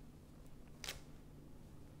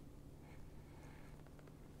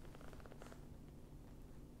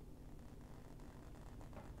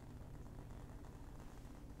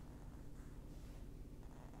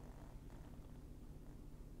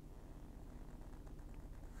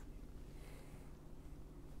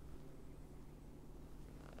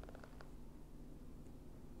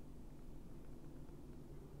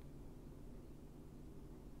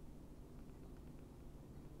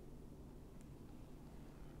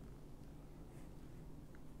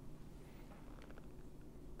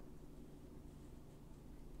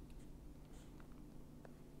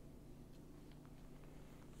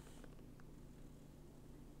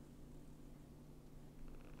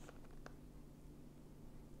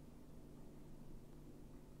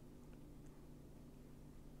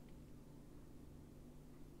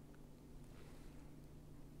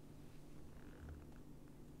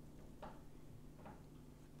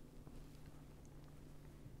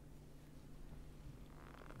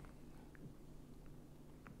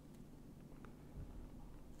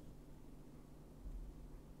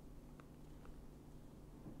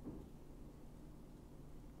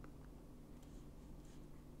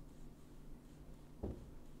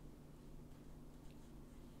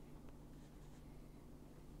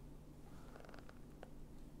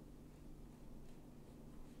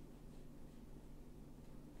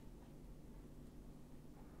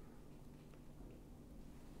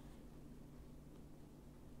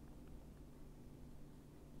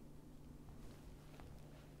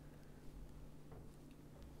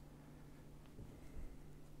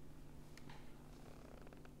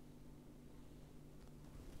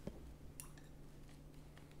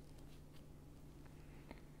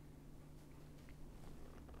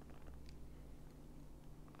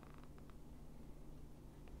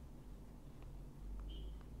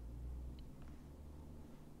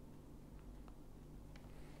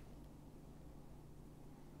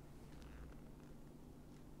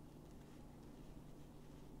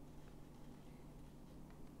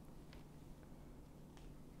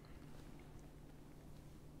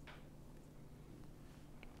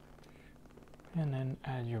 And then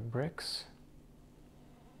add your bricks.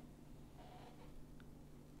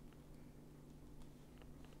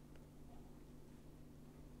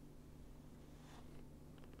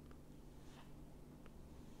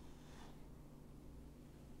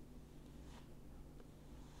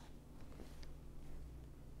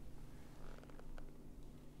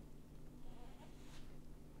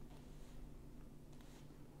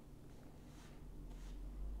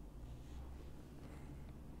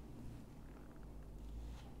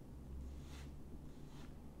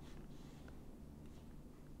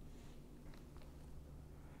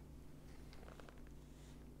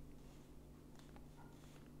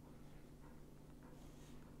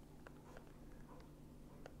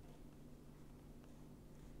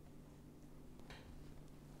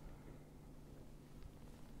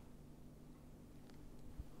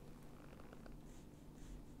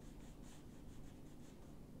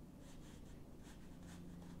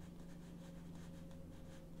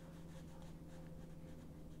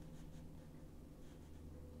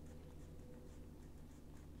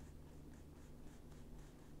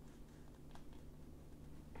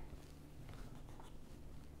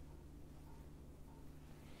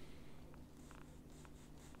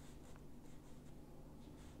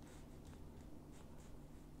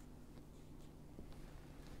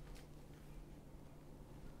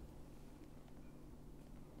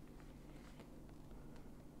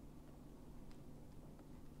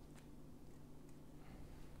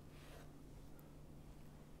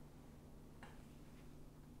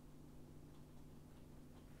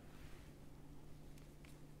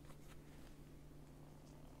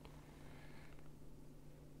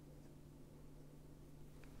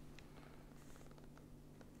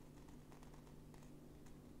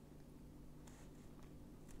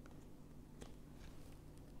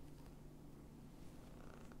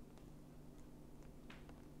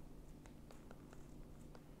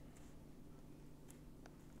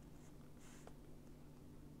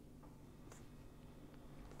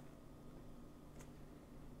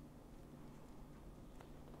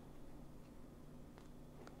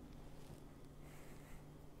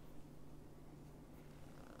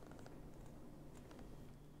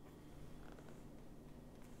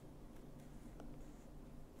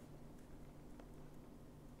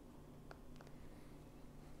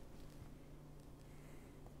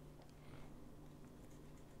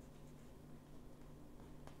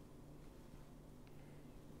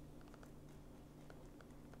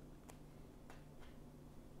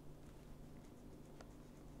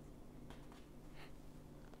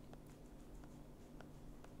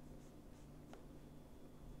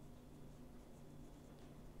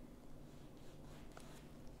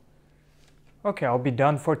 Okay, I'll be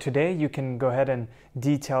done for today. You can go ahead and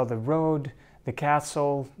detail the road, the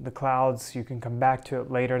castle, the clouds. You can come back to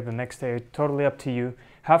it later the next day. Totally up to you.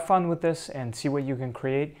 Have fun with this and see what you can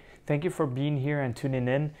create. Thank you for being here and tuning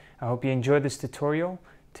in. I hope you enjoyed this tutorial.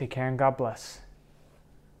 Take care and God bless.